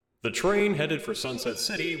The train headed for Sunset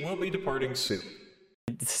City will be departing soon.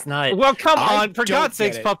 It's not. Well, come I on, for don't God's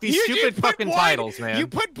sakes, get it. Pup, these You stupid put fucking wine- titles, man. You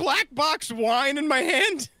put black box wine in my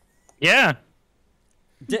hand? Yeah.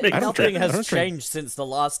 Nothing I has don't drink. changed since the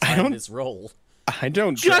last time this rolled. I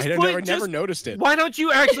don't. Just I put- never noticed it. Why don't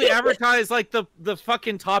you actually advertise like the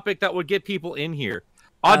fucking topic that would get people in here?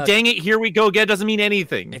 Oh, dang it, here we go again. Doesn't mean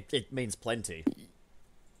anything. It means plenty.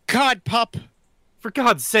 God, pup, For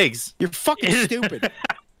God's sakes. you're fucking stupid.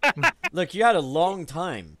 Look, you had a long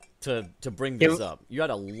time to bring this up. You had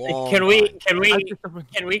a long. Can we time.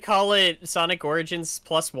 can we call it Sonic Origins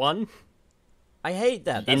 +1? I hate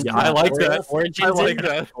that. In- That's I like that. Origins. I like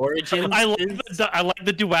that. Origins. I like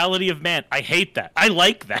the duality of man. I hate that. I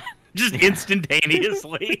like that. Just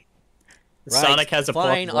instantaneously. Right, Sonic has a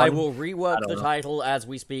fine. +1. I will rework the know. title as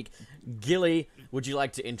we speak. Gilly, would you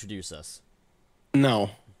like to introduce us? No.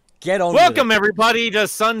 Get on. Welcome, with it. everybody, to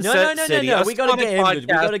Sunset City. No. a We gotta Sonic get him. We podcast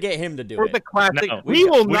gotta get him to do for the it. classic. No, we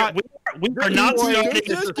will we- not. We are not Well, starting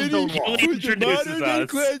just until Gilly introduces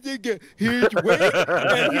us. Here's Wade,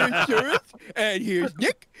 and here's Sheriff, and here's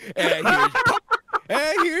Nick, and here's Pup,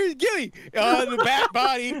 and here's Gilly on the back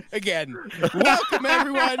body again. Welcome,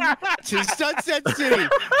 everyone, to Sunset City,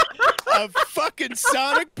 a fucking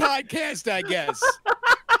Sonic podcast, I guess.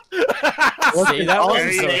 See, that All wasn't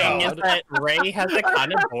I'm so saying is hard. that Ray has a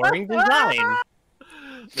kind of boring design.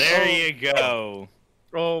 There you go.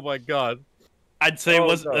 Oh my God. I'd say Oh,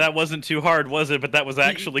 was no. that wasn't too hard, was it? But that was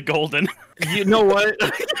actually golden. You know what? It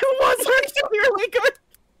was actually really good.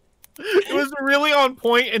 It was really on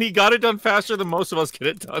point, and he got it done faster than most of us get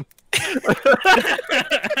it done.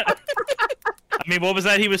 I mean, what was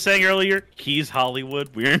that he was saying earlier? He's Hollywood.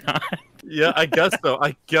 We're not. Yeah, I guess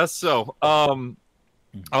so.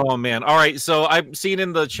 Oh man. All right. So I've seen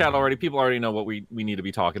in the chat already. People already know what we need to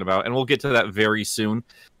be talking about, and we'll get to that very soon.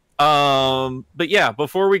 But yeah,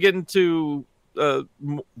 before we get into the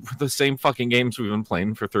same fucking games we've been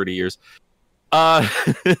playing for 30 years. What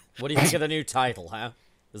do you think of the new title, huh?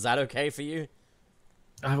 Is that okay for you?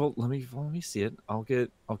 I will let me see it. I'll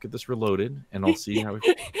get this reloaded, and I'll see how.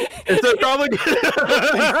 It's probably.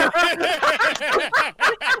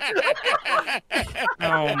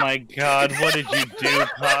 Oh my God! What did you do,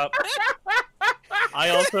 Pop? I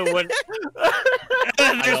also would.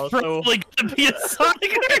 There's also- probably gonna be a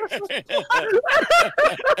Sonic.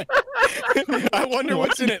 I wonder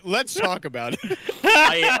what's in it. Let's talk about it.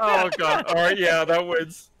 Oh God! All right, yeah, that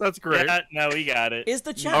wins. That's great. Yeah, no, we got it. Is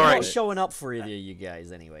the chat All not right. showing up for either of you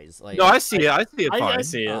guys, anyways? Like, No, I see it. I see it. I Fine.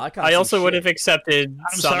 see it. Oh, I can't I see also would shit. have accepted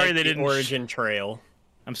I'm Sonic sorry they the didn't Origin Trail.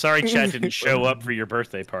 I'm sorry, Chat didn't show up for your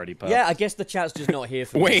birthday party, Pop. yeah, I guess the chat's just not here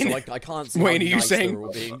for Wayne- me, so I can't see Wayne, how are you nice saying- they're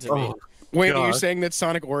all being to me. Oh, Wait, are you God. saying that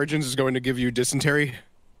Sonic Origins is going to give you dysentery?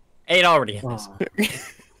 It already has.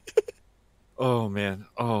 Oh man,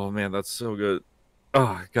 that's so good.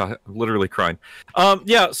 Oh God, I'm literally crying.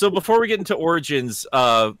 Yeah. So before we get into Origins,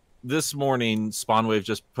 this morning Spawnwave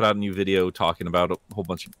just put out a new video talking about a whole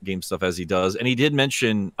bunch of game stuff as he does, and he did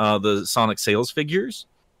mention the Sonic sales figures,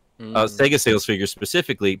 Sega sales figures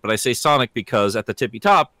specifically. But I say Sonic because at the tippy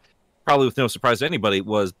top, probably with no surprise to anybody,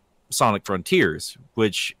 was Sonic Frontiers,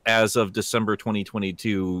 which as of December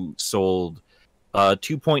 2022 sold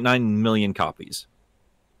 2.9 million copies.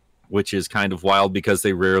 Which is kind of wild because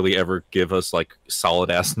they rarely ever give us like solid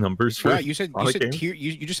ass numbers for. Right, you said Sonic games.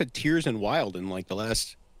 you just said Tears and Wild in like the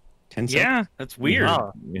last 10 seconds. Yeah, that's weird.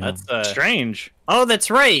 Oh, Yeah. that's Strange. Oh, that's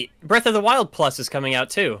right. Breath of the Wild Plus is coming out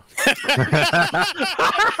too.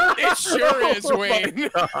 It sure is, Wayne.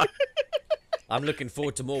 I'm looking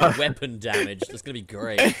forward to more weapon damage. That's gonna be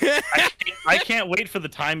great. I can't wait for the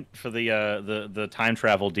time for the time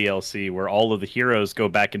travel DLC where all of the heroes go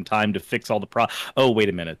back in time to fix all the Oh, wait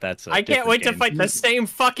a minute, that's a I can't different wait to game. fight the same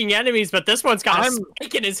fucking enemies, but this one's got a I'm-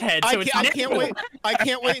 spike in his head, so I it's can't wait. I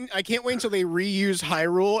can't wait until they reuse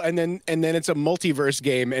Hyrule and then it's a multiverse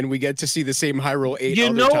game and we get to see the same Hyrule 8 You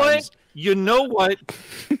other know what? times. You know what,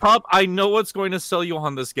 Pop? I know what's going to sell you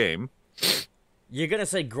on this game. You're gonna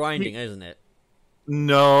say grinding, isn't it?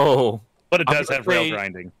 No, But it I'm does gonna have rail say-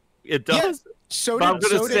 grinding. it does. So But I'm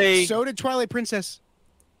did, gonna say- so did Twilight Princess.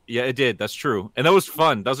 Yeah, it did. That's true, and that was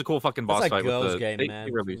fun. That was a cool fucking boss That's a fight. girls' with the, game, they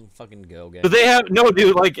man. released- Fucking girl game. But they have no,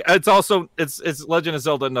 dude. Like it's also it's Legend of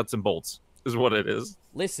Zelda nuts and bolts is what it is.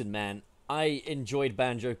 Listen, man, I enjoyed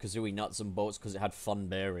Banjo-Kazooie Nuts and Bolts because it had Fun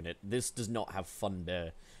Bear in it. This does not have Fun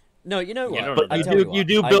Bear. No, you know what? don't But I you tell do what, you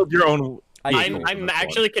do I- build your own. I'm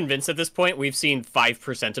actually convinced at this point we've seen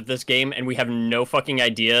 5% of this game, and we have no fucking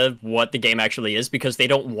idea what the game actually is because they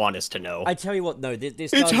don't want us to know. I tell you what, no, this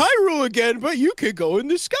It's does, Hyrule again, but you could go in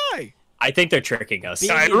the sky. I think they're tricking us.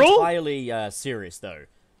 being Hyrule? entirely serious though,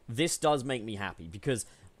 this does make me happy because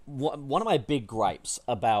one of my big gripes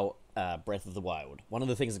about Breath of the Wild, one of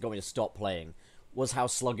the things that got me to stop playing, was how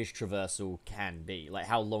sluggish traversal can be. Like,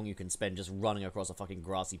 how long you can spend just running across a fucking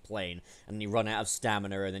grassy plain, and then you run out of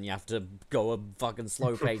stamina, and then you have to go a fucking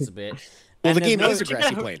slow pace a bit. Well, And the there's game no- is a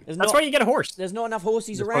grassy plain. there's That's not- why you get a horse. There's not enough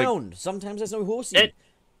horses It's like- around. Sometimes there's no horsey.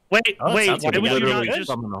 Wait, Oh, that wait. sounds Why like a would you not Literally just?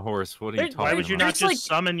 summon a horse. What are you Why talking Why would you about? not There's just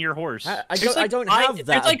summon your horse? I There's don't, I like don't five- have there's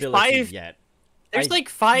that like ability five- yet. There's like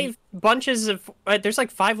 5 bunches of. There's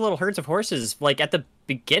like 5 little herds of horses, like at the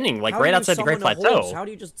beginning, like How right do you outside the Great summon a horse? Plateau. How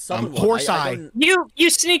do you just summon one? horse I eye. don't- You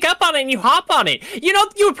sneak up on it and you hop on it. You know,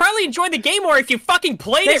 you would probably enjoy the game more if you fucking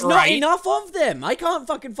played There's it not right. enough of them. I can't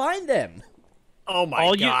fucking find them. Oh my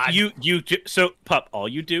all god! so pup, all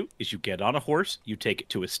you do is you get on a horse, you take it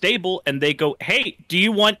to a stable, and they go, "Hey, do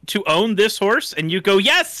you want to own this horse?" And you go,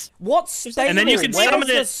 "Yes." What stable? And then you can Where's summon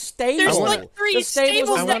the it. stable? There's like 3 The stable's stables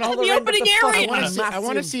on in the the other end of opening the fucking area. map. I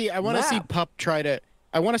want to see. I want to see map. Pup try to.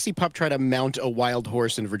 I want to see Pup try to mount a wild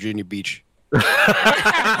horse in Virginia Beach.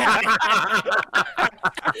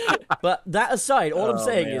 But that aside, all I'm Oh,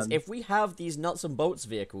 saying is, man. if we have these nuts and bolts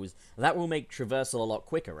vehicles, that will make traversal a lot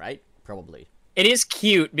quicker, right? Probably. It is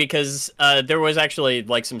cute because there was actually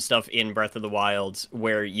like some stuff in Breath of the Wild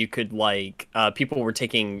where you could like people were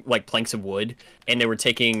taking like planks of wood and they were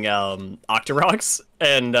taking Octoroks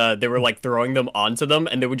and they were like throwing them onto them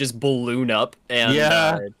and they would just balloon up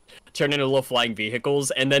and turn into little flying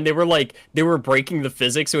vehicles, and then they were breaking the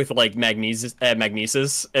physics with like magnesis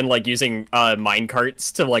and like using mine carts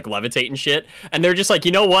to like levitate and shit, and they're just like,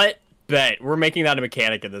 you know what, bet we're making that a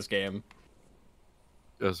mechanic in this game.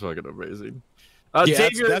 That's fucking amazing. Yeah,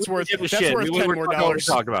 Xavier, that's worth- give a that's shit. worth We $10 were more talking about what dollars.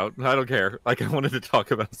 to talk about. I don't care. Like, I wanted to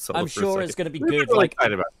talk about Solo I'm for a sure second. it's gonna be We were good. really Like,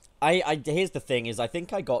 excited about it. here's the thing: is I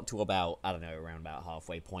think I got to about around about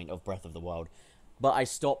halfway point of Breath of the Wild, but I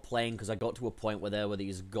stopped playing because I got to a point where there were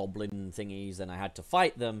these goblin thingies and I had to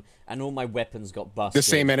fight them, and all my weapons got busted. The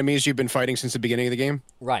same enemies you've been fighting since the beginning of the game.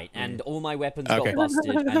 Right, and all my weapons Okay. got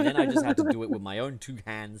busted, and then I just had to do it with my own 2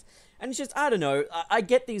 hands. And it's just, I don't know, I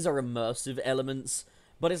get these are immersive elements,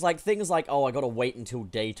 but it's like things like, oh, I gotta wait until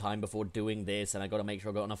daytime before doing this, and I gotta make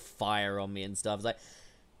sure I got enough fire on me and stuff. It's like,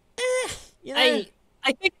 you know.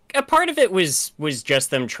 I think a part of it was just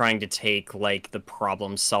them trying to take like the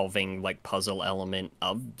problem solving like puzzle element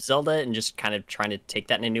of Zelda and just kind of trying to take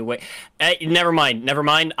that in a new way. Never mind.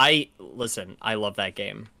 I love that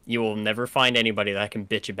game. You will never find anybody that can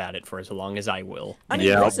bitch about it for as long as I will. I mean,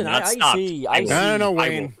 Yeah. listen, Not I stopped. see. I I will- see. I don't know, I will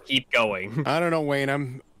Wayne. keep going. I don't know,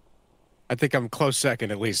 Wayne. I think I'm close second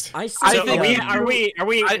at least. I see. I So think are we? I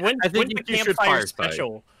When's think the you should campfire fireside.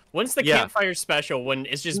 special? When's the Yeah. campfire special when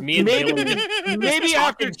it's just me and Maybe- Dylan maybe just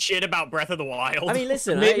talking after- shit about Breath of the Wild? I mean,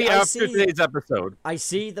 listen, Maybe I after see. today's episode. I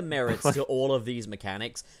see the merits to all of these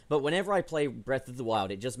mechanics, but whenever I play Breath of the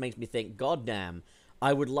Wild, it just makes me think, God damn,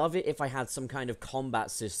 I would love it if I had some kind of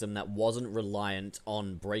combat system that wasn't reliant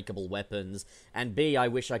on breakable weapons, and B, I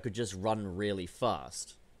wish I could just run really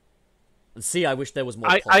fast. And C, I wish there was more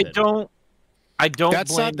I plotting. don't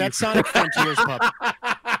That's blame not. you That's for- Sonic Frontiers, Pup.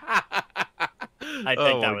 I think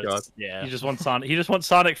Oh that my was God. yeah. He just wants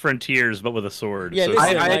Sonic Frontiers, but with a sword. Yeah, so listen,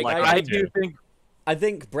 it's like, like- I do think I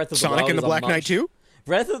think Breath of the Sonic Wild and the is Black a Knight much... 2?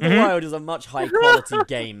 Breath of the Wild is a much high quality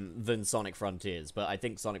game than Sonic Frontiers, but I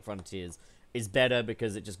think Sonic Frontiers is better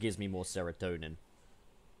because it just gives me more serotonin.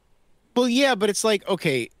 Well, yeah, but it's like,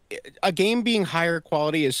 okay, a game being higher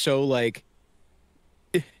quality is so like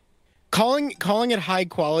calling it high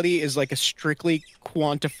quality is like a strictly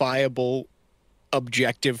quantifiable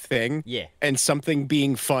objective thing, Yeah. and something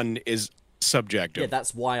being fun is subjective. Yeah,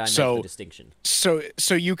 that's why I make So- the distinction. So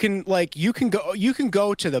you can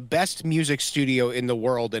go to the best music studio in the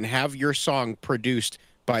world and have your song produced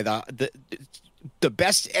by the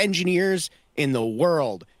best engineers in the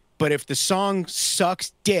world, but if the song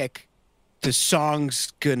sucks dick, the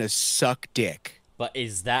song's gonna suck dick. But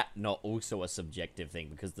is that not also a subjective thing?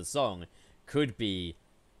 Because the song could be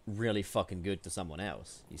really fucking good to someone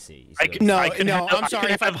else. You see? I could, No, I could no, have, I'm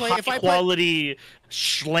sorry, I if I could play- have if I high play- quality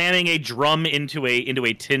slamming a drum into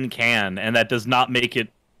a tin can, and that does not make it.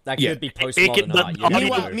 that yeah. could be It postmodern could- art. the You never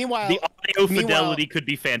audio- know. Meanwhile, The audio meanwhile- fidelity could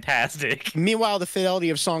be fantastic. meanwhile, the fidelity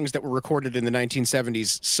of songs that were recorded in the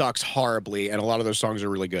 1970s sucks horribly, and a lot of those songs are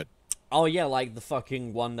really good. Oh yeah, like the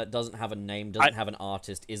fucking one that doesn't have a name, doesn't have an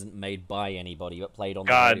artist, isn't made by anybody, but played on the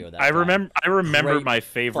God, radio that I time. remember Great my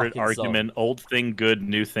favorite fucking song. argument: old thing good,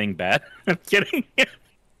 new thing bad. I'm kidding.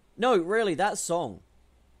 No, really, that song.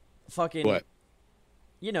 Fucking. What?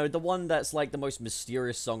 You know, the one that's like the most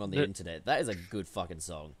mysterious song on the The- internet. That is a good fucking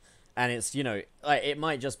song. And it's, you know, like, it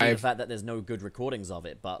might just be the I've- fact that there's no good recordings of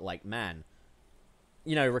it, but like, man.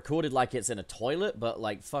 You know, recorded like it's in a toilet, but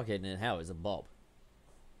like, fucking hell, it's a bob.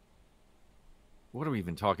 what are we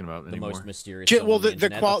even talking about The anymore? most mysterious. Well, song on the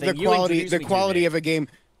internet, thing you quality introduced me to, quality Nick. of a game,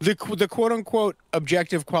 the quote unquote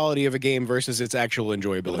objective quality of a game versus its actual But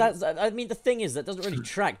enjoyability. I mean, the thing is, that doesn't really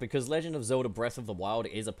track because Legend of Zelda Breath of the Wild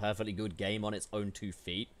is a perfectly good game on its own 2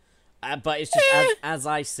 feet. But it's just, as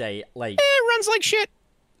I say, like... It runs like shit.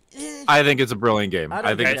 I think it's a brilliant game. I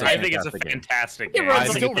I think it's a I think it's a fantastic game. fantastic It game. runs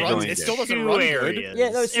I think still it's a runs. brilliant It still game. doesn't Two run good. areas. Yeah,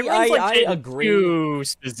 no, see, it runs like I in agree. two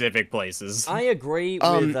specific places. I agree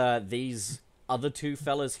Um, with these other two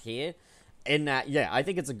fellas here, in that, yeah, I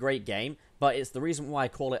think it's a great game, but it's the reason why I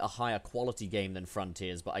call it a higher quality game than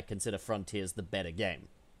Frontiers, but I consider Frontiers the better game.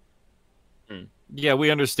 Yeah,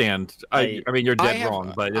 we understand. I mean, you're dead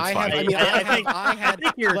wrong, but it's I fine. have, I mean, I I had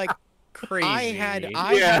you're like Crazy.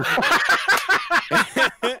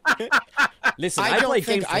 Listen, I I, don't play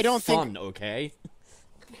think- games for I don't think- fun, okay?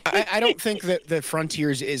 I don't think that the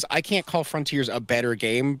Frontiers is. I can't call Frontiers a better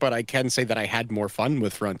game, but I can say that I had more fun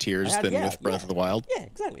with Frontiers than with Breath of the Wild. Yeah,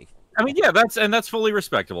 exactly. I mean, yeah, that's fully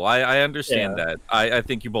respectable. I understand that. I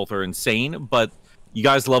think you both are insane, but you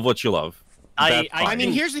guys love what you love. That's I fine.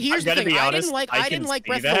 mean, here's the gotta thing. be I honest, didn't like. I I can didn't like see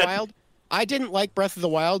Breath of that. the Wild. I didn't like Breath of the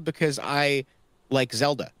Wild because I like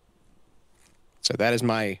Zelda. So that is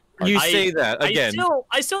my. You I- say that again.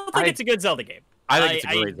 I still think it's a good Zelda game. I think it's a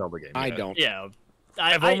I- great Zelda game. I yeah. don't. Yeah,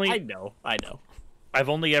 I've only- I know. I've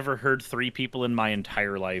only ever heard 3 people in my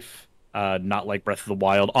entire life not like Breath of the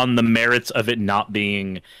Wild on the merits of it not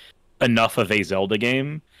being enough of a Zelda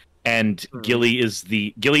game, and Gilly is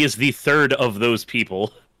the third of those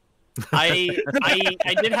people. I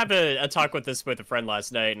did have a talk with a friend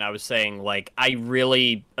last night, and I was saying, like, I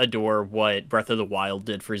really adore what Breath of the Wild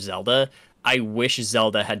did for Zelda. I wish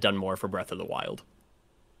Zelda had done more for Breath of the Wild.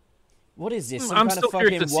 What is this? Some I'm kind still of fucking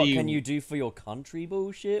curious to what see- can you do for your country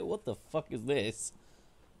bullshit? What the fuck is this?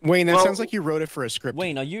 Wayne, that Well- sounds like you wrote it for a script.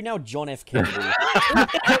 Wayne, are you now John F. Kennedy?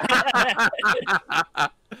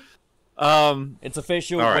 It's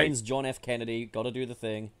official. All right. Wayne's John F. Kennedy. Gotta do the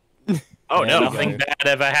thing. Oh There no! we Nothing go. bad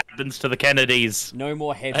ever happens to the Kennedys. No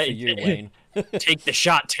more head for Hey, you, Wayne. Take the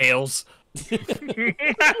shot, Tails.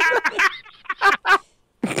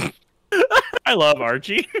 I love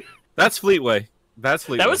Archie. That's Fleetway. That's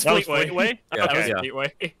Fleetway. That was That was Fleetway. Fleetway? Yeah, That was yeah.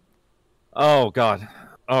 Fleetway. Oh God.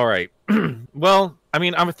 All right. Well, I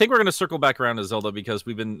mean, I think we're gonna circle back around to Zelda because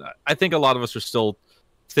I think a lot of us are still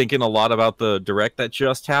thinking a lot about the direct that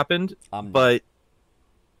just happened, but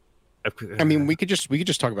I mean, we could just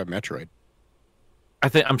talk about Metroid.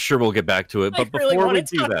 I'm sure we'll get back to it. But I really before want we to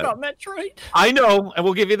do talk that, about Metroid. I know, and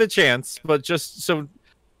we'll give you the chance, but just so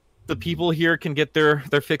the people here can get their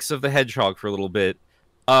fix of the hedgehog for a little bit.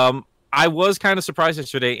 I was kind of surprised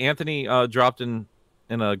yesterday. Anthony dropped in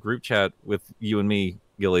a group chat with you and me,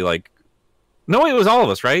 Gilly. Like, no, it was all of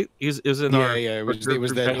us, right? It was in our It was group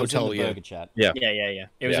that chat. It was in hotel. the Yeah. burger chat. Yeah. Yeah.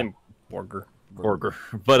 It was Yeah. in Borger. Burger.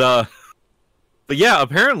 But yeah,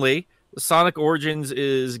 apparently Sonic Origins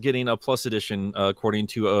is getting a Plus edition according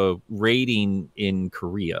to a rating in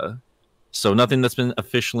Korea. So nothing that's been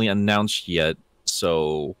officially announced yet.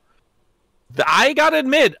 So I gotta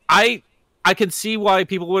admit, I could see why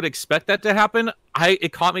people would expect that to happen.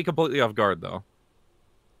 It caught me completely off guard though.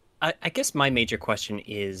 I guess my major question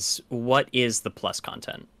is, what is the plus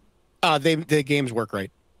content? The games work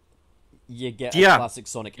right. You get Yeah. a classic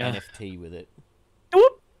Sonic NFT with it.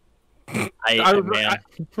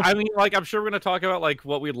 I mean, like, I'm sure we're gonna talk about like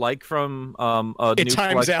what we'd like from a It new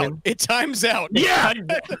times collection. out. It times out. Yeah.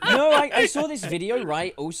 No, I saw this video,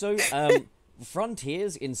 right? Also,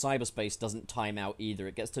 Frontiers in cyberspace doesn't time out either.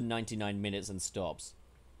 It gets to 99 minutes and stops.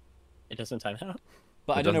 It doesn't time out.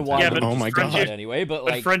 But I It don't know doesn't why. time but out. it Oh just my timed God. out Anyway, but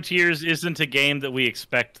But like, Frontiers isn't a game that we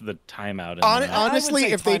expect the timeout in. Hon- that. honestly,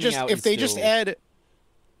 say if they timing out just is still- if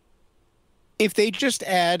they just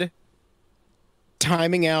add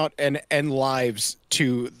timing out and lives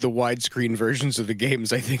to the widescreen versions of the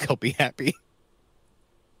games, I think I'll be happy.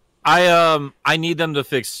 I need them to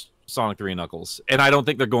fix Sonic 3 Knuckles, and I don't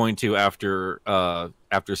think they're going to after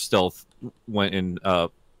Stealth went and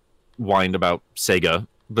whined about Sega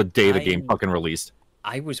the day the game fucking released.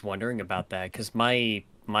 I was wondering about that because the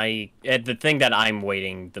thing that I'm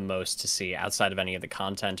waiting the most to see outside of any of the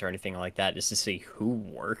content or anything like that is to see who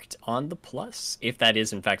worked on the plus, if that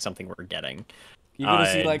is in fact something we're getting. you're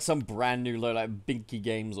gonna see I- like some brand new like Binky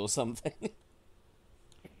Games or something.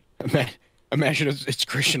 Imagine it's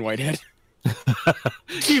Christian Whitehead.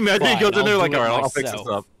 Can you imagine he Fine, goes in there I'll like, do all it right, I'll fix this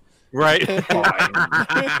myself." up. Right.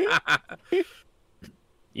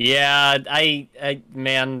 Yeah,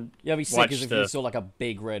 man, Yeah, it'd be sick Watch as if the- you saw like a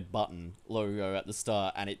big red button logo at the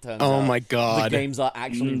start, and it turns Oh out my the god. games are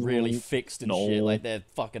actually really fixed and shit. No. Like they're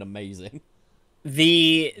fucking amazing.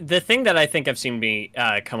 The thing that I think I've seen me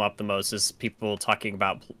come up the most is people talking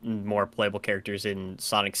about more playable characters in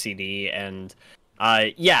Sonic CD, and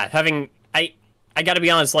yeah, I gotta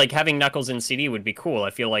be honest, like having Knuckles in CD would be cool. I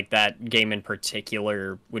feel like that game in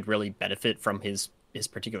particular would really benefit from his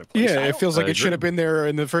particular play Yeah, style. it feels like it should have been there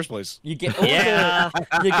in the first place. You get all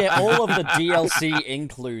you get all of the DLC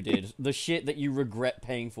included, the shit that you regret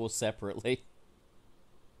paying for separately.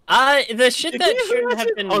 The shit that shouldn't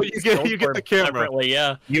have been. Oh, you get the camera. Separately,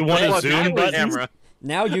 yeah. You want Well, a zoom that was- button?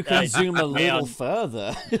 Now you can zoom a little Man.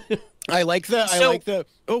 further. I like that. I So- like that.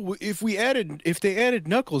 Oh, if they added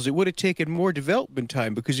Knuckles, it would have taken more development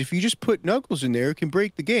time because if you just put Knuckles in there, it can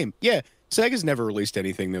break the game. Yeah, Sega's never released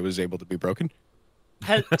anything that was able to be broken.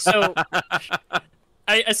 So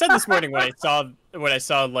I said this morning when I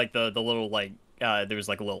saw like the little like there was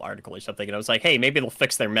like a little article or something, and I was like, hey, maybe they'll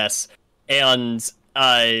fix their mess, and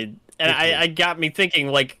I got me thinking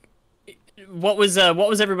like. What was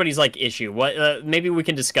everybody's like issue? What maybe we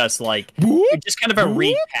can discuss like just kind of a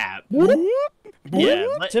recap. Yeah,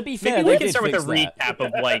 To be fair, maybe they we can did start with a fix that. recap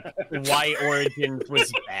of like why Origins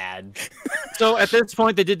was bad. So at this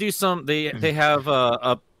point, they did do some. They have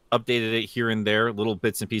updated it here and there, little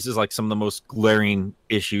bits and pieces, like some of the most glaring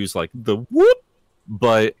issues, like the whoop.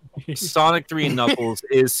 But Sonic 3 and Knuckles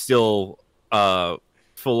is still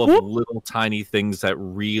full of little tiny things that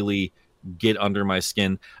really get under my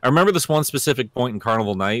skin. I remember this one specific point in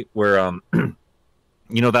Carnival Night where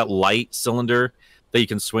you know that light cylinder that you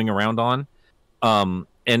can swing around on, and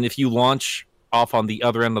if you launch off on the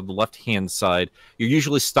other end of the left hand side, you're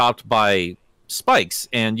usually stopped by spikes,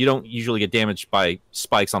 and you don't usually get damaged by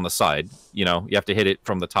spikes on the side. You know, you have to hit it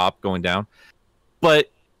from the top going down.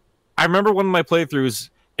 But I remember one of my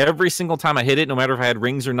playthroughs, every single time I hit it, no matter if I had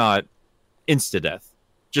rings or not, insta death.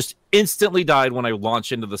 Just instantly died when I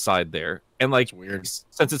launched into the side there. And like, weird.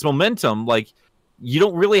 Since it's momentum, like you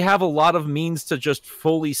don't really have a lot of means to just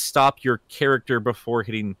fully stop your character before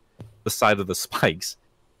hitting the side of the spikes.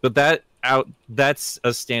 But that's a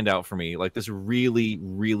standout for me. Like this really,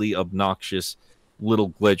 really obnoxious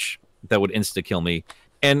little glitch that would insta kill me.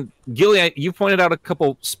 And Gilly, you pointed out a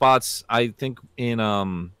couple spots, I think in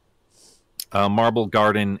Marble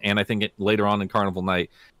Garden, and I think later on in Carnival Night.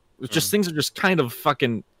 It's just things are just kind of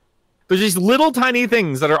fucking. There's these little tiny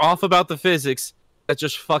things that are off about the physics that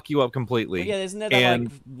just fuck you up completely. But yeah, isn't there that,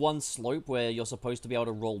 like one slope where you're supposed to be able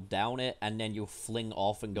to roll down it and then you'll fling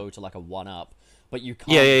off and go to like a 1-up, but you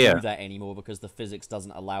can't do that anymore because the physics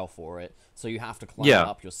doesn't allow for it. So you have to climb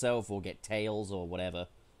up yourself or get tails or whatever.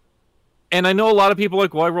 And I know a lot of people are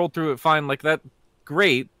like, well, I rolled through it fine. Like that,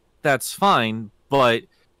 great, that's fine. But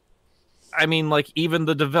I mean, like even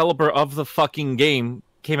the developer of the fucking game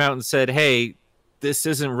came out and said, hey, this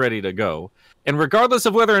isn't ready to go. And regardless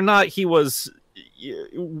of whether or not he was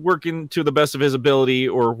working to the best of his ability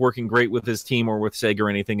or working great with his team or with Sega or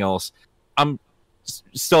anything else,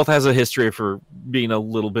 Stealth has a history for being a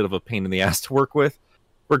little bit of a pain in the ass to work with.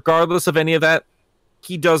 Regardless of any of that,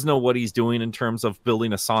 he does know what he's doing in terms of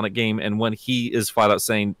building a Sonic game. And when he is flat out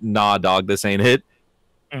saying, nah, dog, this ain't it.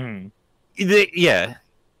 Yeah,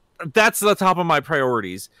 that's the top of my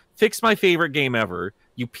priorities. Fix my favorite game ever,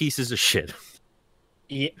 you pieces of shit.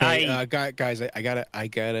 Yeah, Hey, guys, I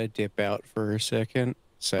gotta dip out for a second.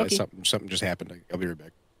 So Okay. something just happened. I'll be right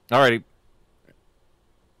back. Alrighty.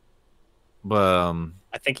 But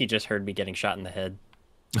I think he just heard me getting shot in the head.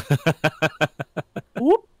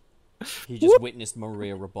 He just witnessed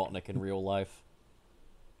Maria Robotnik in real life.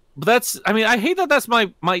 But that's, I mean, I hate that that's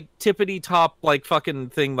my tippity top, like, fucking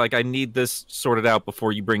thing. Like, I need this sorted out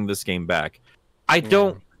before you bring this game back. I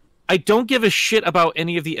don't give a shit about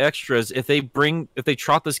any of the extras if they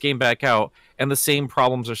trot this game back out and the same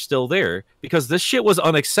problems are still there. Because this shit was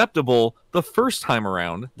unacceptable the first time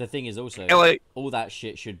around. The thing is also, And, like, all that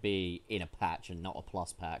shit should be in a patch and not a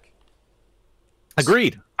plus pack.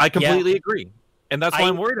 agreed. I completely agree. And that's why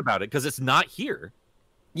I'm worried about it, because it's not here.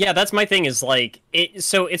 Yeah, that's my thing is like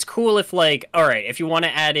so it's cool if like all right, if you want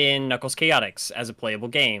to add in Knuckles Chaotix as a playable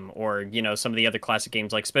game or, you know, some of the other classic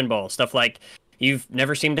games like Spinball, stuff like you've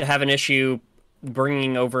never seemed to have an issue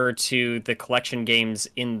bringing over to the collection games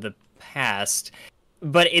in the past.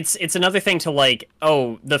 But it's another thing to like,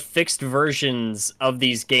 oh, the fixed versions of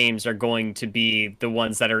these games are going to be the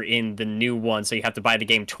ones that are in the new one, so you have to buy the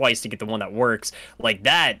game twice to get the one that works. Like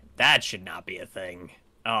that should not be a thing.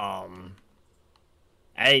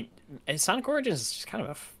 Sonic Origins is just kind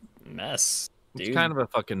of a mess, dude. It's kind of a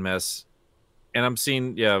fucking mess. And I'm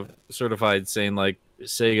seeing, certified saying, like,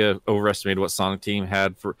 Sega overestimated what Sonic Team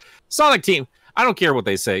had for... Sonic Team! I don't care what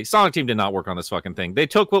they say. Sonic Team did not work on this fucking thing. They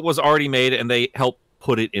took what was already made and they helped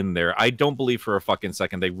put it in there. I don't believe for a fucking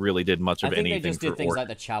second they really did much I of think anything. they just did things Origins.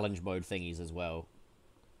 like the challenge mode thingies as well.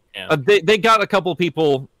 Yeah. They got a couple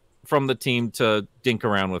people from the team to dink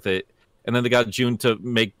around with it, and then they got June to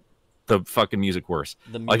make the fucking music worse.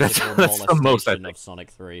 The Like, that's the most I molestation think. of Sonic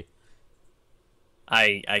 3.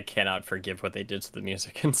 I cannot forgive what they did to the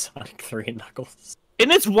music in Sonic 3 and Knuckles.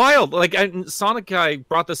 And it's wild. Like, Sonic Guy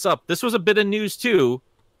brought this up. This was a bit of news too,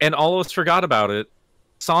 and all of us forgot about it.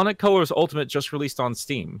 Sonic Colors Ultimate just released on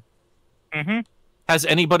Steam. Mm-hmm. Has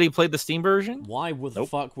anybody played the Steam version? Why the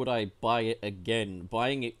fuck would I buy it again?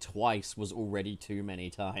 Buying it twice was already too many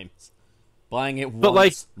times. Buying it But,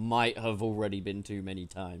 like- once might have already been too many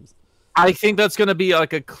times. I think that's going to be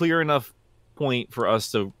like a clear enough point for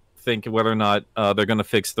us to think whether or not they're going to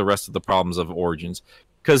fix the rest of the problems of Origins.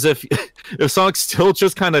 Because if Sonic still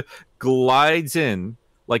just kind of glides in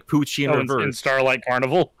like Poochie in In reverse, Starlight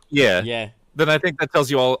Carnival. Yeah. then I think that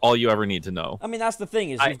tells you all you ever need to know. I mean, that's the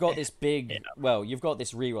thing, is I- you've got this big... yeah. Well, you've got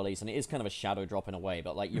this re-release, and it is kind of a shadow drop in a way,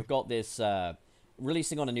 but, like, you've got this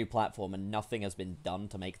releasing on a new platform, and nothing has been done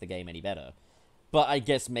to make the game any better. But I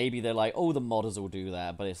guess maybe they're like, oh, the modders will do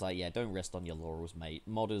that, but it's like, yeah, don't rest on your laurels, mate.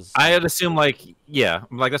 Modders... I'd assume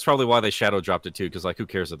that's probably why they shadow dropped it too, because like who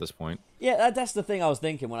cares at this point? Yeah, that's the thing I was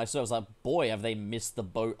thinking when I saw it. I was like, boy, have they missed the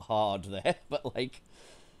boat hard there. But, like,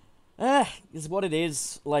 it's what it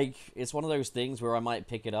is. Like, it's one of those things where I might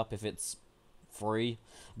pick it up if it's free.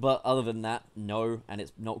 But other than that, no, and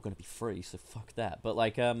it's not going to be free, so fuck that. But,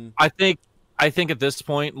 like, I think at this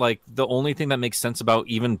point, like the only thing that makes sense about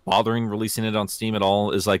even bothering releasing it on Steam at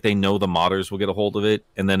all is like they know the modders will get a hold of it,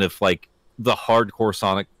 and then if like the hardcore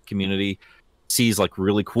Sonic community sees like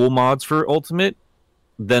really cool mods for Ultimate,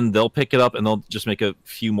 then they'll pick it up and they'll just make a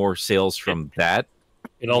few more sales from that.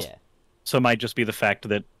 It also might just be the fact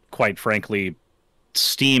that, quite frankly,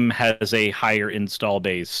 Steam has a higher install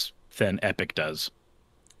base than Epic does.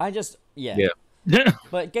 Yeah.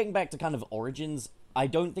 But getting back to kind of Origins, I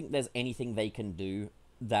don't think there's anything they can do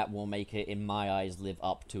that will make it, in my eyes, live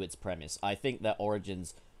up to its premise. I think that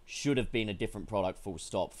Origins should have been a different product, full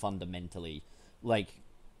stop, fundamentally. Like,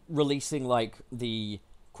 releasing, like, the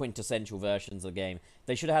quintessential versions of the game.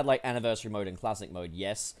 They should have had, like, Anniversary Mode and Classic Mode,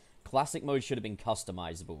 yes. Classic Mode should have been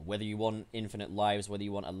customizable. Whether you want infinite lives, whether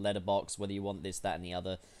you want a letterbox, whether you want this, that, and the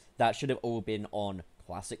other. That should have all been on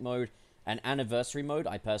Classic Mode. And Anniversary Mode,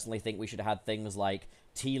 I personally think we should have had things like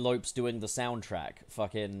T-Lopes doing the soundtrack.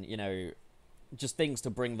 Fucking, you know, just things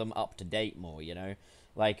to bring them up to date more, you know?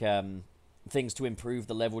 Like, things to improve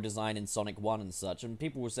the level design in Sonic 1 and such. And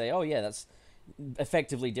people will say, oh yeah, that's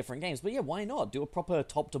effectively different games. But yeah, why not? Do a proper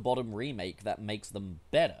top-to-bottom remake that makes them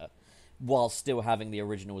better, while still having the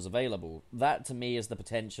originals available. That, to me, is the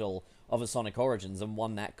potential of a Sonic Origins, and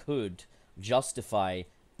one that could justify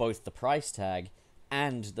both the price tag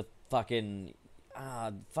and the fucking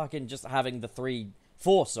just having the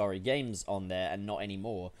four games on there and not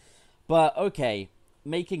anymore. But, okay,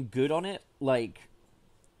 making good on it, like,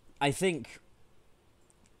 I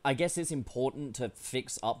guess it's important to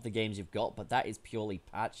fix up the games you've got, but that is purely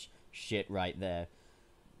patch shit right there.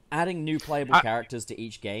 Adding new playable characters to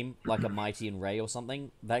each game, like a Mighty and Ray or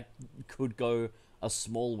something, that could go a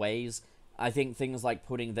small ways. I think things like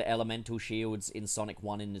putting the elemental shields in Sonic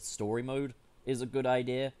 1 in its story mode is a good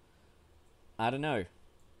idea. I don't know.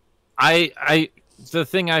 The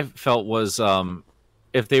thing I felt was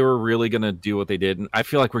if they were really going to do what they did, and I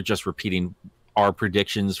feel like we're just repeating our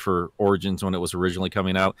predictions for Origins when it was originally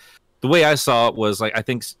coming out. The way I saw it was like I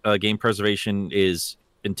think game preservation is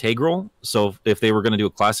integral. So if they were going to do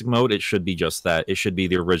a classic mode, it should be just that. It should be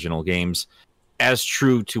the original games as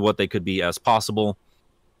true to what they could be as possible.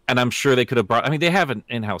 And I'm sure they could have brought, I mean, they have an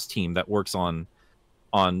in-house team that works on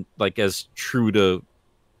like as true to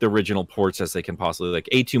the original ports as they can possibly. Like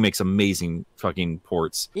A2 makes amazing fucking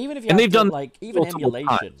ports. Even if you And have they've to, done like, even multiple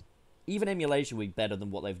emulation. times. Even emulation would be better than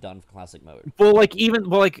what they've done for classic mode. Well,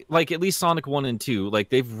 like at least Sonic 1 and 2, like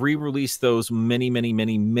they've re-released those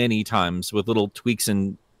many times with little tweaks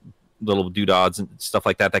and little doodads and stuff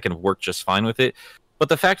like that can work just fine with it. But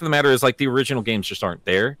the fact of the matter is, like, the original games just aren't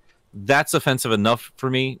there. That's offensive enough for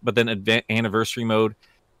me. But then Anniversary Mode,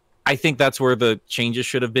 I think that's where the changes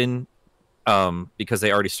should have been, because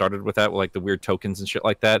they already started with that, with, like, the weird tokens and shit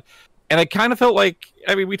like that. And I kind of felt like,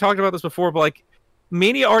 I mean, we talked about this before, but, like,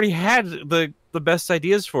 Mania already had the best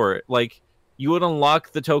ideas for it. Like, you would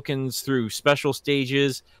unlock the tokens through special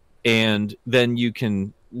stages, and then you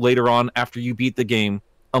can, later on, after you beat the game,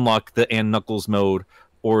 unlock the and Knuckles mode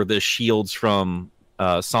or the shields from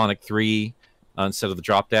Sonic 3 instead of the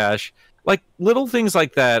drop dash. Like, little things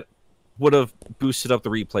like that would have boosted up the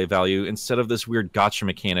replay value instead of this weird gotcha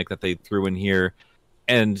mechanic that they threw in here.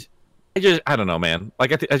 And I don't know, man.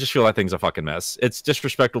 Like I just feel that thing's a fucking mess. It's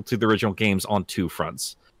disrespectful to the original games on two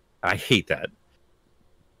fronts. I hate that.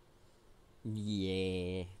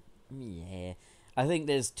 Yeah. I think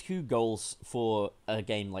there's two goals for a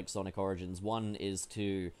game like Sonic Origins. One is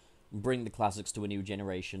to bring the classics to a new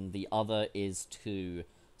generation. The other is to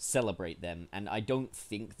celebrate them. And I don't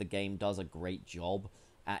think the game does a great job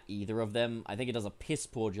at either of them. I think it does a piss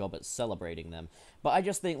poor job at celebrating them. But I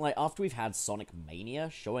just think, like, after we've had Sonic Mania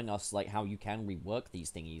showing us, like, how you can rework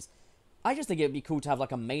these thingies, I just think it'd be cool to have,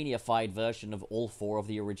 like, a Mania-fied version of all 4 of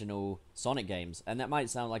the original Sonic games. And that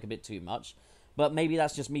might sound like a bit too much, but maybe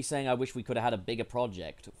that's just me saying I wish we could have had a bigger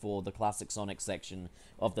project for the classic Sonic section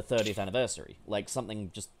of the 30th anniversary. Like,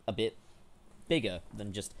 something just a bit bigger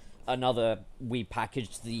than just another, we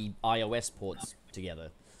packaged the iOS ports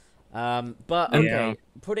together. But, okay,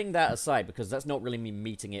 putting that aside, because that's not really me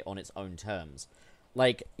meeting it on its own terms.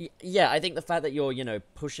 Like, yeah, I think the fact that you're, you know,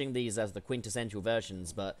 pushing these as the quintessential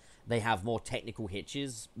versions, but they have more technical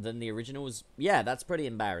hitches than the originals, yeah, that's pretty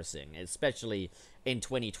embarrassing, especially in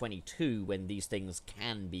 2022 when these things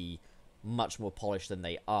can be much more polished than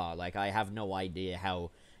they are. Like, I have no idea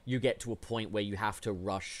how you get to a point where you have to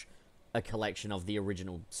rush a collection of the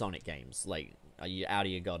original Sonic games. Like, are you out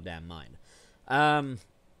of your goddamn mind?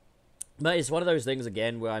 But it's one of those things,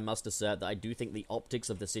 again, where I must assert that I do think the optics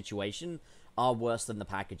of the situation are worse than the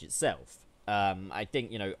package itself. I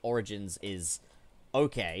think, you know, Origins is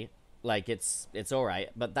okay. Like, it's alright,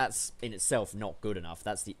 but that's in itself not good enough.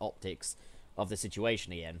 That's the optics of the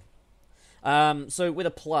situation again. So with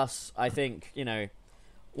a plus, I think, you know,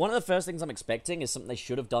 one of the first things I'm expecting is something they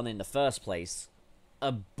should have done in the first place.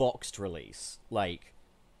 A boxed release. Like,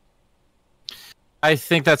 I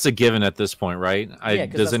think that's a given at this point, right? Yeah, 'cause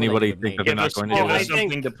does that's what anybody they think that made. they're not going to do I this? think-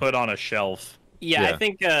 something to put on a shelf. Yeah, Yeah. I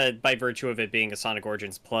think by virtue of it being a Sonic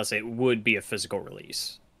Origins Plus, it would be a physical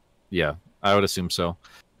release. Yeah, I would assume so.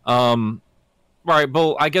 All right,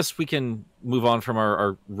 well, I guess we can move on from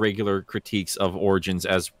our regular critiques of Origins.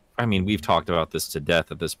 As I mean, we've talked about this to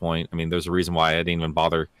death at this point. I mean, there's a reason why I didn't even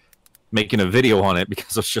bother making a video on it,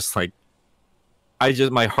 because it's just like,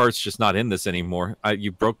 my heart's just not in this anymore.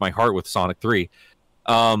 You broke my heart with Sonic 3.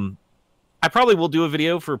 I probably will do a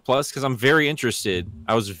video for Plus because I'm very interested.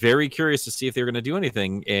 I was very curious to see if they were going to do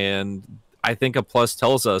anything, and I think a Plus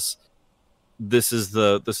tells us this is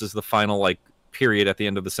the final, like, period at the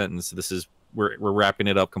end of the sentence. We're wrapping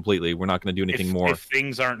it up completely. We're not going to do anything more. If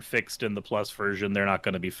things aren't fixed in the Plus version, they're not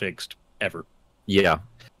going to be fixed ever. Yeah,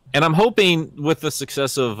 and I'm hoping with the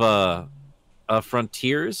success of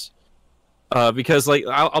Frontiers, because, like,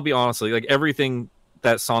 I'll be honest, like everything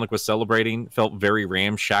that Sonic was celebrating felt very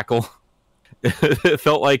ramshackle. It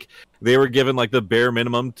felt like they were given, like, the bare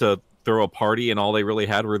minimum to throw a party, and all they really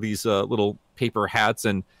had were these little paper hats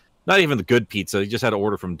and not even the good pizza. You just had to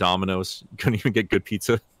order from Domino's. You couldn't even get good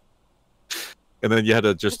pizza. And then you had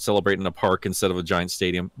to just celebrate in a park instead of a giant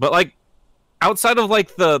stadium. But, like, outside of,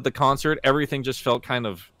 like, the concert, everything just felt kind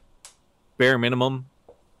of bare minimum.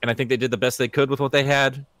 And I think they did the best they could with what they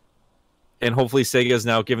had. And hopefully Sega's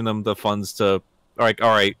now giving them the funds to, all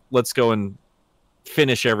right, let's go and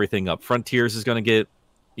finish everything up. Frontiers is going to get,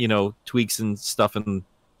 you know, tweaks and stuff and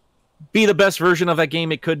be the best version of that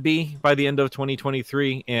game it could be by the end of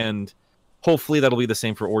 2023. And hopefully that'll be the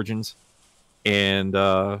same for Origins. And,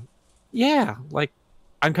 yeah, like,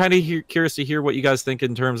 I'm kind of curious to hear what you guys think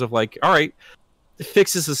in terms of, like, all right,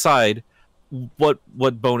 fixes aside, what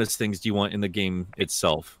bonus things do you want in the game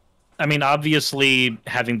itself? I mean, obviously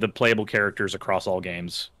having the playable characters across all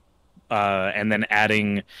games, and then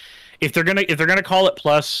adding, if they're gonna call it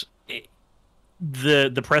Plus,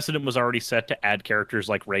 the precedent was already set to add characters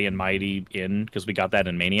like Ray and Mighty in, because we got that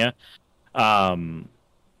in Mania. I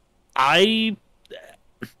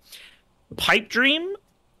pipe dream,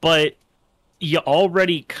 but you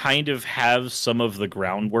already kind of have some of the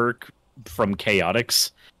groundwork from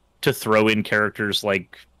Chaotix to throw in characters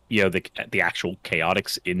like, you know, the actual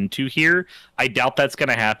Chaotix into here. I doubt that's going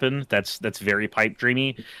to happen. That's very pipe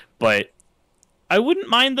dreamy, but I wouldn't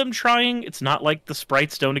mind them trying. It's not like the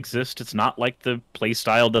sprites don't exist. It's not like the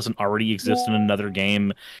playstyle doesn't already exist in another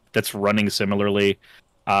game that's running similarly.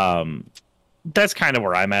 That's kind of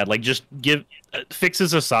where I'm at. Like, just give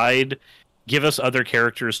fixes aside, give us other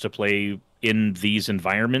characters to play in these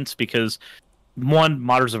environments, because one,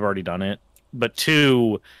 modders have already done it, but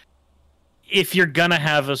two, if you're gonna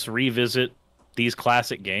have us revisit these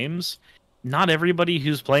classic games, not everybody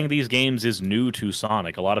who's playing these games is new to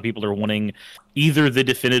Sonic. A lot of people are wanting either the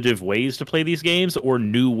definitive ways to play these games or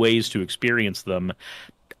new ways to experience them.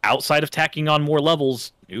 Outside of tacking on more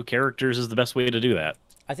levels, new characters is the best way to do that.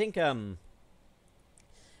 I think this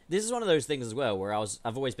is one of those things as well where I've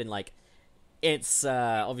always been like, It's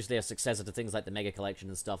obviously a successor to things like the Mega Collection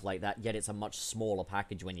and stuff like that, yet it's a much smaller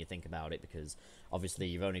package when you think about it, because obviously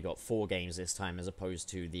you've only got 4 games this time as opposed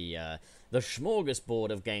to the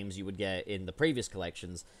smorgasbord of games you would get in the previous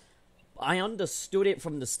collections. I understood it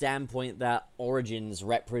from the standpoint that Origins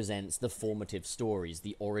represents the formative stories,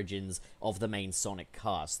 the origins of the main Sonic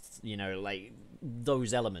cast, you know, like,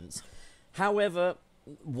 those elements. However,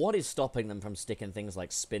 what is stopping them from sticking things like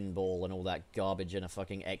Spinball and all that garbage in a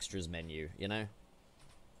fucking extras menu, you know?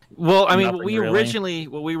 Well, I mean, Nothing what we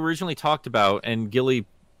really. originally talked about, and Gilly,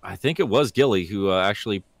 I think it was Gilly who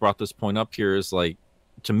actually brought this point up here, is like,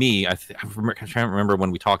 to me, I can't remember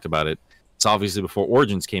when we talked about it. It's obviously before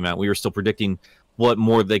Origins came out. We were still predicting what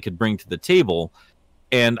more they could bring to the table,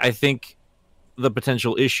 and I think the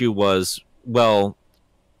potential issue was, well,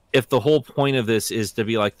 if the whole point of this is to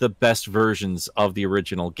be like the best versions of the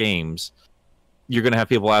original games, you're going to have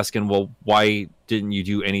people asking, well, why didn't you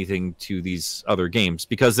do anything to these other games?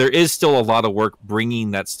 Because there is still a lot of work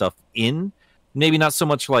bringing that stuff in. Maybe not so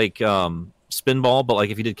much like Spinball, but like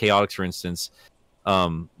if you did Chaotix, for instance,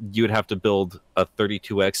 you would have to build a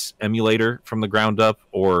 32X emulator from the ground up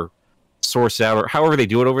or source out, or however they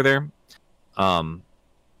do it over there.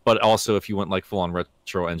 But also if you went like full-on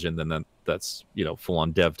retro engine, then that's, you know,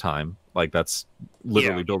 full-on dev time. Like, that's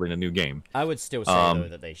literally building a new game. I would still say, though,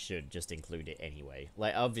 that they should just include it anyway.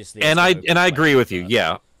 Like, obviously... And I agree with you,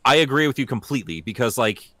 yeah. I agree with you completely, because,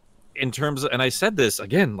 like, in terms of... And I said this,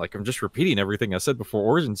 again, like, I'm just repeating everything I said before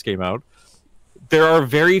Origins came out. There are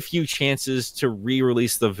very few chances to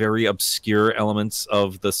re-release the very obscure elements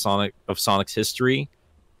of Sonic's history.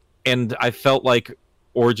 And I felt like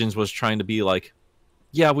Origins was trying to be like,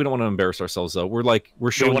 yeah, we don't want to embarrass ourselves, though. We're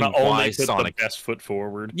showing you why Sonic, the best foot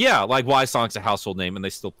forward. Yeah, like why Sonic's a household name, and they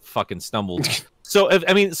still fucking stumbled. So if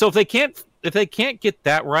they can't get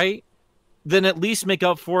that right, then at least make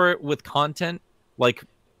up for it with content, like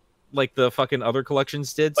the fucking other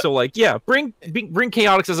collections did. So like, yeah, bring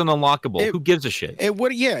Chaotix as an unlockable. Who gives a shit? It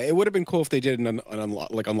would have been cool if they did an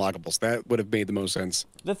unlockables. That would have made the most sense.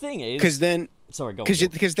 The thing is, because then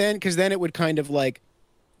it would kind of like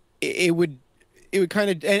it would kind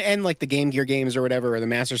of and like the Game Gear games or whatever, or the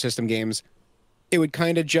Master System games, it would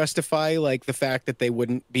kind of justify like the fact that they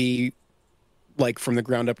wouldn't be like from the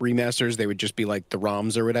ground up remasters. They would just be like the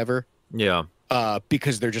ROMs or whatever. Yeah.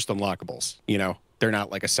 Because they're just unlockables. You know, they're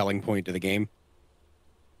not like a selling point to the game.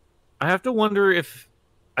 I have to wonder if,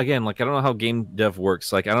 again, like, I don't know how game dev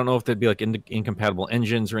works. Like, I don't know if they'd be like incompatible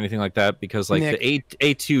engines or anything like that, because like Nick,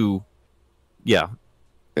 the A2, yeah.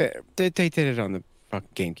 They did it on the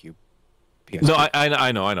fucking GameCube. PS2. No,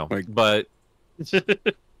 I know, Like, but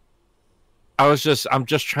I'm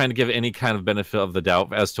just trying to give any kind of benefit of the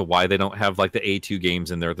doubt as to why they don't have like the A2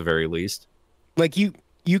 games in there at the very least. Like you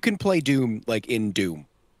can play Doom like in Doom.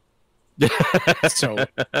 So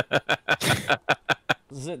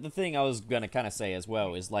the thing I was gonna kind of say as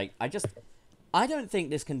well is like I don't think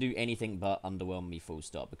this can do anything but underwhelm me, full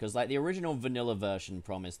stop, because like the original vanilla version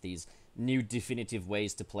promised these new definitive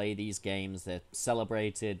ways to play these games. They're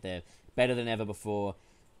celebrated, they're better than ever before,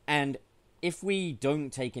 and if we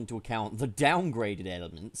don't take into account the downgraded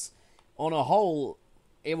elements, on a whole,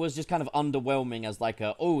 it was just kind of underwhelming as like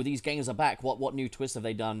oh, these games are back, what new twists have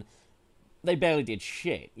they done? They barely did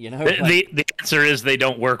shit, you know? The answer is they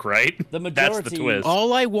don't work right. The majority, that's the twist.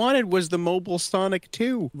 all I wanted was the mobile Sonic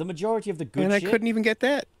 2. The majority of the good and shit... I couldn't even get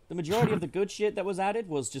that. The majority of the good shit that was added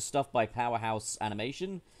was just stuff by Powerhouse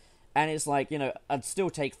Animation. And it's like, you know, I'd still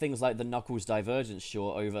take things like the Knuckles Divergence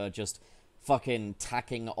short over just fucking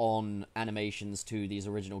tacking on animations to these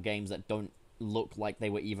original games that don't look like they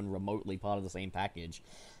were even remotely part of the same package.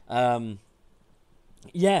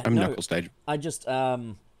 Yeah, Knuckles stage. I just,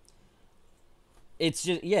 it's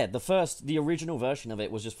just, yeah, the original version of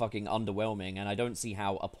it was just fucking underwhelming, and I don't see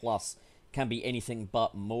how a plus can be anything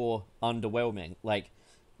but more underwhelming. Like,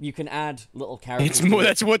 you can add little characters. It's more.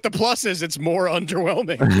 That's what the plus is. It's more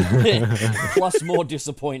underwhelming. Plus more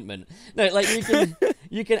disappointment. No, like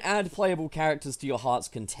you can add playable characters to your heart's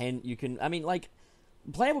content. You can, I mean, like,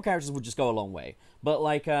 playable characters would just go a long way. But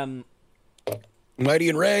like, Mighty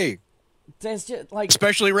and Ray. There's just like,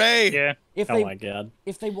 especially Ray. Yeah. My god.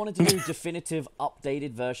 If they wanted to do definitive,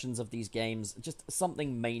 updated versions of these games, just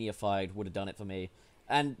something Maniafied would have done it for me.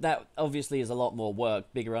 And that obviously is a lot more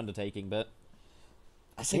work, bigger undertaking, but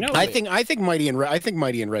I think Mighty and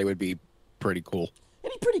Ray would be pretty cool.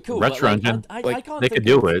 It'd be pretty cool. Retro but, like, engine. I can't they think could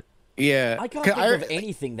do it. Yeah, I can't think of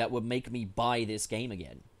anything that would make me buy this game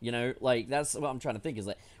again. You know, like that's what I'm trying to think. Is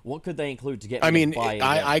like, what could they include to get me to buy it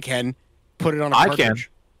again? I can put it on a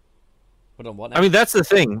cartridge. Put on what now? I mean, that's the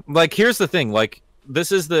thing. Like, here's the thing. Like,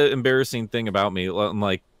 this is the embarrassing thing about me.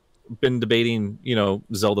 Like, been debating,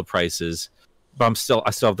 Zelda prices, but I still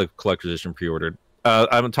have the collector's edition pre-ordered.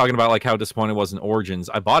 I'm talking about like how disappointed I was in Origins.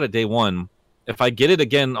 I bought it day one. If I get it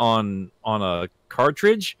again on a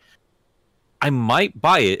cartridge, I might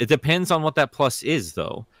buy it. It depends on what that plus is,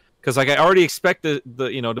 though, because like I already expect the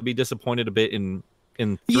to be disappointed a bit in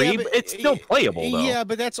 3, but it's still playable though. Yeah,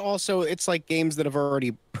 but that's also, it's like games that have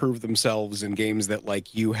already proved themselves and games that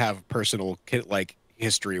like you have personal like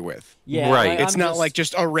history with. Yeah, right. It's not like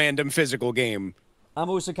just a random physical game. I'm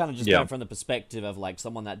also kind of just going from the perspective of like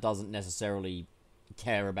someone that doesn't necessarily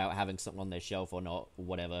care about having something on their shelf or not, or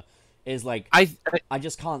whatever. Is like I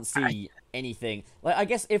just can't see anything. Like, I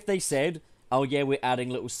guess if they said, oh yeah, we're adding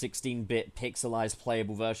little 16-bit pixelized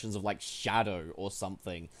playable versions of like Shadow or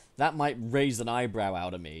something, that might raise an eyebrow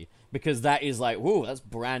out of me, because that is like, whoa, that's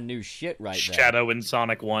brand new shit right there. Shadow in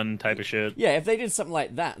Sonic 1 type of shit. Yeah, if they did something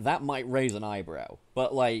like that, that might raise an eyebrow.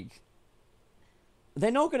 But like, they're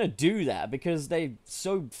not gonna do that because they're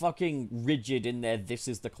so fucking rigid in their this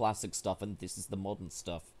is the classic stuff and this is the modern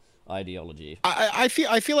stuff ideology. I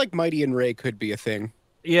feel like Mighty and Ray could be a thing.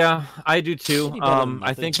 Yeah, I do too.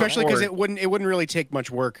 I think especially because it wouldn't really take much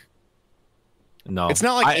work. No, it's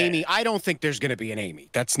not like Amy. I don't think there's going to be an Amy.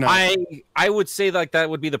 That's not. I would say like that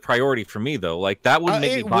would be the priority for me though. Like that would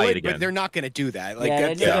make me buy it again. But they're not going to do that.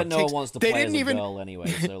 Like no one wants to play as a girl anyway.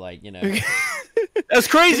 So like that's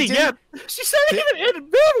crazy. Yeah, she said it in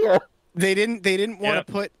video. They didn't want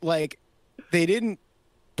to put they didn't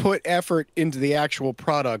put effort into the actual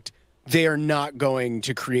product. They are not going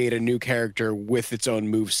to create a new character with its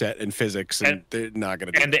own moveset and physics, and they're not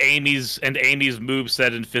going to do that. Amy's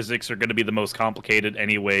moveset and physics are going to be the most complicated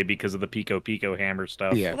anyway because of the Pico hammer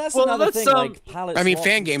stuff. Yeah, but that's another thing. Like palette I mean, swaps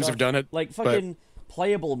fan games have done it. Like fucking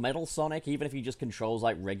playable Metal Sonic, even if he just controls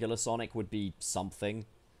like regular Sonic, would be something.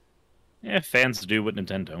 Yeah, fans do what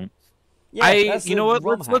Nintendo don't. Yeah, you know what?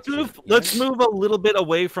 Let's move a little bit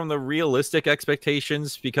away from the realistic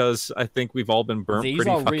expectations, because I think we've all been burnt. These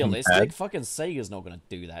pretty are fucking realistic. bad. Fucking Sega's not gonna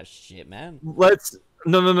do that shit, man.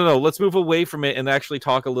 No. Let's move away from it and actually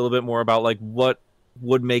talk a little bit more about like what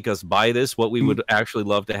would make us buy this, what we would actually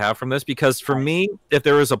love to have from this. Because for me, if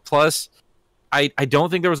there was a plus, I don't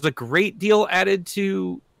think there was a great deal added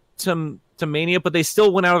to Mania, but they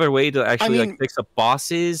still went out of their way to actually like fix up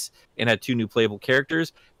bosses and had 2 new playable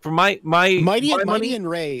characters. For Mighty and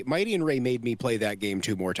Ray made me play that game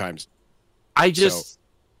 2 more times. I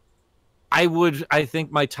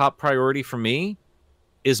think my top priority for me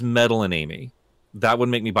is Metal and Amy. That would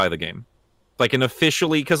make me buy the game. Like an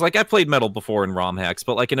officially, because like I played Metal before in ROM hacks,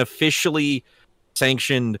 but like an officially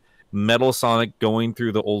sanctioned Metal Sonic going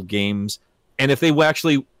through the old games. And if they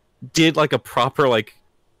actually did like a proper like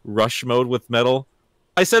rush mode with Metal,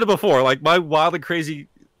 I said it before, like my wild and crazy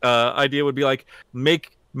idea would be like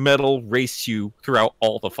make Metal race you throughout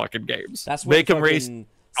all the fucking games. That's make them race.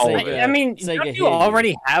 I mean, you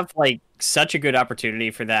already have like such a good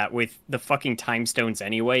opportunity for that with the fucking time stones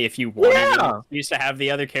anyway. If you wanted used to have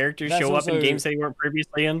the other characters show up in games they weren't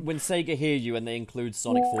previously in. When Sega hear you and they include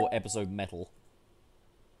Sonic 4 episode Metal.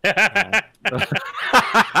 You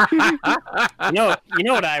know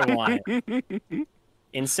what I want?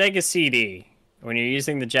 In Sega CD, when you're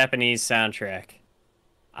using the Japanese soundtrack,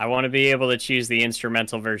 I want to be able to choose the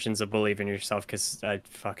instrumental versions of Believe in Yourself, because I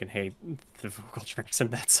fucking hate the vocal tracks in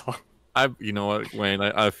that song. You know what, Wayne?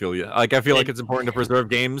 I feel you. Like I feel like it's important to preserve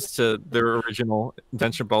games to their original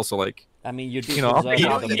intention, but also like I mean, you'd be the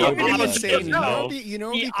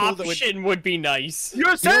option would be nice.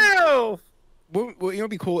 Yourself. Well, would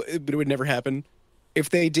be cool, but it would never happen. If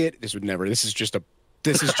they did, this would never. This is just a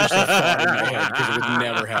thought in my head, because it would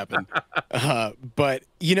never happen. But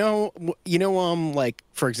like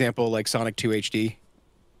for example, like Sonic 2 HD.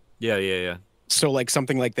 Yeah. So like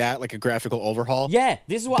something like that, like a graphical overhaul. Yeah,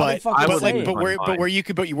 this is what I'm fucking saying.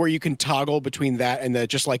 Where you can toggle between that and the,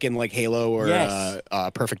 just like in like Halo or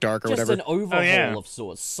Perfect Dark or just whatever. Just an overhaul of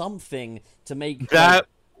sorts, something to make that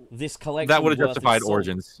this collection that would have justified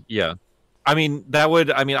Origins. Yeah, I mean that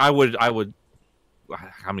would. I mean I would.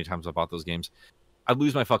 How many times I bought those games? I'd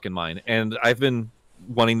lose my fucking mind, and I've been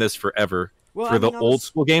wanting this forever for the old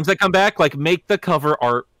school games that come back. Like make the cover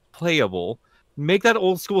art playable. Make that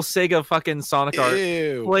old school Sega fucking Sonic art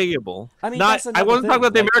playable. I mean, I wasn't talking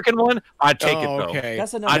about the American one. I'd take it though. Okay.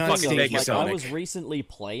 That's another thing. Like, I was recently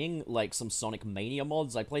playing like some Sonic Mania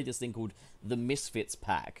mods. I played this thing called the Misfits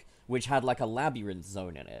Pack, which had like a labyrinth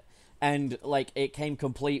zone in it. And like it came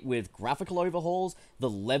complete with graphical overhauls. The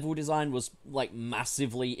level design was like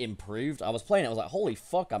massively improved. I was playing it, I was like, holy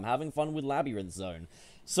fuck, I'm having fun with Labyrinth Zone.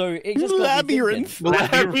 So it just got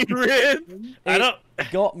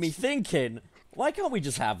me thinking, why can't we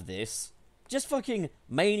just have this? just fucking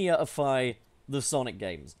Mania-ify the Sonic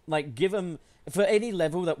games. Like, give them, for any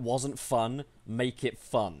level that wasn't fun, make it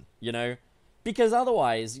fun, you know? Because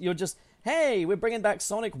otherwise, you're just, hey, we're bringing back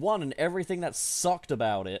Sonic 1 and everything that sucked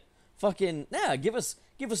about it. Fucking, yeah, give us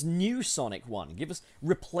new Sonic 1. Give us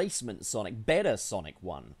replacement Sonic, better Sonic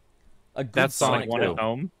 1. A good That's Sonic 1 2. at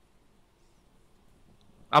home.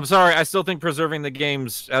 I'm sorry, I still think preserving the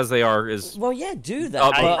games as they are is Well, yeah, do that.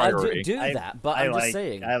 Up But, priority. do that, but I'm just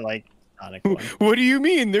saying. I like Sonic 1. What do you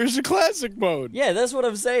mean? There's a classic mode. Yeah, that's what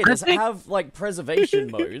I'm saying. Is think- have like preservation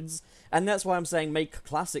modes, and that's why I'm saying make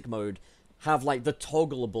classic mode have like the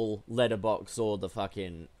toggleable letterbox or the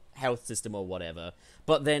fucking health system or whatever.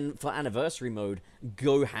 But then for anniversary mode,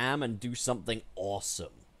 go ham and do something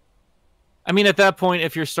awesome. I mean, at that point,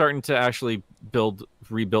 if you're starting to actually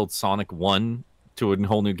rebuild Sonic 1 to a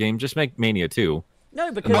whole new game, just make Mania 2.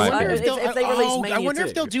 No, because my I wonder opinion. if they release I Mania wonder 2,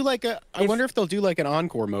 if they'll do like a. I wonder if they'll do like an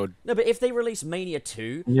encore mode. no, but if they release Mania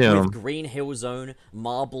 2 Yeah. with Green Hill Zone,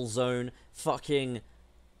 Marble Zone, fucking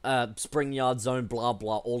Spring Yard Zone, blah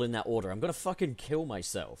blah, all in that order, I'm gonna fucking kill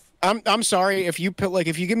myself. I'm sorry if you put like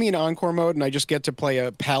if you give me an encore mode and I just get to play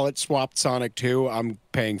a palette swapped Sonic 2, I'm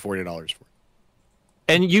paying $40 for it.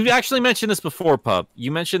 And you actually mentioned this before, Pup.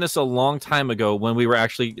 You mentioned this a long time ago when we were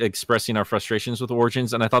actually expressing our frustrations with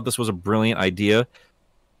Origins, and I thought this was a brilliant idea.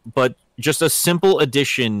 But just a simple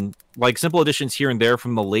addition, like simple additions here and there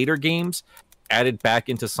from the later games, added back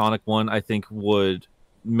into Sonic 1, I think would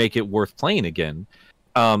make it worth playing again.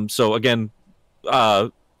 So again,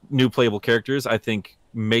 new playable characters, I think,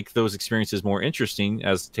 make those experiences more interesting,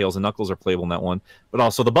 as Tails and Knuckles are playable in that one. But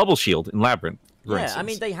also the Bubble Shield in Labyrinth. For Yeah, I instance.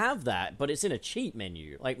 mean they have that, but it's in a cheat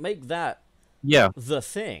menu. Like make that Yeah. the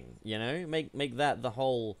thing, you know? Make that the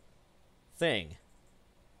whole thing.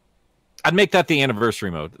 I'd make that the anniversary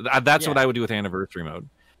mode. That's what Yeah. I would do with anniversary mode.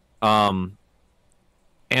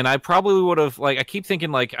 And I probably would have, like, I keep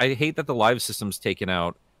thinking, like, I hate that the live system's taken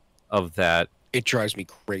out of that. It drives me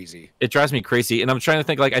crazy. It drives me crazy. And I'm trying to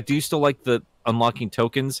think, like, I do still like the unlocking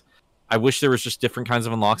tokens. I wish there was just different kinds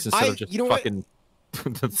of unlocks instead of just you know what? fucking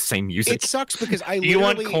the same music. It sucks because Do you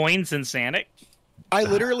want coins in Sonic? I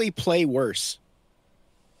literally play worse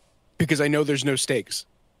because I know there's no stakes.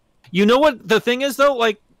 You know what the thing is, though?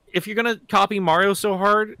 Like, if you're going to copy Mario so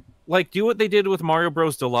hard, like, do what they did with Mario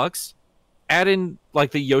Bros. Deluxe. Add in,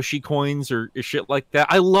 like, the Yoshi coins or shit like that.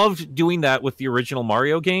 I loved doing that with the original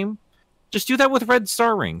Mario game. Just do that with red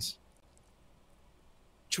star rings.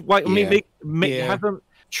 Why? I mean, Yeah. have them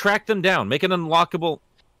track them down. Make it unlockable.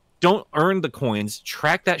 Don't earn the coins.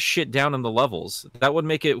 Track that shit down in the levels. That would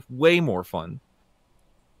make it way more fun.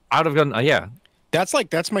 I'd have gone, yeah.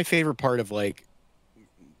 That's my favorite part of like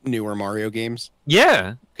newer Mario games.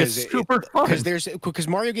 Yeah. It's 'Cause super fun. Because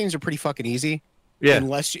Mario games are pretty fucking easy. Yeah.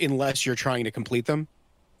 Unless you're trying to complete them,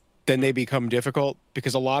 then they become difficult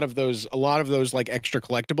because a lot of those like extra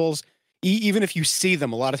collectibles, even if you see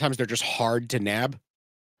them, a lot of times they're just hard to nab.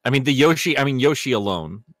 I mean, Yoshi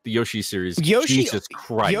alone, the Yoshi series. Jesus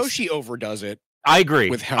Christ. Yoshi overdoes it. I agree.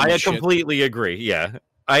 with how I much shit- completely agree. Yeah.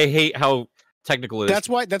 I hate how technical it is.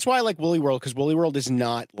 That's why I like Woolly World, because Woolly World is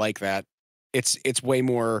not like that. It's way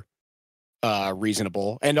more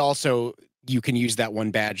reasonable, and also you can use that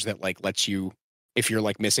one badge that like lets you, if you're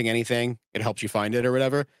like missing anything, it helps you find it or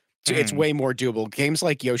whatever. So it's way more doable. Games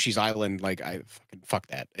like Yoshi's Island, like I fucking fuck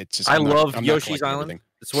that. It's just I'm not Yoshi's collecting Island. everything.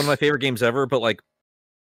 It's one of my favorite games ever, but like,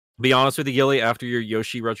 be honest with you, Gilly, after your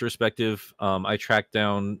Yoshi retrospective, I tracked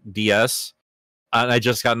down DS, and I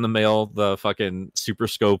just got in the mail the fucking Super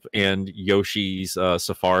Scope and Yoshi's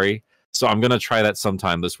Safari. So I'm gonna try that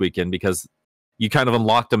sometime this weekend, because you kind of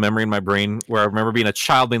unlocked a memory in my brain where I remember being a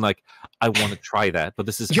child being like, I want to try that, but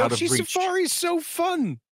this is out of Yoshi reach. Safari is so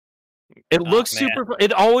fun. It looks man. super.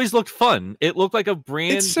 It always looked fun. It looked like a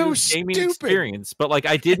brand It's so new gaming stupid. experience. But like,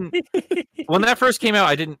 I didn't. When that first came out,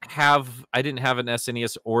 I didn't have an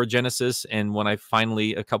SNES or a Genesis. And when I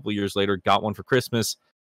finally, a couple years later, got one for Christmas,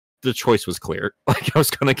 the choice was clear. Like, I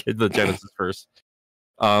was gonna get the Genesis first.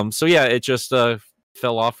 So yeah, it just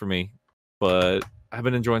fell off for me. But I've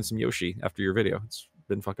been enjoying some Yoshi after your video. It's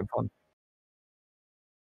been fucking fun.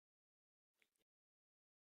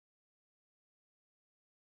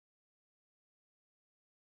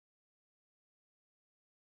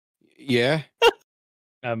 Yeah.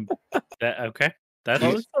 Okay. That's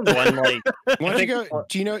What was the one like? Why don't you go?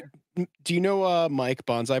 Do you know Mike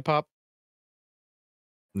Bonsai Pop?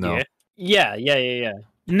 No. Yeah. Yeah.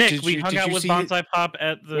 Nick. We hung did out you with see Bonsai Pop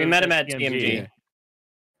at the. We met him at TMG. TMG. Yeah.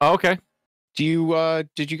 Oh, okay. Do you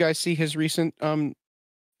did you guys see his recent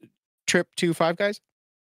trip to Five Guys?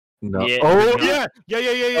 No. Yeah, Oh yeah. yeah.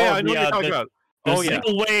 Oh, I know what yeah, you're talking the- about. The Oh yeah.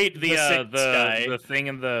 single weight, The six guy. the thing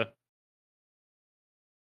in the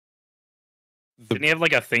Didn't he have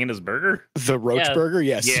like a thing in his burger? The Roach Yeah. Burger,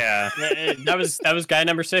 yes. Yeah. That was guy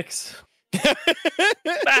number 6.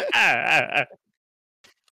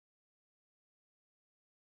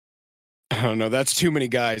 Oh no, that's too many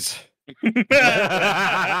guys.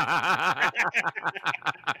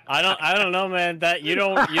 I don't know, man. That you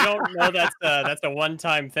don't know that's a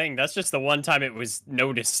one-time thing. That's just the one time it was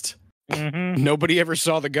noticed. Mhm. Nobody ever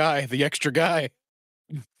saw the extra guy.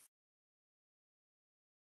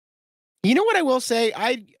 You know what I will say?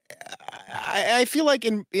 I feel like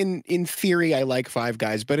in theory I like Five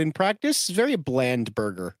Guys, but in practice, it's very bland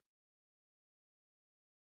burger.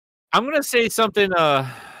 I'm gonna say something.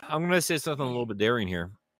 I'm gonna say something a little bit daring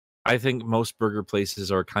here. I think most burger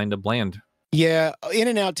places are kind of bland. Yeah,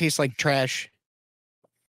 In-N-Out tastes like trash.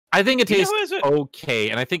 I think it You know tastes who is it- okay,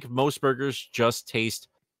 and I think most burgers just taste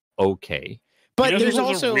okay. But You know who there's has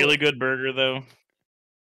also a really good burger though.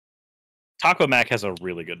 Taco Mac has a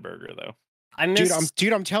really good burger though. I miss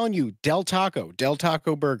dude, I'm telling you, Del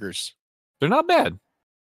Taco burgers. They're not bad.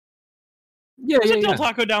 Yeah, There's yeah, a Del yeah.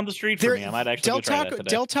 Taco down the street There- from me. I might actually go try that today.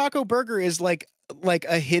 Del Taco burger is like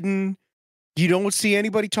a hidden. You don't see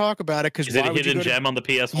anybody talk about it because Is it a hidden gem on the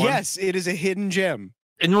PS1? Yes, it is a hidden gem.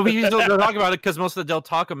 And nobody don't talk about it because most of the Del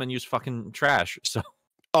Taco menus fucking trash. So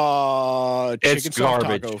Chicken It's soft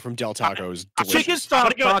garbage. taco from Del Taco is chicken delicious.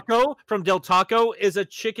 soft go- taco from Del Taco is a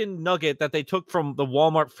chicken nugget that they took from the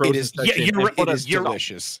Walmart frozen is- section. Yeah, you're and right, put It a- is you're-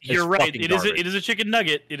 delicious. You're It's right. fucking It is garbage. it is a chicken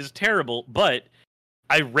nugget. It is terrible, but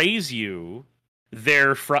I raise you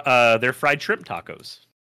their fried shrimp tacos.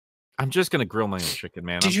 I'm just gonna grill my own chicken,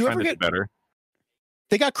 man. Did I'm you trying ever to do get- better?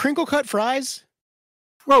 They got crinkle cut fries.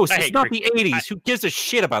 Gross. I It's hate not crinkle- the 80s. Who gives a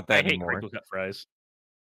shit about I that hate anymore? crinkle cut fries.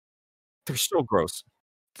 They're so gross.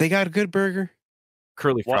 They got a good burger.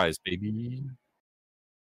 Curly What? fries, baby.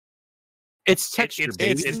 It's texture, It's-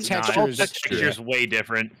 baby. it's not. textures. Texture's way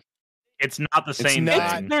different. It's not the It's same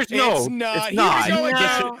not. thing. There's no. It's not. It's not. Here we go It's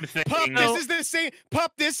again. not the same Pup, thing. this is the same.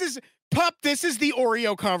 Pup, this is the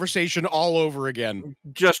Oreo conversation all over again.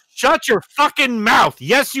 Just shut your fucking mouth.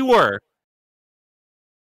 Yes, you were.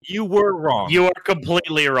 You were wrong. You are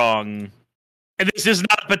completely wrong. And this is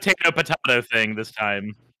not a potato thing this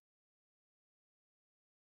time.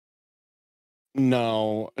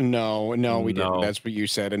 No, we No. didn't. That's what you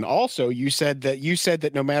said. And also, you said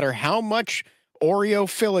that no matter how much Oreo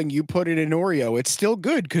filling you put in an Oreo, it's still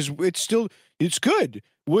good because it's good.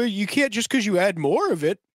 Well, you can't just because you add more of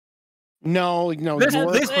it. No. This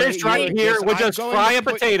you're- dish right you're- here yes, would I'm just going fry to a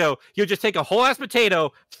put- potato. You just take a whole ass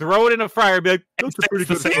potato, throw it in a fryer, and be like, that's a pretty It's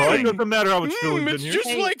good the fry. same. Doesn't matter how much filling's in It's here. just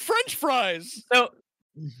Hey. like French fries. so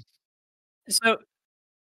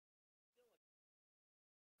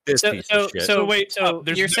This so piece so of shit. so wait, so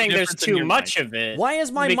there's you're no saying there's difference in too your much mic. of it. Why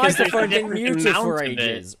is my Because there's a microphone been different muted amount for of it.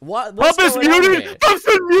 ages? What's Pup is going on muted. here? Pup's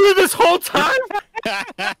been muted this whole time.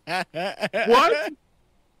 What?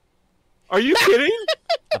 Are you kidding?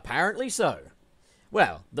 Apparently so.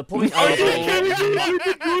 Well, the point Are of you kidding? We've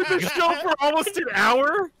been doing this show for almost an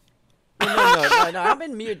hour. no, I've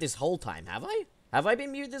been muted this whole time, have I? Have I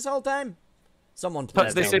been muted this whole time? Someone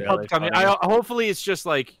please They tell say me. pup coming. Hopefully it's just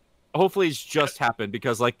like. Hopefully it's just happened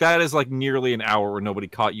because like that is like nearly an hour where nobody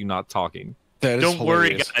caught you not talking. That is Don't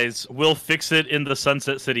worry, hilarious. guys. We'll fix it in the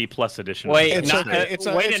Sunset City Plus edition. Wait, It's not, okay, it's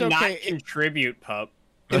way it's to not okay. contribute, pup.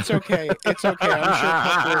 It's okay. It's okay.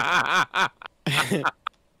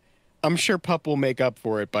 I'm sure Pup will make up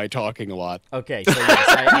for it by talking a lot. Okay, so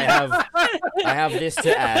yes, I have this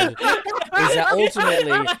to add. Is that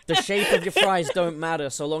ultimately the shape of your fries don't matter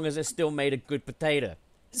so long as they're still made of good potato.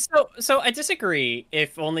 So I disagree,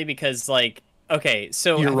 if only because like okay,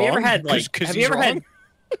 so You're have you ever wrong? had like 'Cause have he's you ever wrong? had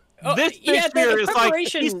oh, This yeah, dish the here is like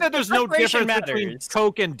preparation- he said. There's the no preparation difference between matters.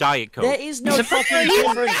 Coke and Diet Coke. There is no fucking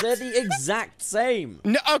difference. They're the exact same.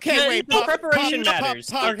 No, okay, The- wait. the Pup, preparation Pup, matters.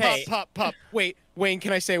 Pup, Pup, Okay. Pup. Wait, Wayne,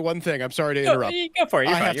 can I say one thing? I'm sorry to Go, interrupt. go for it.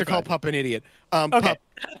 You're I fine, have to you're call fine. Pup an idiot. Okay.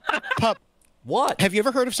 Pup, What? have you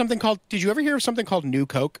ever heard of something called? Did you ever hear of something called New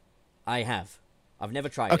Coke? I have. I've never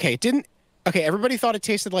tried Okay, it. it didn't. Okay, everybody thought it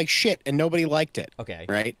tasted like shit, and nobody liked it. Okay.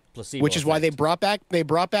 Right. Placebo Which is why they effect.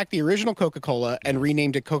 brought back the original Coca-Cola and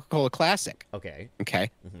renamed it Coca-Cola Classic. Okay. Okay.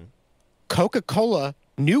 Coca-Cola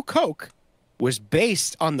New Coke was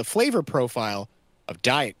based on the flavor profile of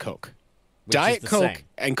Diet Coke. Which is Diet the Coke same.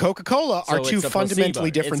 and Coca-Cola So are two it's a fundamentally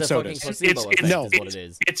placebo. different It's a fucking sodas. placebo effect no. is what it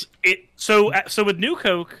is. So with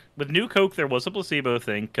New Coke there was a placebo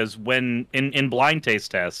thing because when in blind taste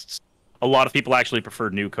tests, a lot of people actually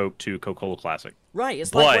preferred New Coke to Coca-Cola Classic. Right,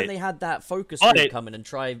 it's like when But- they had that focus but group come in and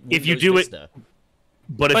try if you Windows do it- Vista.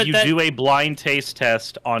 But But if you that- do a blind taste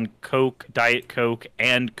test on Coke, Diet Coke,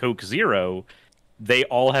 and Coke Zero, they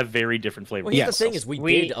all have very different flavors. Well, here's Yes. the thing: is we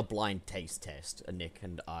We- did a blind taste test, Nick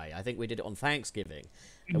and I. I think we did it on Thanksgiving.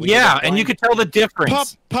 And we Yeah, did a and you blind- could tell the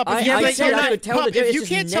difference. Pup, I, if you I think said you're I not- could tell Pup, the difference. if you It's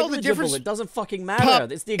can't just tell the negligible. difference, It doesn't fucking matter.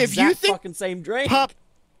 Pup, It's the if you exact think- fucking same drink. Pup,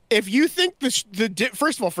 if you think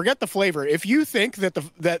first of all, forget the flavor. If you think that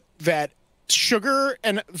that sugar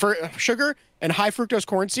and high fructose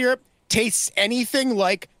corn syrup tastes anything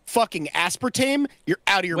like fucking aspartame, you're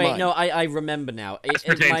out of your Wait, mind. no, I remember now.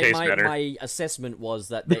 Aspartame tastes better. My assessment was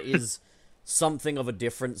that there is something of a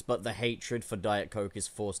difference, but the hatred for Diet Coke is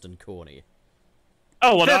forced and corny.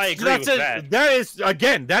 Oh, well, I agree with that.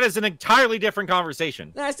 That is an entirely different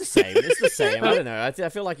conversation. No, it's the same. It's the same. I don't know. I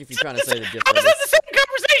feel like if you're trying to say the difference, How is that the same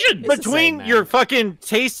conversation? It's the Between same, your man. fucking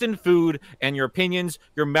taste in food and your opinions,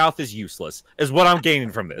 your mouth is useless. Is what I'm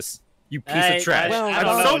gaining from this. You piece of trash. well, I I'm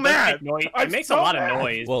don't know, so it does mad. make noise. I'm It makes so a lot of mad.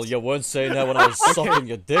 noise. well, you weren't saying that when I was sucking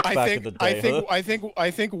your dick back in the day, huh? I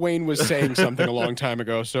think Wayne was saying something a long time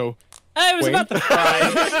ago. So it was Wayne? about the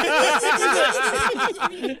fries.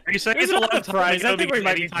 Are you saying It was it's a about lot the of fries. I think we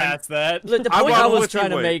might be past that. Look, the I'm point I rolling was with you, trying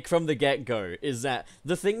to Wayne. make from the get-go is that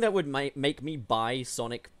the thing that would make me buy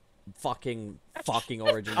Sonic fucking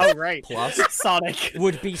Origins Oh, right. Plus Sonic.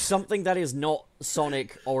 would be something that is not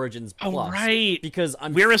Sonic Origins Oh, Plus. right. Because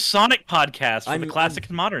We're a Sonic podcast for the I'm- classic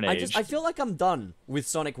and modern I age. feel like I'm done with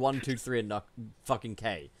Sonic 1, 2, 3, and fucking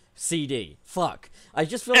K. CD. Fuck. I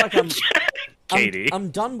just feel like Katie.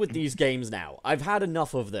 I'm done with these games now. I've had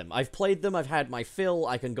enough of them. I've played them. I've had my fill.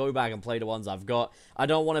 I can go back and play the ones I've got. I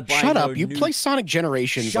don't want to buy shut no up. You new... play Sonic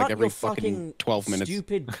Generations Shut like every your fucking 12 minutes.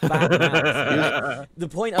 Stupid bad mouth. The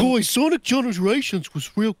point I'm Boy, Sonic Generations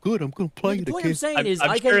was real good. I'm gonna play The it point I'm again. saying is,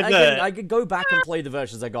 I'm I sure could go back and play the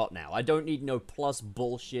versions I got now. I don't need no plus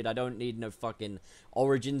bullshit. I don't need no fucking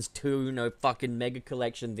Origins 2, no fucking Mega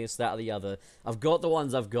Collection, this, that, or the other. I've got the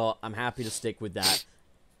ones I've got. I'm happy to stick with that.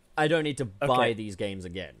 I don't need to buy Okay. these games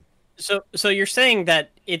again. So you're saying that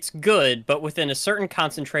it's good, but within a certain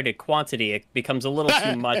concentrated quantity, it becomes a little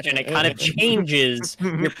too much, and it kind of changes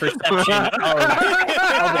your perception of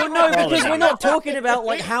Oh no, because we're not talking about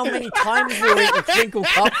like how many times we're eating crinkle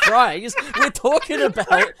cut fries. We're talking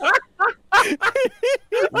about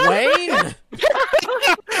Wayne.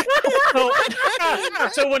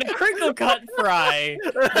 So when a crinkle cut fry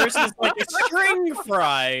versus like a string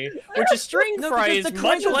fry, which a string No, fry because is the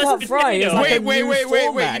much crinkle less cut fry is potato. like a Wait. new You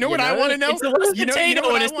format, know what I want to know? It's less You know potato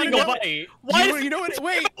what in I a wanna single know? bite. Why You know what?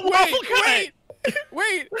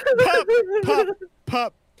 Wait.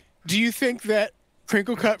 Pup. Do you think that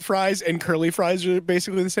crinkle cut fries and curly fries are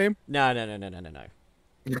basically the same? No.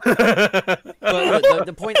 But look,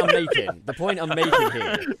 the point I'm making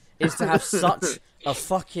here is to have such a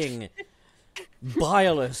fucking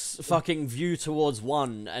bias fucking view towards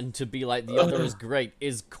one and to be like the other is great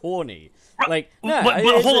is corny. Like, no,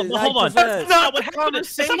 Hold on. prefer- That's not what happened.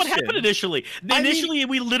 That's not what happened initially. Initially,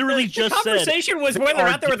 we literally The just said conversation was they whether or are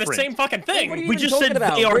not they were the different. same fucking What are thing. you We even just talking said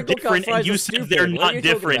about? they are Crinkle cut different, and fries you are said stupid. they're What are not you talking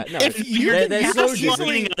different. about? No, If you're they're so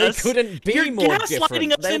gaslighting different. us, They couldn't be you're more gaslighting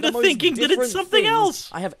different. us They're into the most thinking that it's different something things else.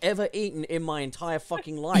 I have ever eaten in my entire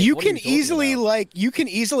fucking life. You What are can talking easily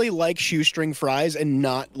about? like shoestring fries and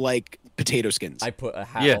not like potato skins. I put a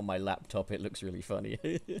hat Yeah. on my laptop. It looks really funny.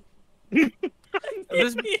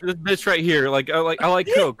 this bitch right here, I like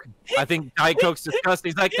Coke. I think Diet Coke's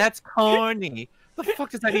disgusting. He's like, that's corny. The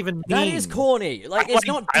fuck does that even mean? That is corny. Like, it's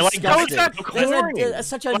not I like disgusting. Coke. That's There's corny.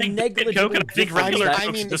 such a Like, negligible Coke and I think difference. regular that-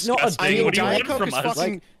 Coke's it's not a disgusting. deal. What do you Diet want Coke from is us?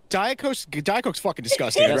 fucking Diet Coke's fucking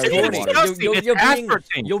disgusting. That's I'd rather corny. drink water. disgusting. It's You're being,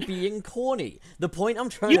 aspartame. you're being corny. The point I'm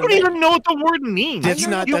trying You to don't make... even know what the word means. That's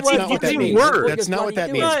not what that means. That's not what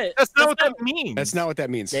that means. That's not what that means. That's not what that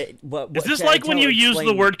means. Is this like when you use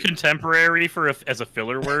the word contemporary as a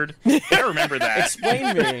filler word? I remember that.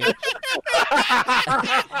 Explain me.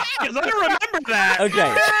 Because I remember that.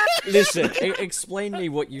 Okay, listen. Explain me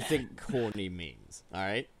what you think corny means. All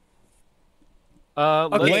right.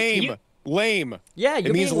 Okay. Lame. Yeah,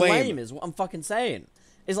 you're means being lame. lame is what I'm fucking saying.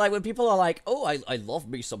 It's like when people are like, oh, I love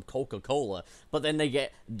me some Coca-Cola, but then they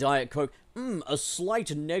get Diet Coke. A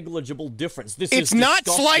slight negligible difference. This It's is not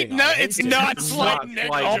disgusting. slight. No, I hate it's it. not slight.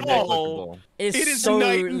 Like Oh, negligible. It's It is so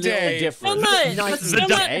night and little day. different. Well, no, Night that's and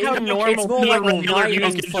not day. how normal It's more like people night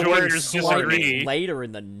use and fucking enjoyers slightly disagree. later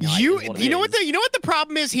in the night. You is what you it know what is. the you know what the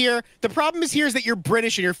problem is here? The problem is here is that you're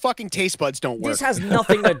British and your fucking taste buds don't work. This has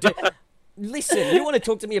nothing to do. Listen, you want to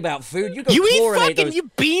talk to me about food? You go You eat chlorinate fucking those. you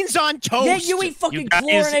beans on toast. Yeah, you eat fucking You guys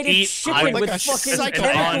chlorinated eat chicken like with a fucking psycho-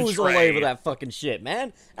 chemicals all entree. over that fucking shit,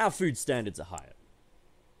 man. Our food standards are higher.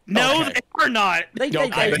 No, Okay. they are not. They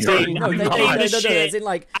Don't they get no, me no, they started. no, Shit. as in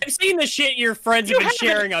like I've seen the shit your friends have been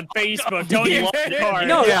sharing on Facebook. Don't you retard.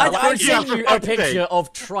 no, Yeah, I've seen you a okay. picture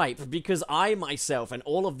of tripe because I myself and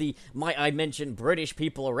all of I mentioned British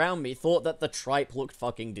people around me thought that the tripe looked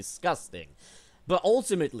fucking disgusting. But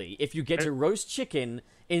ultimately, if you get a roast chicken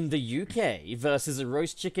in the UK versus a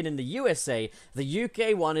roast chicken in the USA, the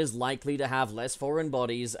UK one is likely to have less foreign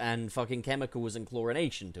bodies and fucking chemicals and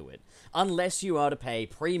chlorination to it. Unless you are to pay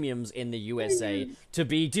premiums in the USA to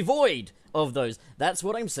be devoid of those. That's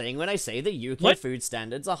what I'm saying when I say the UK What? food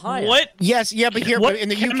standards are higher. What? Yes, yeah, but here, What but in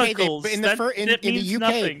the UK, chemicals? in the That- fir- in that the means UK,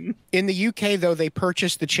 nothing. in the UK though, they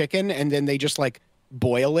purchase the chicken and then they just like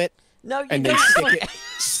boil it No, you and then don't.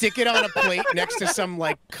 stick it on a plate next to some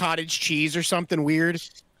like cottage cheese or something weird,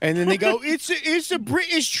 and then they go, it's a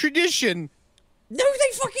British tradition. No,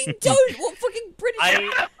 they fucking don't. What fucking British?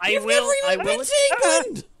 I You've will. never I even will. been to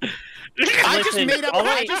England. I just Listen, made up. all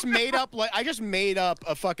I I- just made up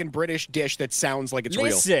a fucking British dish that sounds like it's real.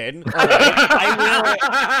 Listen, alright,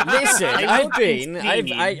 listen. I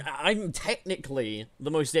will I'm technically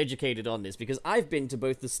the most educated on this because I've been to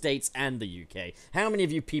both the States and the UK. How many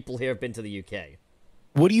of you people here have been to the UK?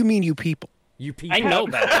 What do you mean, you people? You people. I know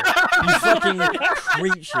better. You fucking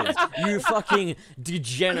creatures. You fucking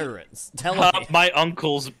degenerates. Tell me. My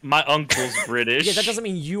uncle's British. Yeah, that doesn't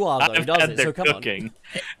mean you are though, I've does had it? their So come cooking.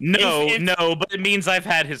 No, If- no, but it means I've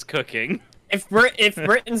had his cooking. If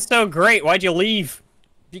Britain's so great, why'd you leave?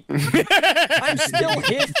 on. I'm still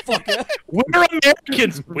here, fucker. We're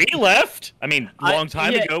Americans. We left. I mean, a long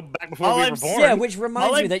time yeah, ago, back before all we I'm were born. Yeah, which reminds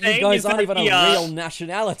All me I'm that you saying guys is aren't that even a the, real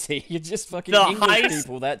nationality. You're just fucking the English highest-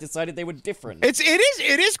 people that decided they were different. It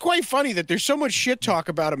is quite funny that there's so much shit talk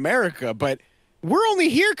about America, but we're only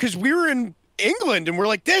here because we were in England and we're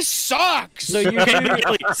like, this sucks. So you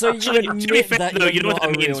so you Actually, to be admit fair, that though, you're you know what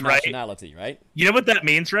not that a means, real right? nationality, right? You know what that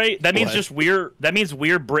means, right? That means What? that means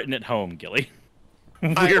we're Britain at home, Gilly.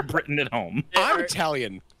 We're Britain at home. I'm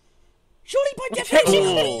Italian. Surely by definition,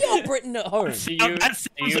 Cool. you're Britain at home. Do Now, that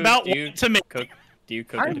sounds about what to me. cook? Do you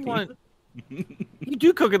cook? I it? want. You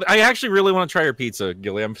do cook it. I actually really want to try your pizza,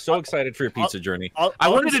 Gilly. I'm so excited for your pizza journey. I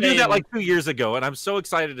all wanted I'm to do that saying- like 2 years ago, and I'm so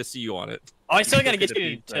excited to see you on it. Oh, I still gotta get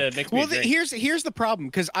you to mix me Well, a drink. here's the problem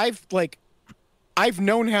because I've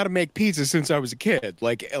known how to make pizza since I was a kid,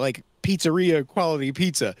 like pizzeria quality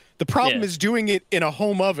pizza. The problem Yeah. is doing it in a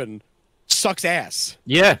home oven sucks ass.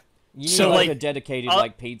 Yeah. You need So, like like, a dedicated I'll-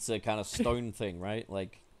 like pizza kind of stone thing, right?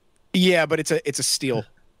 Like Yeah, but it's a steel.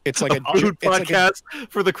 It's like a Food it's like a- podcast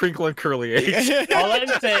for the Crinkle and Curly age.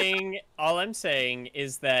 all I'm saying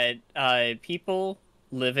is that people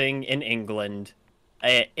living in England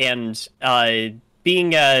and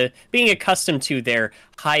being accustomed to their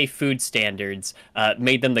high food standards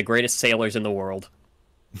made them the greatest sailors in the world.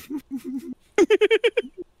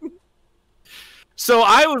 So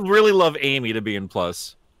I would really love Amy to be in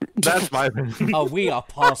Plus. That's my. oh, we are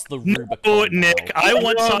past the Rubicon. Oh, now. Nick, I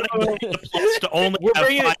want Sonic Boom the Plus to only We're have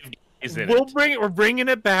bringing 5 days in We'll it. bring it. We're bringing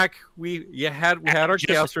it back. We had our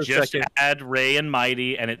chaos for a just second. add Ray and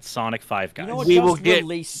Mighty, and it's Sonic 5 guys. You know what? We Just will get-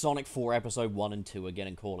 release Sonic 4 Episode 1 and 2 again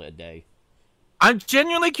and call it a day. I'm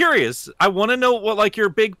genuinely curious. I want to know what like your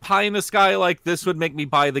big pie in the sky like this would make me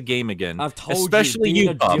buy the game again. I've told especially you, you, be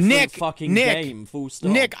in a Bob. different Nick, fucking Nick, game. Full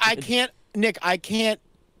stop. Nick, I can't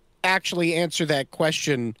actually answer that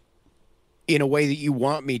question in a way that you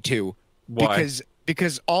want me to. Why?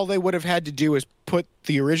 Because all they would have had to do is put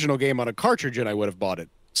the original game on a cartridge and I would have bought it.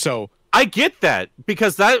 So I get that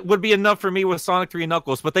because that would be enough for me with Sonic 3 and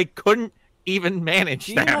Knuckles, but they couldn't even manage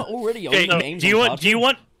Do you that. not already own Okay, the games do you on want? Do you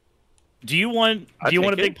cartridge? want? Do you want? I'd Do you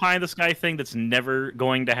want a take big pie in the sky thing that's never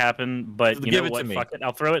going to happen? But you Give know it to what? me. Fuck it,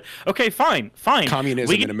 I'll throw it. Okay, fine. Communism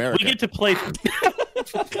we get, in America. We get to play.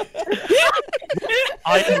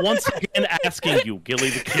 I am once again asking you, Gilly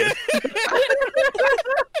the Kid.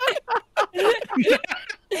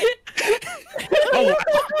 Oh,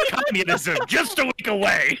 communism, just a week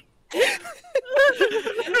away.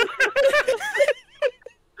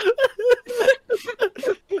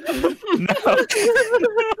 No.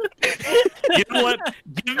 You know what?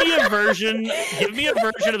 Give me a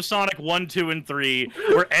version of Sonic 1, 2, and 3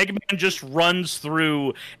 where Eggman just runs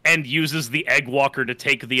through and uses the Egg Walker to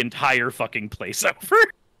take the entire fucking place over.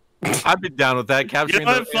 I've been down with that. Capturing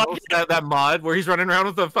know what, that mod where he's running around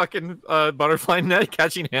with a fucking butterfly net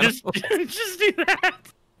catching animals. Just do that.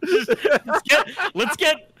 Let's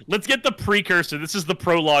get the precursor. This is the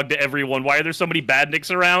prologue to everyone. Why are there so many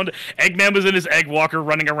badniks around? Eggman was in his egg walker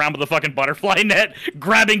running around with a fucking butterfly net,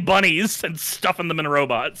 grabbing bunnies and stuffing them in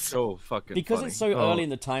robots. So fucking Because funny. it's so Oh. early in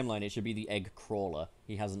the timeline, it should be the egg crawler.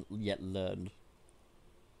 He hasn't yet learned.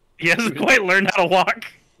 He hasn't quite learned how to walk.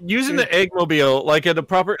 using the Eggmobile like in a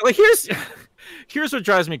proper like here's what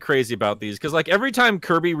drives me crazy about these, because like every time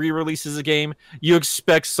Kirby re-releases a game, you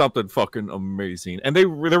expect something fucking amazing, and they're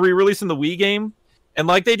re-releasing the Wii game, and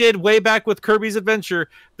like they did way back with Kirby's Adventure,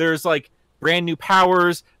 there's like brand new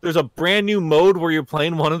powers, there's a brand new mode where you're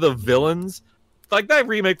playing one of the villains. Like that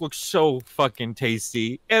remake looks so fucking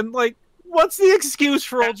tasty, and like what's the excuse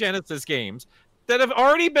for old Genesis games that have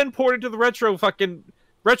already been ported to the retro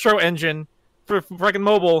engine for fucking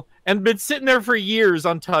mobile and been sitting there for years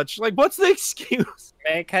untouched? Like, what's the excuse?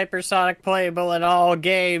 Make Hypersonic playable in all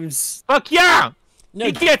games. Fuck yeah! No,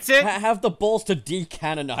 He gets it! Have the balls to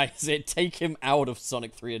decanonize it. Take him out of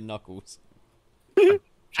Sonic 3 and Knuckles.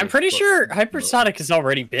 I'm pretty sure Hypersonic has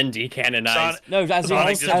already been decanonized. No, as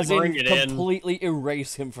Sonic just in bring it in. completely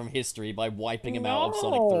erase him from history by wiping him out of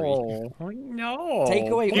Sonic 3. No. Take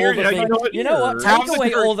away all Here, the you things. know what? You know what? Have Take the away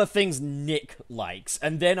courage. all the things Nick likes,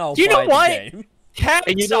 and then I'll Do you buy know what? the game. Cap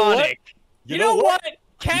And you know what? Sonic. You know what?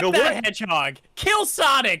 Cap You know that what? hedgehog. Kill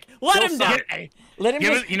Sonic. Let Kill him Sonic. die. Let him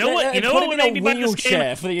Give just it- you know what- you know put what him would in make me a buy this game?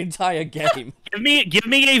 wheelchair for the entire game. Give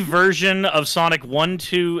me a version of Sonic 1,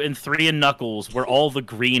 2, and 3 and Knuckles where all the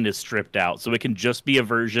green is stripped out, so it can just be a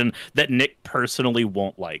version that Nick personally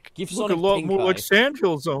won't like. Give Look Sonic a lot pink more eye. like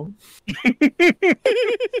Sandhill Zone.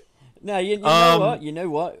 No, you know what? You know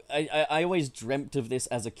what? I always dreamt of this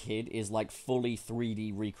as a kid, is like fully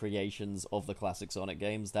 3D recreations of the classic Sonic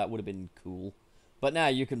games. That would have been cool. But now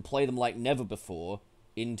you can play them like never before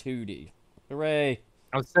in 2D. Hooray!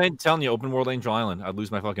 I was telling you, open world Angel Island, I'd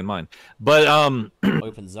lose my fucking mind. But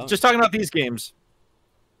Open zone. just talking about these games,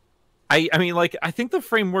 I mean, like, I think the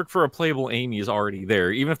framework for a playable Amy is already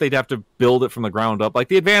there, even if they'd have to build it from the ground up. Like,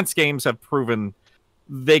 the advanced games have proven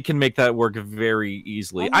they can make that work very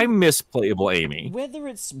easily. I miss playable Amy. Whether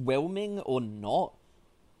it's whelming or not,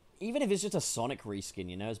 even if it's just a Sonic reskin,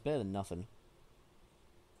 you know, it's better than nothing.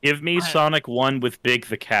 Give me Sonic 1 with Big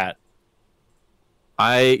the Cat.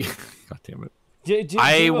 God damn it. Do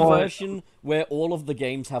I a want- version where all of the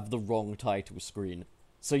games have the wrong title screen.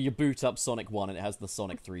 So you boot up Sonic 1 and it has the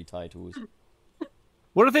Sonic 3 titles.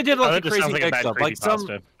 What if they did like that a just sounds crazy like a bad mix-up? Like some,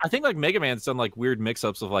 creepypasta. I think like Mega Man's done like weird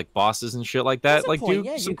mix-ups of like bosses and shit like that. That's a Like point, do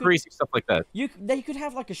yeah, some you could- crazy stuff like that. They could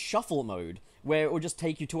have like a shuffle mode where it will just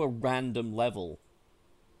take you to a random level.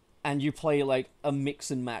 And you play like a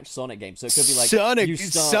mix and match Sonic game. So it could be like Sonic, you it's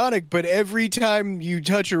start... Sonic, but every time you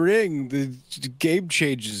touch a ring, the game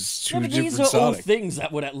changes to Yeah, a but different these are all Sonic. things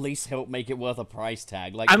that would at least help make it worth a price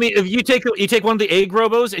tag. Like I mean, if you take one of the egg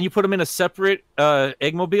robos and you put them in a separate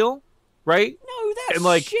Eggmobile, right? no, that's and,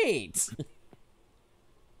 like, shit.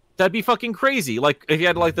 That'd be fucking crazy. Like if you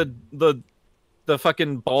had like the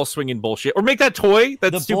fucking ball swinging bullshit, or make that toy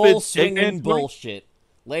that The stupid ball swinging Eggman toy. bullshit.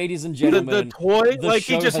 Ladies and The gentlemen, toy, the like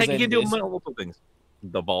show he just has he can do ended. multiple things.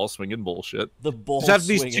 The ball swinging bullshit. the ball Just have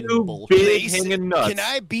these swinging two bullshit. big Jason, hanging nuts. Can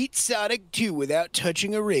I beat Sonic 2 without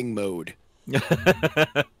touching a ring mode?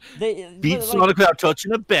 They, Beat like, Sonic without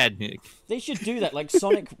touching a badnik. They should do that, like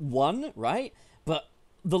Sonic 1, right? But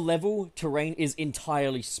the level terrain is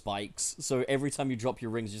entirely spikes, so every time you drop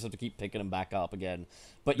your rings, you just have to keep picking them back up again.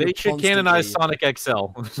 But They you're should canonize constantly- Sonic XL.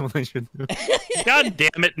 That's what they should do. God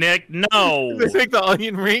damn it, Nick! No. They make the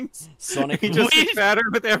onion rings. Sonic, He just Please. gets fatter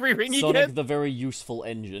with every ring he Sonic gets. the very useful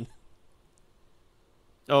engine.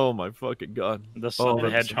 Oh my fucking god. The Oh, the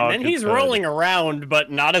that's- Hedgehog. And he's is good. rolling around,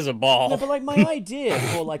 but not as a ball. No, but like my idea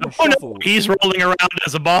for like a Oh shuffle, no, he's rolling around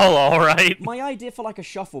as a ball, all right. my idea for like a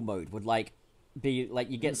shuffle mode would like be like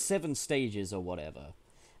you get 7 stages or whatever.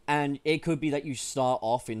 And it could be that you start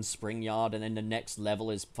off in Spring Yard and then the next level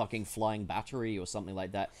is fucking Flying Battery or something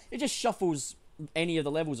like that. It just shuffles any of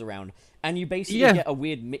the levels around and you basically Yeah. get a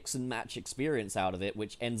weird mix and match experience out of it,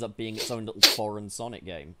 which ends up being its own little foreign Sonic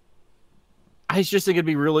game. I just think it'd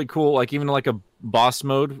be really cool, like even like a boss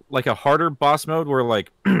mode, like a harder boss mode where like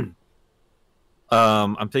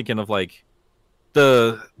I'm thinking of like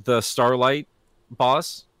the Starlight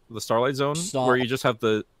boss, the Starlight Zone, where you just have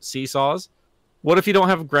the seesaws. What if you don't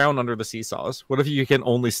have ground under the seesaws? What if you can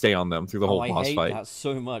only stay on them through the whole I boss hate fight? that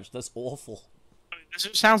so much. That's awful. This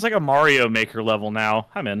sounds like a Mario Maker level now.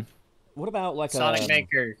 I'm in. What about like Sonic a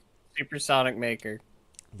Maker. Super Sonic Maker.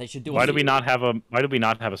 They should do Why a, do we not have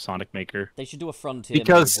a Sonic Maker? They should do a Frontier mode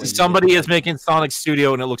Because where you somebody get, is making Sonic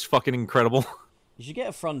Studio and it looks fucking incredible. You should get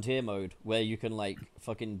a Frontier mode where you can like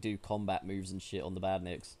fucking do combat moves and shit on the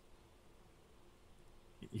badniks.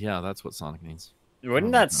 Yeah, that's what Sonic needs.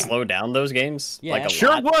 Wouldn't that slow down those games? Yeah, like a sure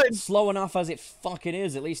lot? would. Slow enough as it fucking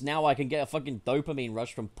is. At least now I can get a fucking dopamine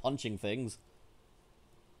rush from punching things.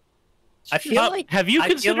 I feel like have you I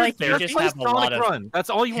feel considered like you therapy? just Play have a lot Sonic of Run. That's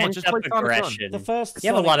all you want. Just play pent-up Sonic Run. aggression. The first You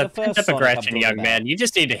have a Sonic, lot of the first pent-up Sonic I'm aggression, talking young about. man. You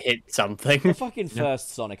just need to hit The something. fucking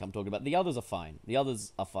first Sonic I'm talking about. The others are fine. The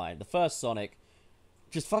others are fine. The first Sonic,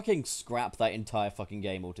 just fucking scrap that entire fucking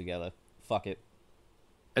game altogether. Fuck it.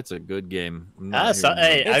 It's a good game. Hey, It's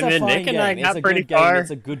I a mean, fine Nick and I game. got It's a pretty good game. far.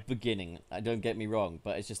 It's a good beginning. Don't get me wrong,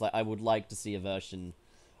 but it's just like I would like to see a version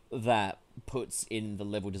that puts in the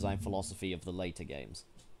level design philosophy of the later games.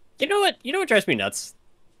 You know what? You know what drives me nuts?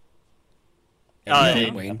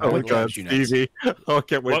 Anything, Wayne. Oh my What god, drives you nuts? Stevie. Oh, I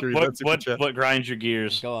can't wait to read that super chat. What grinds your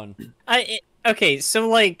gears? Go on. Okay, so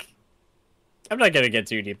like, I'm not gonna get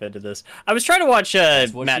too deep into this. I was trying to watch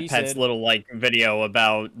That's what Matt she Pett's said. little like video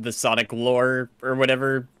about the Sonic lore or